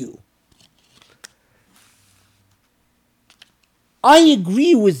to you. I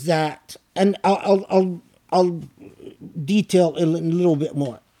agree with that, and I'll detail a little bit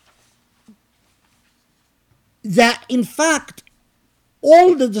more. That in fact,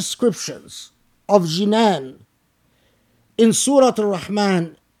 all the descriptions of Jinan in Surah al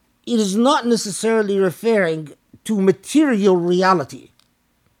Rahman, it is not necessarily referring to material reality,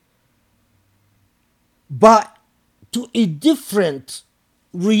 but to a different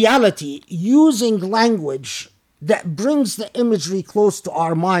reality using language that brings the imagery close to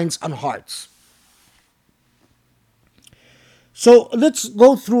our minds and hearts. So let's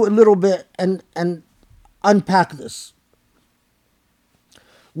go through a little bit and unpack this.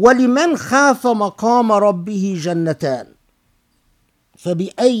 وَلِمَنْ خَافَ مَقَامَ رَبِّهِ جَنَّتَانِ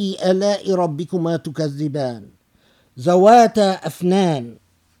فَبِأَيِّ آلَاءِ رَبِّكُمَا تُكَذِّبَانِ ذَوَاتَا أَفْنَانٍ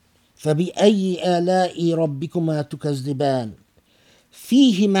فبأي آلاء ربكما تكذبان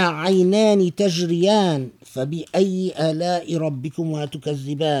فيهما عينان تجريان فبأي آلاء ربكما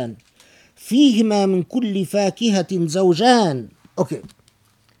تكذبان فيهما من كل فاكهة زوجان. Okay,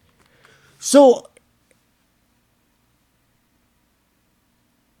 so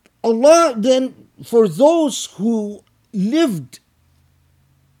Allah then, for those who lived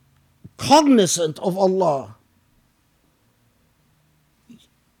cognizant of Allah,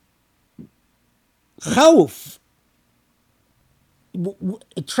 khawf,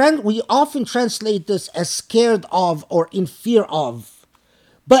 we often translate this as scared of or in fear of,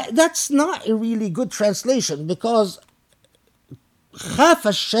 but that's not a really good translation, because khaf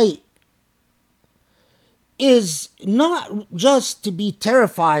al-shay is not just to be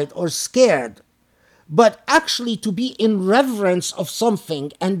terrified or scared, but actually to be in reverence of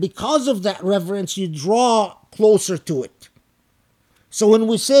something, and because of that reverence you draw closer to it. So when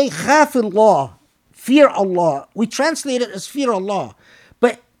we say khaf Allah, fear Allah, we translate it as fear Allah,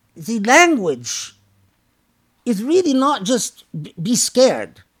 but the language is really not just be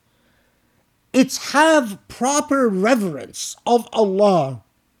scared. It's have proper reverence of Allah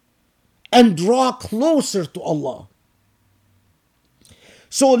and draw closer to Allah.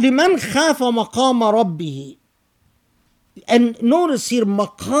 So لمن خاف مقام ربه, and notice here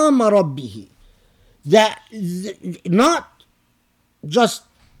مقام ربه, that not just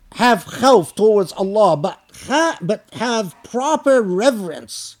have khawf towards Allah, but have proper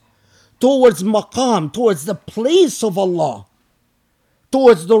reverence towards maqam, towards the place of Allah,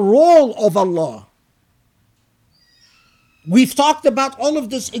 towards the role of Allah. We've talked about all of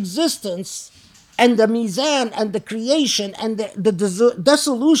this existence and the mizan and the creation and the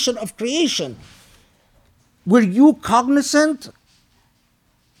dissolution of creation. Were you cognizant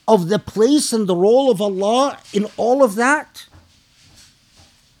of the place and the role of Allah in all of that?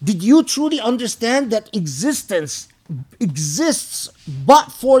 Did you truly understand that existence exists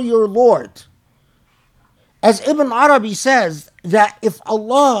but for your Lord? As Ibn Arabi says, that if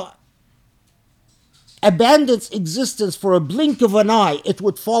Allah abandons existence for a blink of an eye, it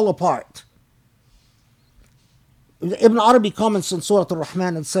would fall apart. Ibn Arabi comments on Surah al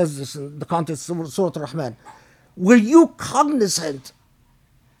Rahman and says this in the context of Surah al Rahman. Were you cognizant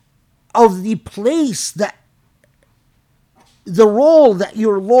of the place, that the role that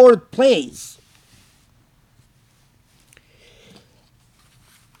your Lord plays?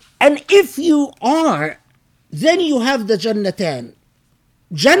 And if you are, then you have the Jannatan.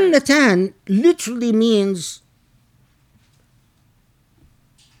 Jannatan literally means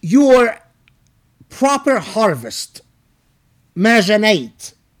your proper harvest. ما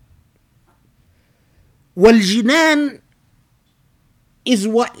جنيت. والجنان is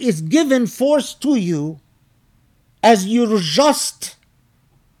what is given forth to you as your just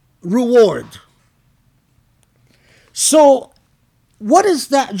reward. So, what is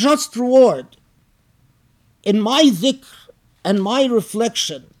that just reward? In my dhikr and my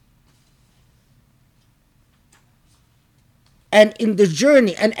reflection, and in the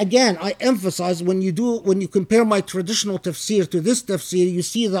journey, and again, I emphasize, when you compare my traditional tafsir to this tafsir, you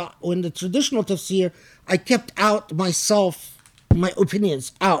see that when the traditional tafsir, I kept out myself, my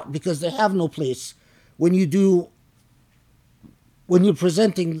opinions out, because they have no place when you're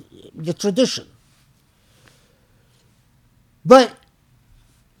presenting the tradition. But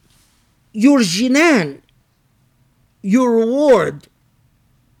your jinan, your reward,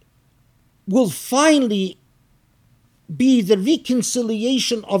 will finally be the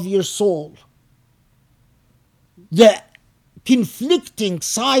reconciliation of your soul. The conflicting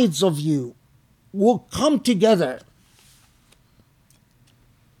sides of you will come together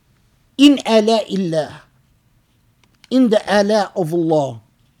in ala'illah, in the ala of Allah.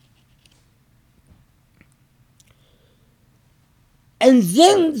 And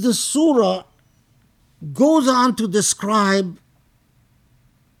then the surah goes on to describe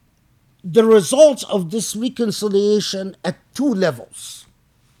the results of this reconciliation at two levels.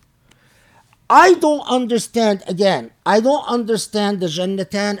 I don't understand the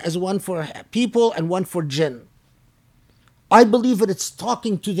Jannatan as one for people and one for jinn. I believe that it's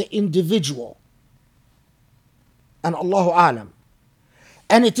talking to the individual. And Allahu Alam.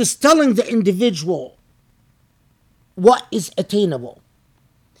 And it is telling the individual what is attainable.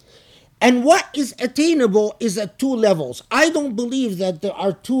 And what is attainable is at two levels. I don't believe that there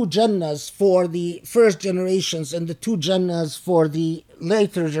are two Jannahs for the first generations and the two Jannahs for the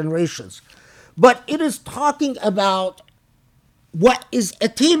later generations. But it is talking about what is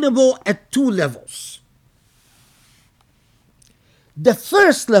attainable at two levels. The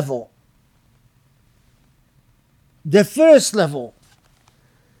first level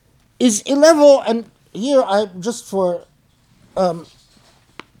is a level, and here I just for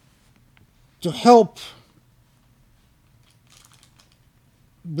to help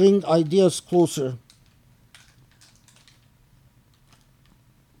bring ideas closer.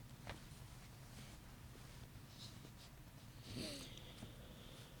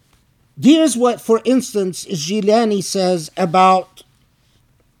 Here's what, for instance, Jilani says about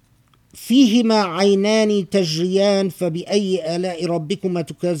فيهما عينان تجريان فبأي آلاء ربكما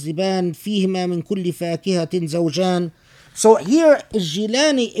تكذبان فيهما من كل فاكهة زوجان. So here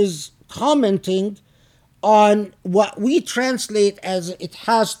Jilani is commenting on what we translate as it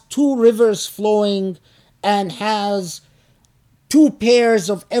has two rivers flowing and has two pairs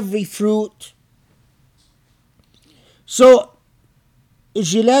of every fruit. So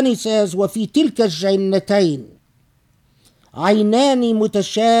Jilani says وفي تلك الجنتين عينان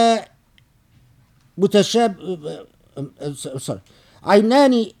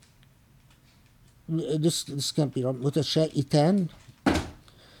عينان this can't be wrong متشائتان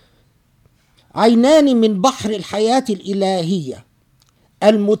عينان من بحر الحياة الإلهية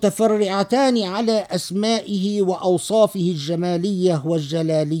المتفرعتان على أسمائه وأوصافه الجمالية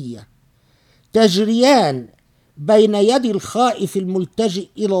والجلالية تجريان بين يد الخائف الملتجئ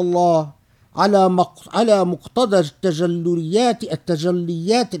إلى الله على مقتضى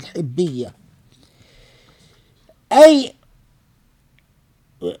التجليات الحبية. أي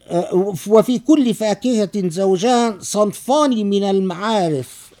وفي كل فاكهة زوجان صنفان من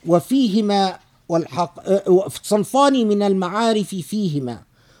المعارف وفيهما صنفان من المعارف فيهما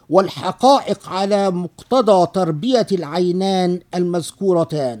والحقائق على مقتضى تربية العينان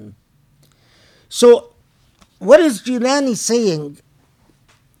المذكورتان. So what is Jilani saying?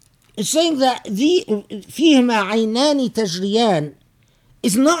 It's saying that the فيهما عينان تجريان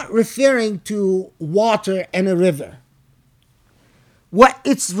is not referring to water and a river. What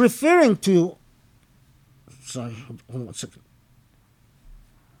it's referring to, sorry, hold on 1 second.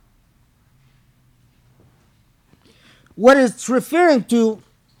 What it's referring to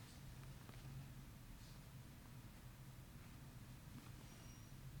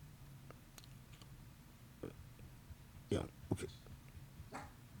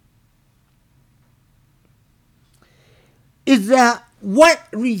is that what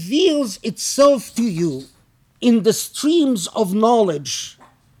reveals itself to you in the streams of knowledge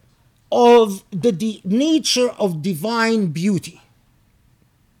of the nature of divine beauty.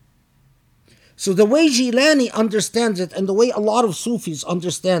 So the way Jilani understands it and the way a lot of Sufis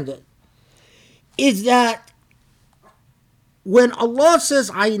understand it is that when Allah says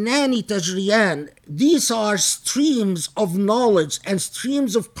Aynani Tajriyan, these are streams of knowledge and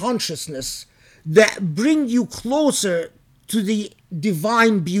streams of consciousness that bring you closer to the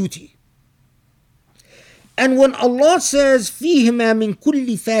divine beauty. And when Allah says فيهما من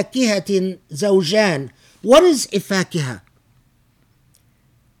كل فاكهة زوجان, what is a فاكهة?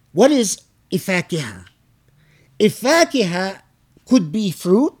 What is a فاكهة? A فاكهة could be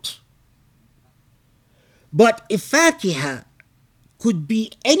fruit, but a فاكهة could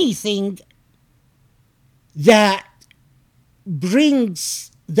be anything that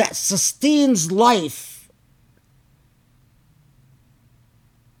sustains life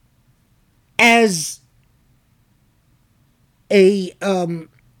as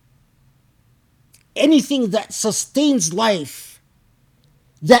anything that sustains life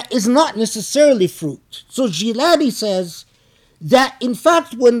that is not necessarily fruit. So Jilani says that in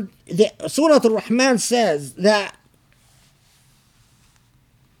fact when the Surah al Rahman says that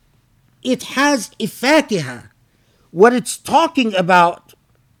it has ifatiha. What it's talking about,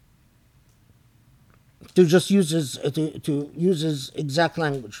 to use his exact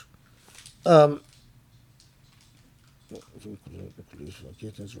language.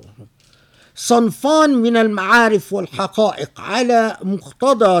 صنفان من المعارف والحقائق على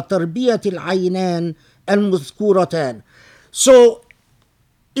مقتضى تربية العينان المذكورتان. So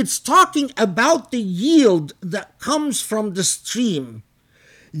it's talking about the yield that comes from the stream,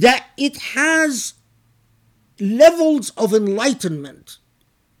 that it has levels of enlightenment.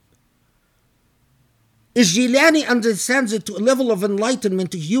 Jilani understands it to a level of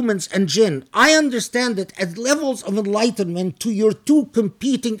enlightenment to humans and jinn. I understand it as levels of enlightenment to your two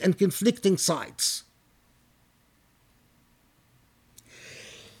competing and conflicting sides.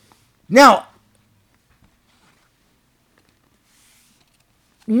 Now,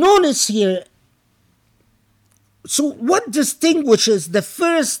 notice here, so what distinguishes the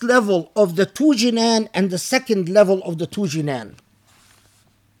first level of the two jinan and the second level of the two jinan?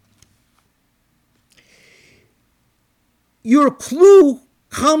 Your clue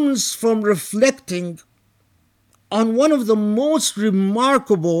comes from reflecting on one of the most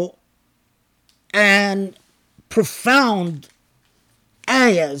remarkable and profound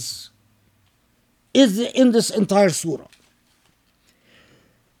ayahs is in this entire surah.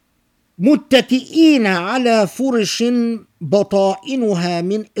 متكئين على فرش بطائنها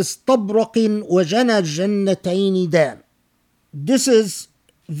من استبرق وجنى الجنتين دان. This is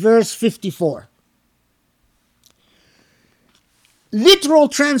verse 54. Literal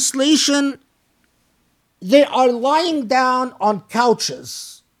translation, they are lying down on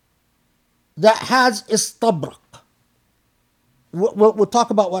couches that has istabrak. We'll talk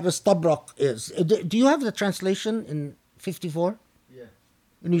about what istabrak is. Do you have the translation in 54? Yeah.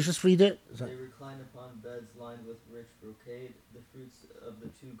 Can you just read it? They recline upon beds lined with rich brocade, the fruits of the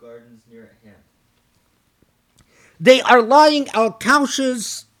two gardens near at hand. They are lying on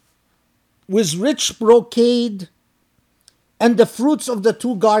couches with rich brocade and the fruits of the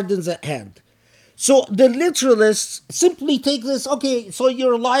two gardens at hand. So the literalists simply take this, okay, so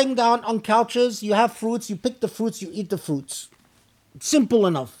you're lying down on couches, you have fruits, you pick the fruits, you eat the fruits. Simple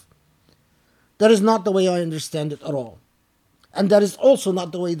enough. That is not the way I understand it at all. And that is also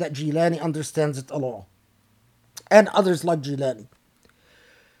not the way that Jilani understands it at all. And others like Jilani.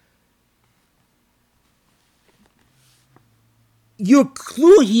 Your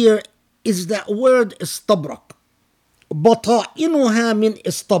clue here is that word istabrak. بطائنها من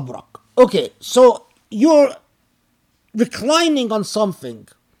استبرق. Okay, so you're reclining on something,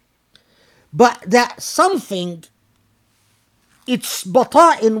 but that something, it's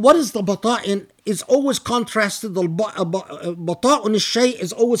bata'in. What is the bata'in? Is always contrasted. The bata'un al-shay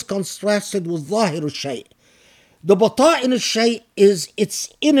is always contrasted with zahir al-shay. The bata'in al-shay is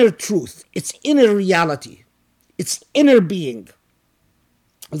its inner truth, its inner reality, its inner being.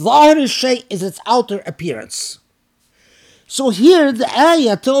 Zahir al-shay is its outer appearance. So here the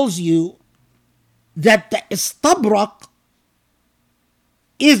ayah tells you that the istabrak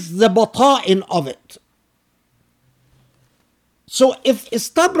is the bata'in of it. So if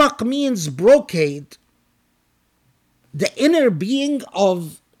istabrak means brocade, the inner being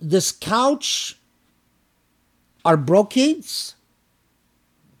of this couch are brocades.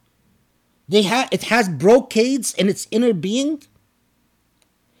 It has brocades in its inner being.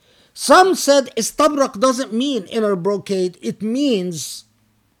 Some said istabrak doesn't mean inner brocade, it means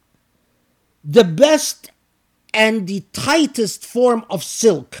the best and the tightest form of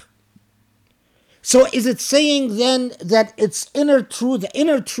silk. So is it saying then that it's inner truth, the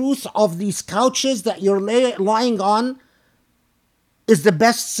inner truth of these couches that you're lying on is the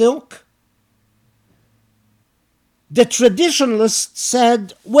best silk? The traditionalists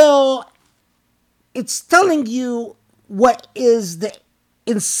said, well, it's telling you what is the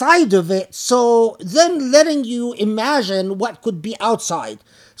inside of it, so then letting you imagine what could be outside.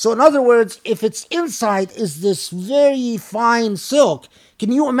 So in other words, if it's inside is this very fine silk,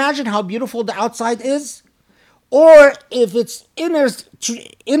 can you imagine how beautiful the outside is? Or if its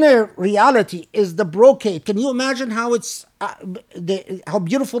inner reality is the brocade, can you imagine how how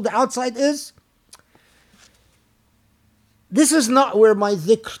beautiful the outside is? This is not where my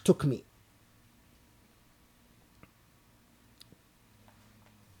dhikr took me.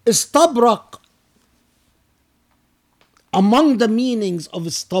 Istabrak, among the meanings of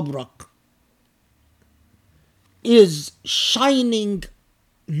istabrak, is shining,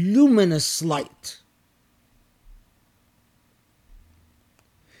 luminous light.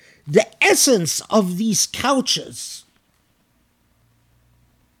 The essence of these couches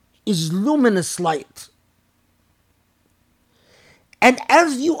is luminous light. And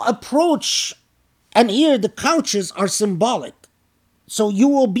as you approach, and here the couches are symbolic, so you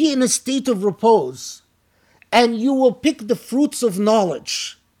will be in a state of repose, and you will pick the fruits of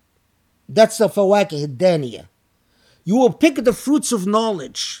knowledge. That's the fawakih al-daniya. You will pick the fruits of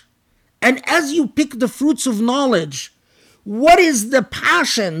knowledge. And as you pick the fruits of knowledge, what is the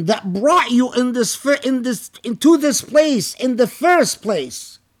passion that brought you into this place in the first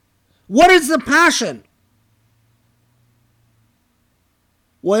place? What is the passion?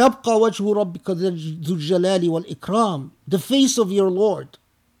 وَيَبْقَى وَجْهُ رَبِّكَ ذُو الْجَلَالِ وَالْإِكْرَامِ. The face of your Lord.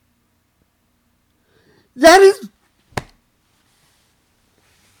 That is...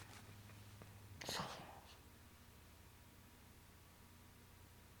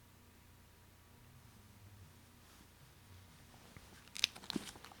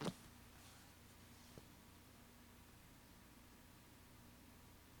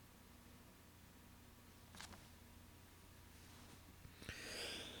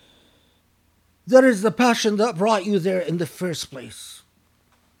 That is the passion that brought you there in the first place.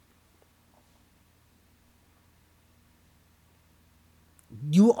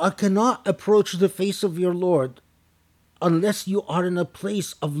 You cannot approach the face of your Lord unless you are in a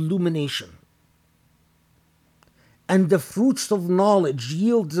place of illumination. And the fruits of knowledge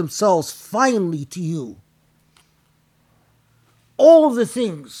yield themselves finally to you. All the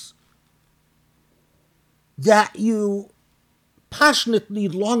things that you passionately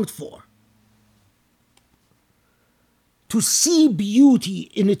longed for, to see beauty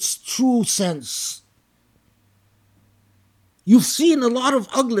in its true sense. You've seen a lot of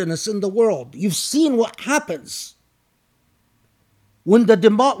ugliness in the world. You've seen what happens when the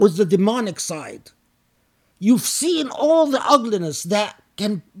demonic side. You've seen all the ugliness that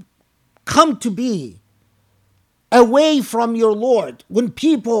can come to be away from your Lord, when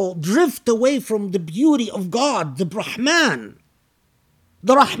people drift away from the beauty of God, the Rahman.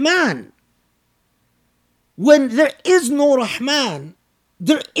 When there is no Rahman,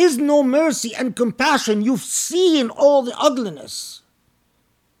 there is no mercy and compassion. You've seen all the ugliness.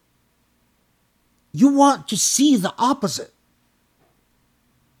 You want to see the opposite.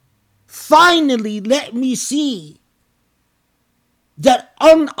 Finally, let me see that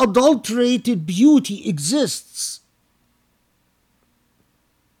unadulterated beauty exists.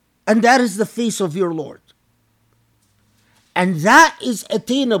 And that is the face of your Lord. And that is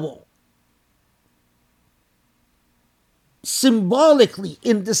attainable symbolically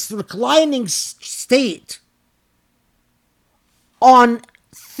in this reclining state on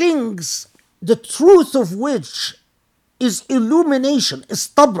things the truth of which is illumination,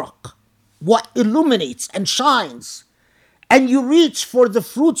 istabrak, what illuminates and shines, and you reach for the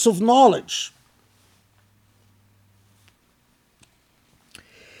fruits of knowledge.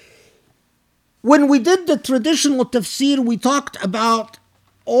 When we did the traditional tafsir, we talked about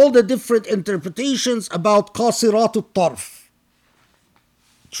all the different interpretations about qasirat al-tarf.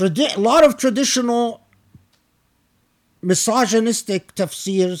 A lot of traditional misogynistic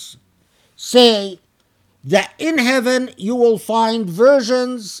tafsirs say that in heaven you will find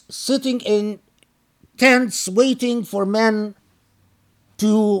virgins sitting in tents waiting for men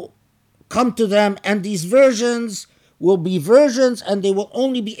to come to them, and these virgins will be virgins and they will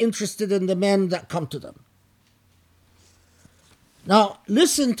only be interested in the men that come to them. Now,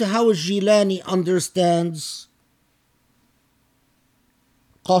 listen to how Jilani understands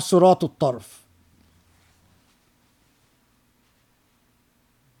قاصرات الطرف.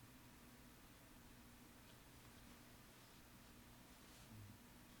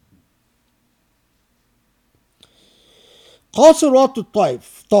 قاصرات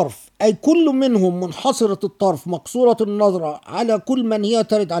الطرف أي كل منهم منحصرة الطرف مقصورة النظرة على كل من هي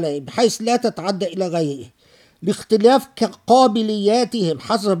ترد عليه بحيث لا تتعدى إلى غيره لاختلاف قابلياتهم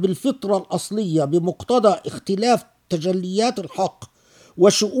حسب الفطرة الأصلية بمقتضى اختلاف تجليات الحق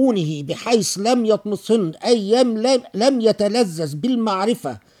وشؤونه بحيث لم يطمسهن أي لم يتلذذ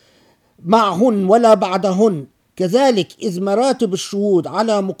بالمعرفة معهن ولا بعدهن. كذلك إذ مراتب الشهود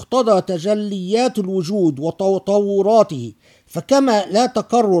على مقتضى تجليات الوجود وتطوراته، فكما لا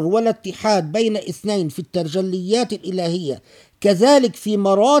تكرر ولا اتحاد بين اثنين في التجليات الإلهية، كذلك في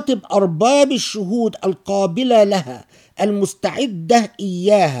مراتب أرباب الشهود القابلة لها المستعدة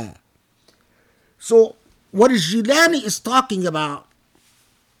إياها. So what Jilani is talking about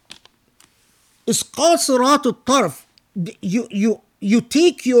is قاصرات الطرف. You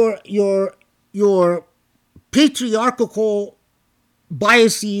take your patriarchal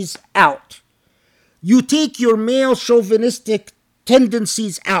biases out. You take your male chauvinistic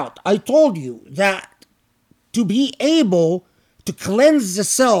tendencies out. I told you that to be able to cleanse the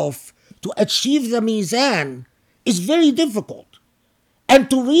self, to achieve the mizan, is very difficult. And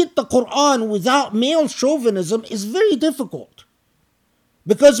to read the Quran without male chauvinism is very difficult.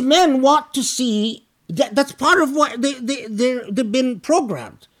 Because men want to see, that's part of what they've been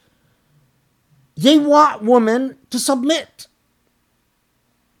programmed. They want women to submit.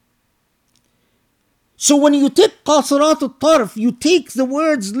 So when you take قاصرات الطرف, you take the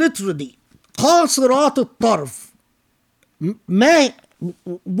words literally. قاصرات الطرف.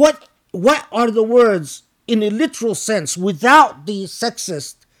 What are the words in a literal sense without the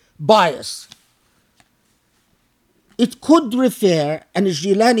sexist bias? It could refer, and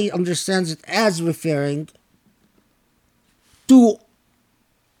Jilani understands it as referring, to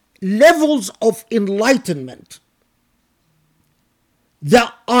levels of enlightenment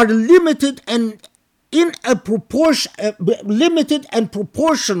that are limited and limited and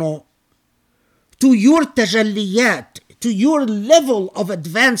proportional to your tajalliyat, to your level of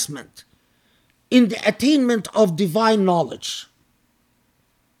advancement in the attainment of divine knowledge.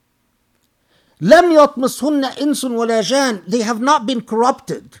 لم يطمسهن إنس ولا جان. They have not been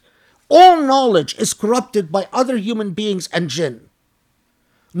corrupted. All knowledge is corrupted by other human beings and jinn.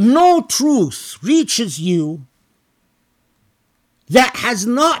 No truth reaches you that has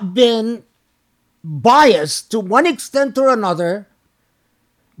not been biased to one extent or another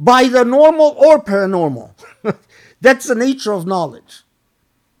by the normal or paranormal. That's the nature of knowledge.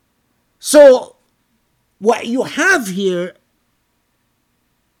 So what you have here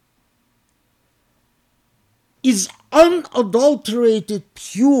is unadulterated,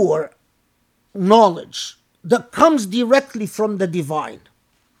 pure knowledge that comes directly from the divine.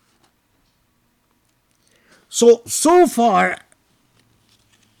 So far,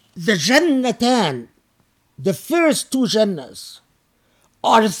 the Jannatan, the first two Jannas,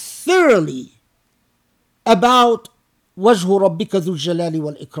 are thoroughly about Wajhu Rabbika Dhul Jalali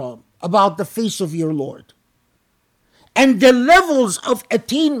wal Ikram, about the face of your Lord. And the levels of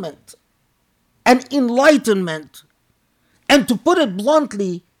attainment and enlightenment, and to put it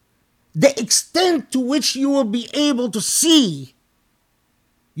bluntly, the extent to which you will be able to see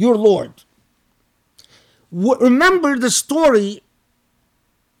your Lord. Remember the story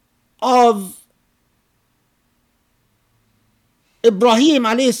of Ibrahim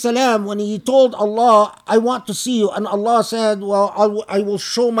alayhi salam when he told Allah, I want to see you. And Allah said, well, I will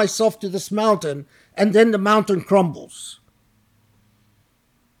show myself to this mountain. And then the mountain crumbles.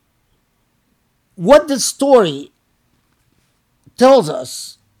 What this story tells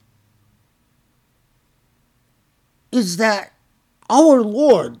us is that our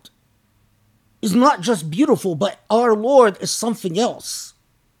Lord is not just beautiful, but our Lord is something else.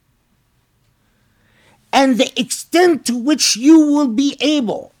 And the extent to which you will be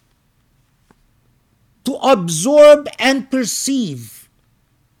able to absorb and perceive.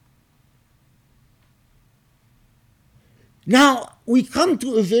 Now, we come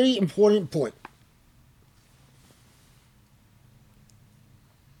to a very important point.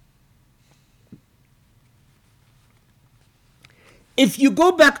 If you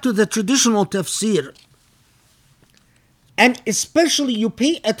go back to the traditional tafsir, and especially you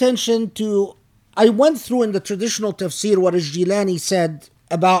pay attention to, I went through in the traditional tafsir what Jilani said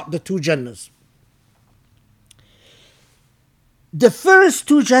about the two Jannas. The first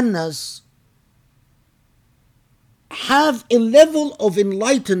two Jannas have a level of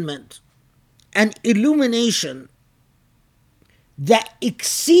enlightenment and illumination that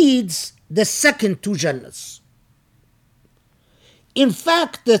exceeds the second two Jannas. In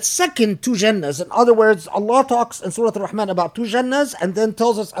fact, the second two Jannas, in other words, Allah talks in Surah al Rahman about two Jannas and then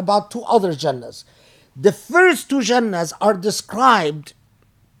tells us about two other Jannas. The first two Jannas are described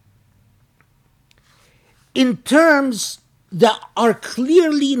in terms that are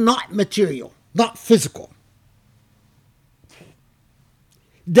clearly not material, not physical.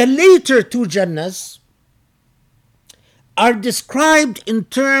 The later two Jannas are described in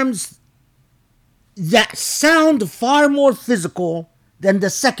terms that sound far more physical than the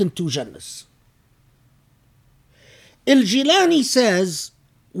second two Jannas. Al-Jilani says,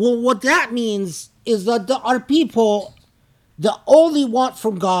 well, what that means is that there are people that all they want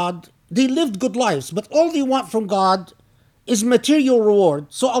from God, they lived good lives, but all they want from God is material reward.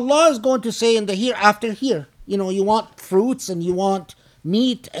 So Allah is going to say in the hereafter here, you want fruits and you want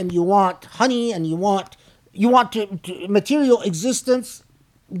meat and you want honey and you want material existence.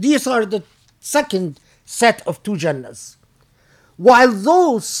 These are the second set of two Jannas. While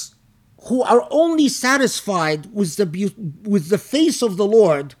those who are only satisfied with the face of the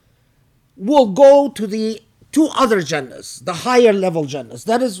Lord will go to the two other Jannas, the higher level Jannas.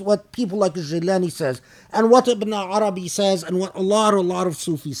 That is what people like Jilani says, and what Ibn Arabi says, and what a lot of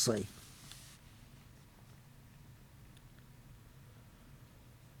Sufis say.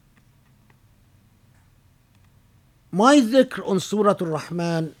 my dhikr on Surah al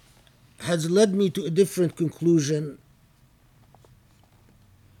Rahman has led me to a different conclusion,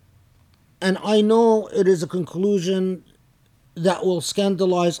 and I know it is a conclusion that will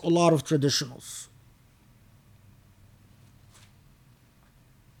scandalize a lot of traditionals.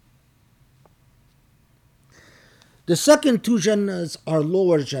 The second two Jannahs are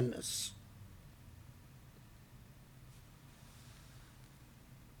lower Jannahs.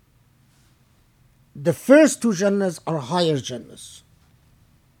 The first two Jannahs are higher Jannahs.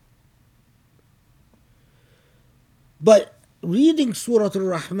 But reading Surah al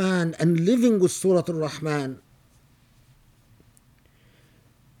Rahman and living with Surah al Rahman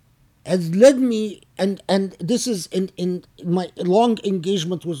has led me, and this is in my long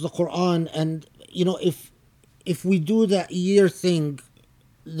engagement with the Quran, and if we do that year thing,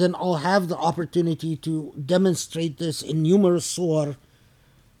 then I'll have the opportunity to demonstrate this in numerous surah,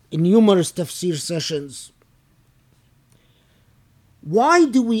 in numerous tafsir sessions. Why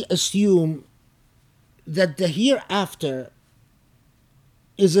do we assume that the hereafter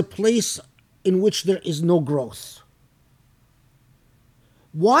is a place in which there is no growth?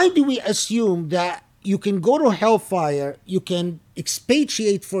 Why do we assume that you can go to hellfire, you can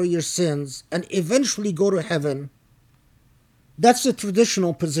expiate for your sins, and eventually go to heaven? That's the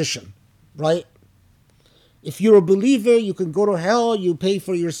traditional position, right? If you're a believer, you can go to hell, you pay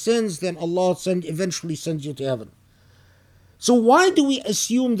for your sins, then Allah eventually sends you to heaven. So why do we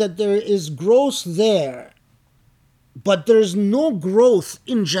assume that there is growth there, but there's no growth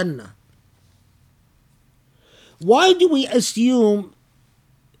in Jannah? Why do we assume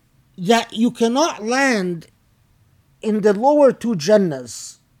that you cannot land in the lower two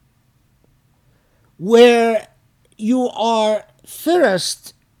Jannahs, where you are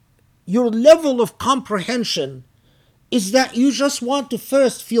first, your level of comprehension is that you just want to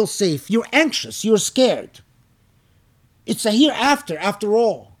first feel safe. You're anxious, you're scared. It's a hereafter, after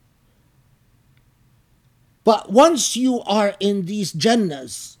all. But once you are in these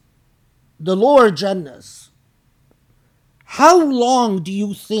Jannahs, the lower Jannahs, how long do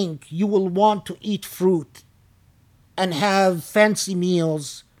you think you will want to eat fruit and have fancy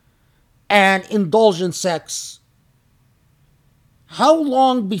meals and indulge in sex? How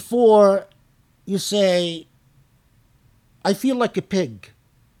long before you say, I feel like a pig,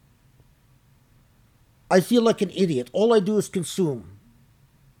 I feel like an idiot, all I do is consume?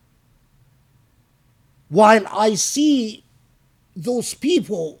 While I see those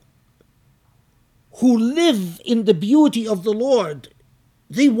people who live in the beauty of the Lord,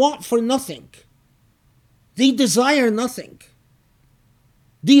 they want for nothing. They desire nothing.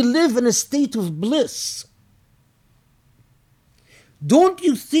 They live in a state of bliss. Don't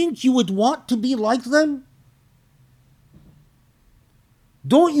you think you would want to be like them?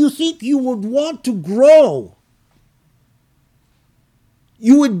 Don't you think you would want to grow?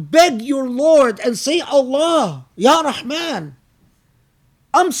 You would beg your Lord and say, Allah, Ya Rahman,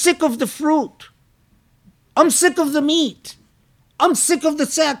 I'm sick of the fruit. I'm sick of the meat. I'm sick of the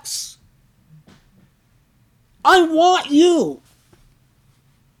sex. I want you.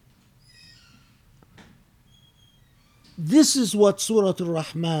 This is what Surah al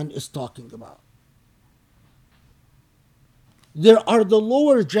Rahman is talking about. There are the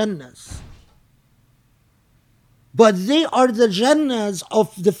lower Jannahs, but they are the Jannahs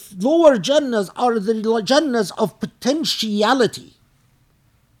of the lower Jannahs are the Jannahs of potentiality,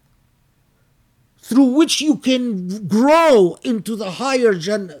 through which you can grow into the higher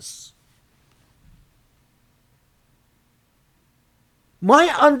Jannahs. My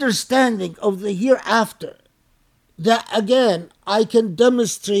understanding of the hereafter, that again I can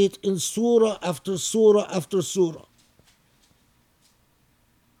demonstrate in surah after surah after surah,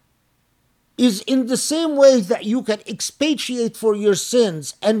 is in the same way that you can expiate for your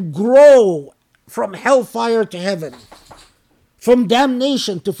sins and grow from hellfire to heaven, from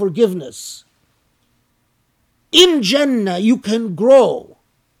damnation to forgiveness. In Jannah you can grow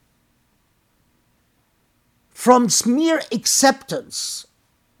from mere acceptance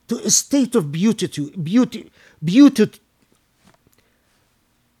to a state of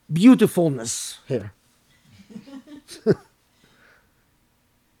beautifulness here.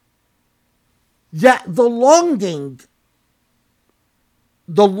 That the longing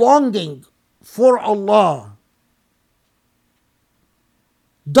for Allah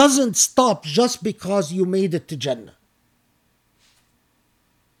doesn't stop just because you made it to Jannah.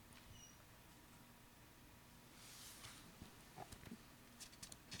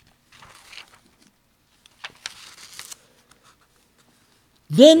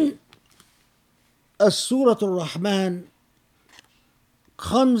 Then, as Surah al Rahman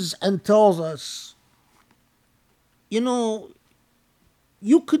comes and tells us you know,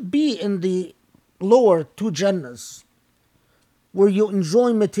 you could be in the lower two Jannahs where you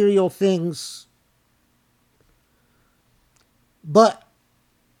enjoy material things, but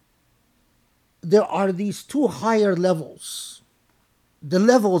there are these two higher levels, the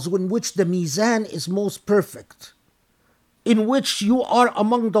levels in which the mizan is most perfect, in which you are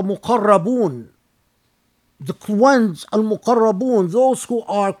among the muqarrabun, the ones, al-muqarrabun, those who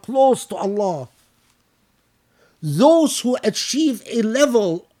are close to Allah, those who achieve a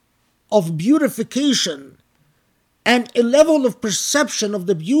level of beautification and a level of perception of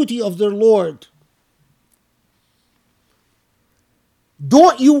the beauty of their Lord.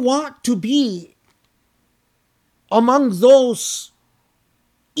 Don't you want to be among those,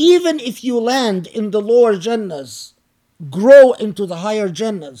 even if you land in the lower Jannahs, grow into the higher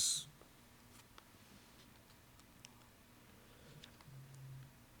Jannahs?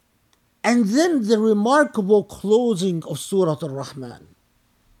 And then the remarkable closing of Surah al Rahman.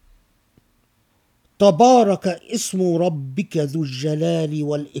 تبارك اسم ربك ذو الجلال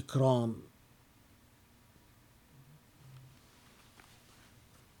والإكرام.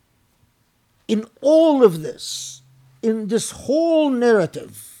 In all of this, in this whole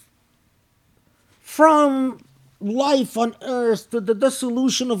narrative, from life on earth to the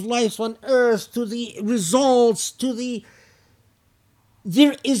dissolution of life on earth to the results to the,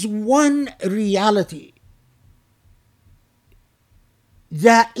 there is one reality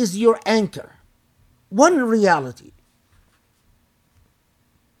that is your anchor. One reality.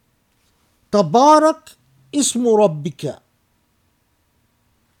 Tabarak ismu rabbika.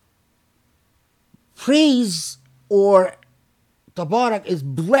 Praise, or Tabarak is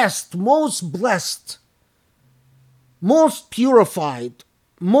blessed, most purified,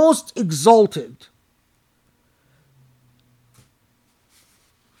 most exalted.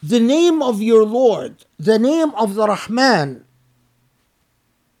 The name of your Lord, the name of the Rahman,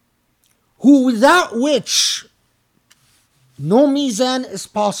 who without which no mizan is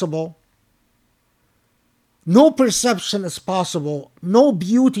possible, no perception is possible, no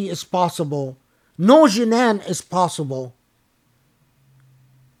beauty is possible, no jinan is possible.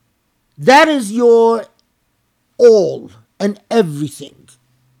 That is your all and everything.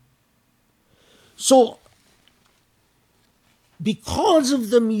 So, because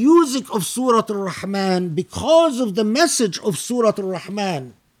of the music of Surah al Rahman, because of the message of Surah al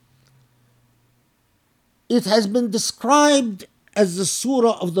Rahman, it has been described as the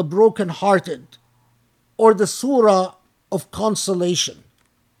surah of the broken-hearted, or the surah of consolation.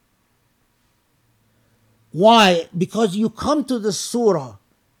 Why? Because you come to the surah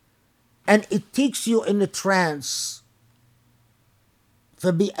and it takes you in a trance.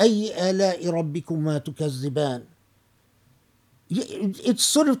 فَبِأَيِّ آلَاءِ رَبِّكُمَا تُكَذِّبَانِ. It's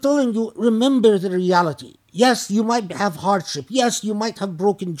sort of telling you, remember the reality. Yes, you might have hardship. Yes, you might have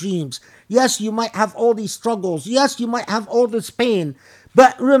broken dreams. Yes, you might have all these struggles. Yes, you might have all this pain.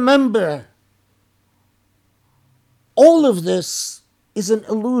 But remember, all of this is an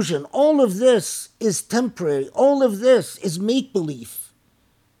illusion. All of this is temporary. All of this is make-believe.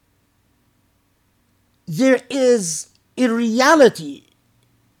 There is a reality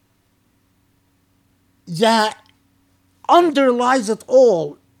that underlies it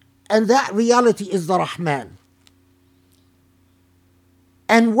all, and that reality is the Rahman.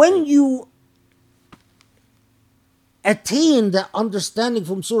 And when you attain that understanding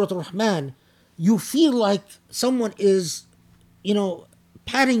from Surah al Rahman, you feel like someone is,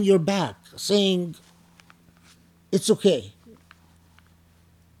 patting your back, saying, it's okay.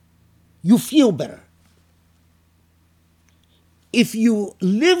 You feel better. If you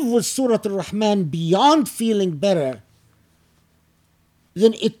live with Surah al Rahman beyond feeling better,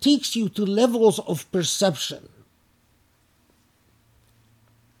 then it takes you to levels of perception.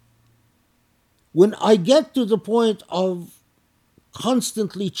 When I get to the point of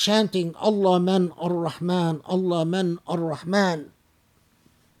constantly chanting Allah man ar-Rahman, Allah man ar-Rahman,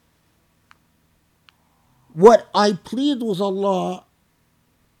 what I plead with Allah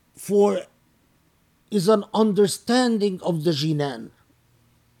for is an understanding of the jinan.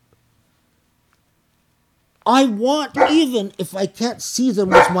 I want, even if I can't see them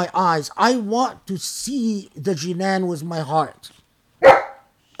with my eyes, I want to see the jinan with my heart.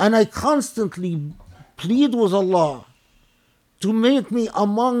 And I constantly plead with Allah to make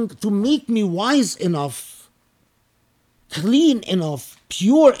me wise enough, clean enough,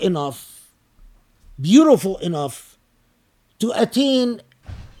 pure enough, beautiful enough to attain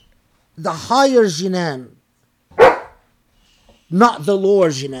the higher jinan, not the lower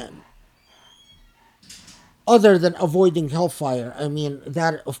jinan. Other than avoiding hellfire. I mean,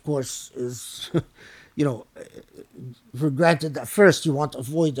 that of course is, for granted that first you want to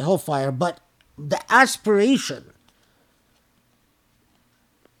avoid the hellfire, but the aspiration,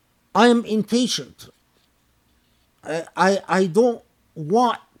 I am impatient. I don't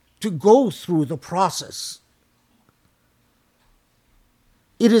want to go through the process.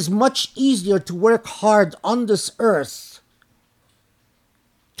 It is much easier to work hard on this earth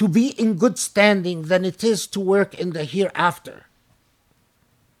to be in good standing than it is to work in the hereafter.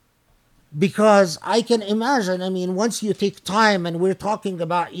 Because I can imagine, once you take time, and we're talking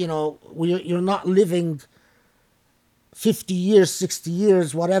about, you're not living 50 years, 60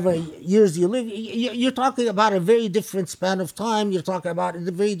 years, whatever years you live, you're talking about a very different span of time. You're talking about a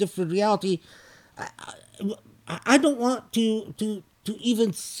very different reality. I don't want to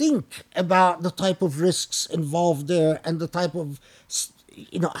even think about the type of risks involved there, and the type of,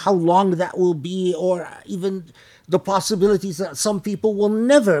 how long that will be, or even the possibilities that some people will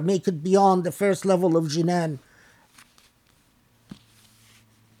never make it beyond the first level of Jinan.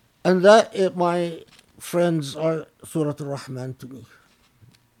 And that, my friends, are Surah al Rahman to me.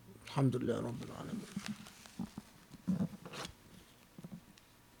 Alhamdulillah Rabbil Alameen.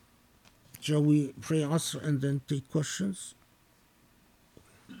 Shall we pray Asr and then take questions?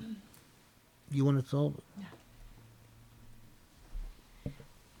 You want to tell? Yeah.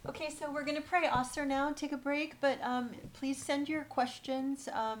 Okay, so we're going to pray Asr now and take a break, but please send your questions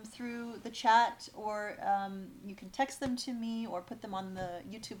through the chat, or you can text them to me or put them on the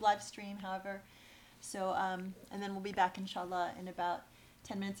YouTube live stream, however. So, and then we'll be back, inshallah, in about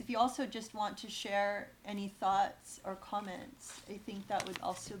 10 minutes. If you also just want to share any thoughts or comments, I think that would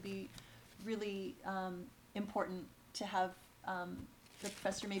also be really important to have the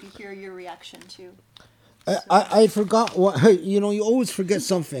professor maybe hear your reaction to. I forgot what, you always forget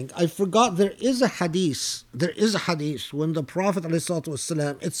something. I forgot there is a hadith. When the Prophet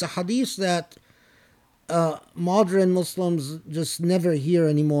ﷺ, it's a hadith that modern Muslims just never hear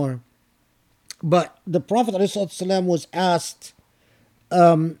anymore. But the Prophet ﷺ was asked,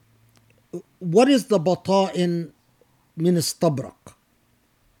 what is the bata'in min istabrak?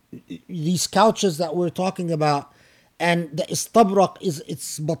 These couches that we're talking about, and the istabrak is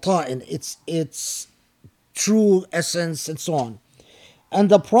its bata'in, its true essence, and so on. And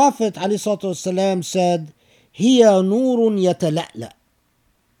the Prophet ﷺ said, Hiya nurun yatala'la.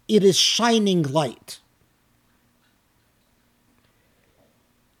 It is shining light.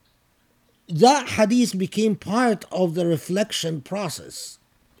 That hadith became part of the reflection process,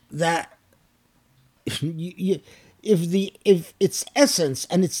 that if its essence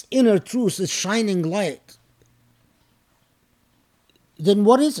and its inner truth is shining light, then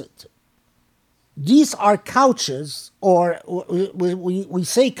what is it? These are couches, or we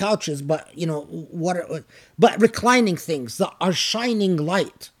say couches, but but reclining things that are shining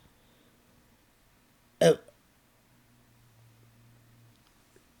light.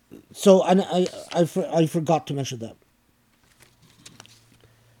 So, and I forgot to mention that.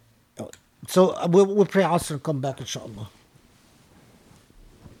 So we'll pray Asr and come back, inshallah.